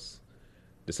 What else?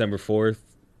 December 4th,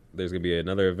 there's going to be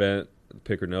another event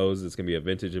Picker knows it's gonna be a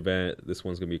vintage event. This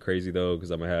one's gonna be crazy though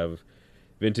because I'm gonna have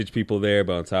vintage people there.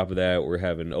 But on top of that, we're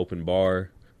having an open bar.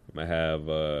 I'm gonna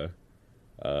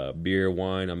have beer,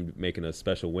 wine. I'm making a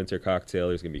special winter cocktail.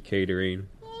 There's gonna be catering.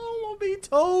 I don't want to be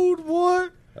told, boy.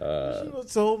 You Uh, should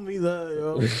have told me that,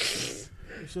 yo.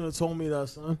 You should have told me that,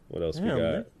 son. what else we Damn,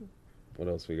 got? man. What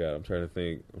else we got? I'm trying to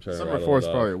think. I'm trying to December rattle 4th it is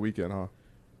off. probably a weekend, huh?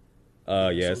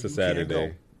 Yeah, it's So a you can't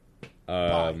Saturday.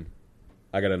 Why?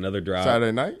 I got another drop.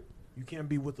 Saturday night? You can't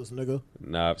be with us, nigga.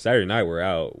 Nah, Saturday night we're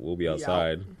out. We'll be We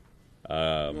outside. You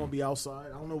gonna be outside.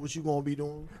 I don't know what you gonna be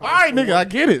doing. All right, nigga, I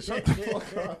get it. Shut the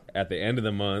fuck up. At the end of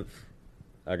the month,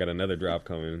 I got another drop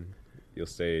coming. You'll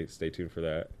stay tuned for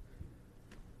that.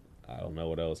 I don't know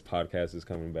what else. Podcast is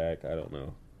coming back. I don't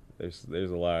know.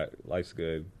 There's a lot. Life's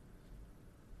good.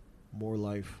 More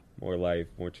life. More life.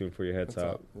 More tune for your head What's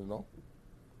top. up, you know?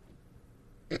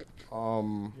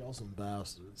 Y'all some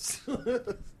bastards.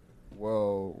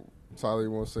 Well, Tyler,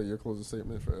 you want to say your closing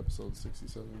statement for episode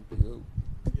 67? Yo.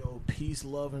 Yo, peace,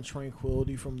 love, and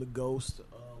tranquility from the Ghost.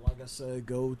 Like I said,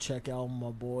 go check out my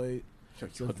boy.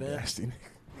 You're a event. nasty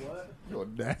nigga. What? You're a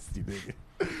nasty nigga.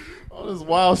 All this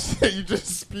wild shit you just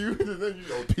spewed, and then you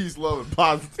go peace, love, and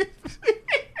positive.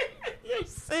 You're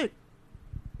sick.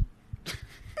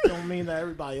 Don't mean that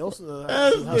everybody else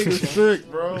That nigga's sick,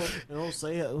 bro. You know,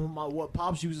 say it. What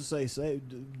Pops used to say,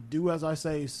 do as I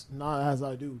say, not as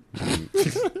I do.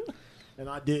 And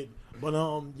I did. But,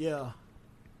 yeah.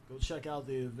 Go check out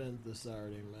the event this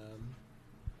Saturday, man.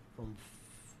 From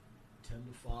 10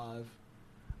 to 5.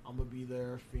 I'm going to be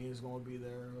there. Fiend's going to be there.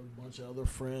 A bunch of other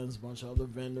friends, a bunch of other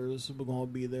vendors. We're going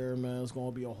to be there, man. It's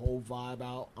going to be a whole vibe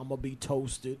out. I'm going to be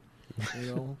toasted,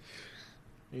 you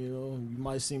know. You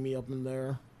might see me up in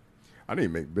there. I need to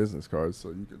make business cards so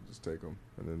you can just take them,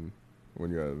 and then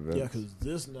when you're at events. Yeah, because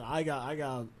this, I got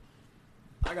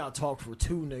to talk for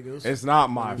two niggas. It's not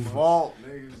my fault.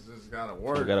 Niggas just gotta We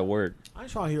work. gotta work. I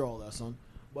ain't trying to hear all that, son.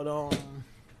 But,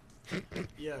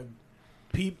 yeah,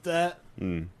 peep that.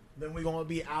 Mm. Then we're going to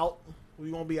be out.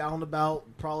 We're going to be out and about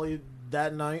probably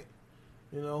that night,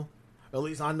 you know. At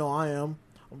least I know I am. I'm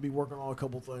going to be working on a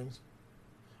couple things.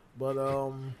 But,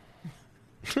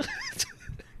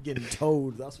 getting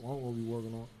towed, that's what I'm going to be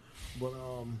working on. But,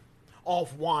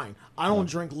 off wine. I don't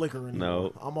drink liquor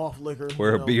anymore. No. I'm off liquor.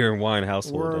 We're you a beer and wine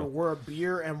household. though. We're a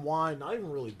beer and wine, not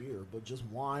even really beer, but just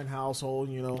wine household,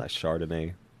 you know. Nice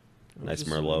Chardonnay. Nice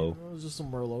Just Merlot. just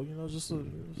some Merlot, you know, just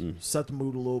to set the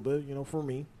mood a little bit, you know, for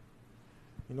me.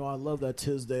 You know, I love that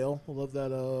Tisdale. I love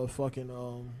that fucking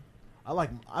I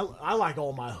like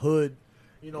all my hood,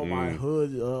 you know, my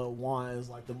hood wines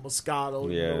like the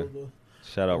Moscato, you Yeah. know, the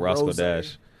Shout out Roscoe Rosé.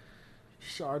 Dash.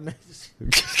 Chardonnay.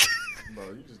 Bro,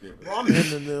 you just gave Well, I'm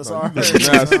ending this. No, All you right. the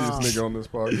nastiest nigga on this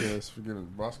podcast for giving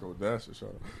Roscoe Dash a shot.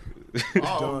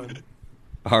 Done.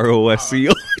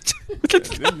 ROSCO. Then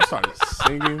you started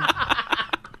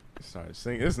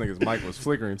singing. This nigga's mic was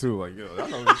flickering too. Like, yo, I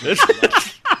know this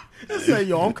nigga. Just say,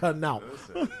 yo, I'm cutting out. This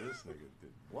nigga did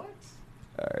what?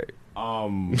 All right.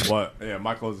 But yeah,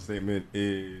 my closing statement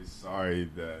is sorry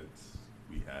that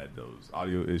we had those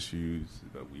audio issues,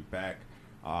 but we back.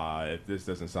 If this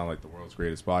doesn't sound like the world's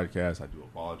greatest podcast, I do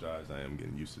apologize. I am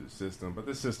getting used to the system, but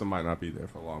this system might not be there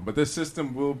for long. But this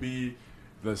system will be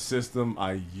the system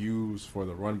I use for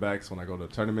the runbacks when I go to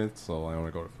tournaments. So I want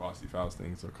to go to Frosty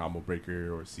Faustings or Combo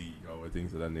Breaker or CEO or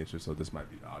things of that nature. So this might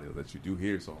be the audio that you do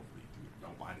hear. So hopefully you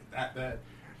don't mind it that bad.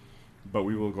 But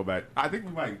we will go back. I think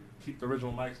we might keep the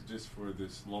original mics just for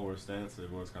this lower stance.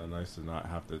 It was kind of nice to not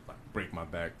have to like break my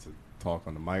back to talk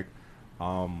on the mic.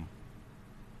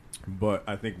 But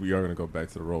I think we are going to go back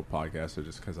to the Road Podcaster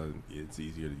just because it's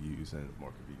easier to use and it's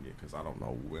more convenient because I don't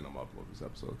know when I'm uploading this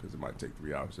episode because it might take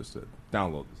 3 hours just to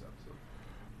download this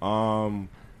episode.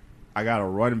 I got a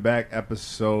run back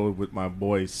episode with my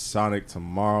boy Sonic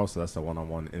tomorrow, so that's the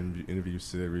one-on-one interview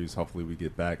series. Hopefully we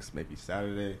get back maybe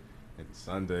Saturday, maybe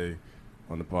Sunday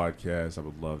on the podcast. I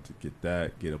would love to get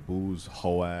that, get a booze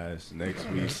whole ass next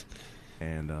week.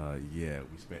 And, yeah,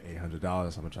 we spent $800. I'm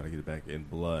going to try to get it back in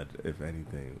blood, if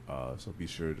anything. So be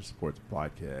sure to support the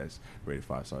podcast. Rate it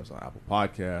 5 stars on Apple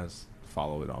Podcasts.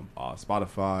 Follow it on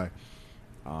Spotify.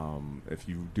 If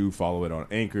you do follow it on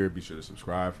Anchor, be sure to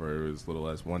subscribe for as little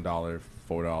as $1, $4,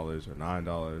 or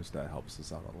 $9. That helps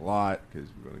us out a lot because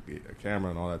we're going to get a camera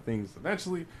and all that things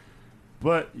eventually.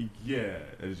 But, yeah,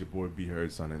 that is your boy B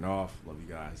Heard signing off. Love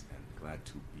you guys and glad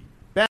to be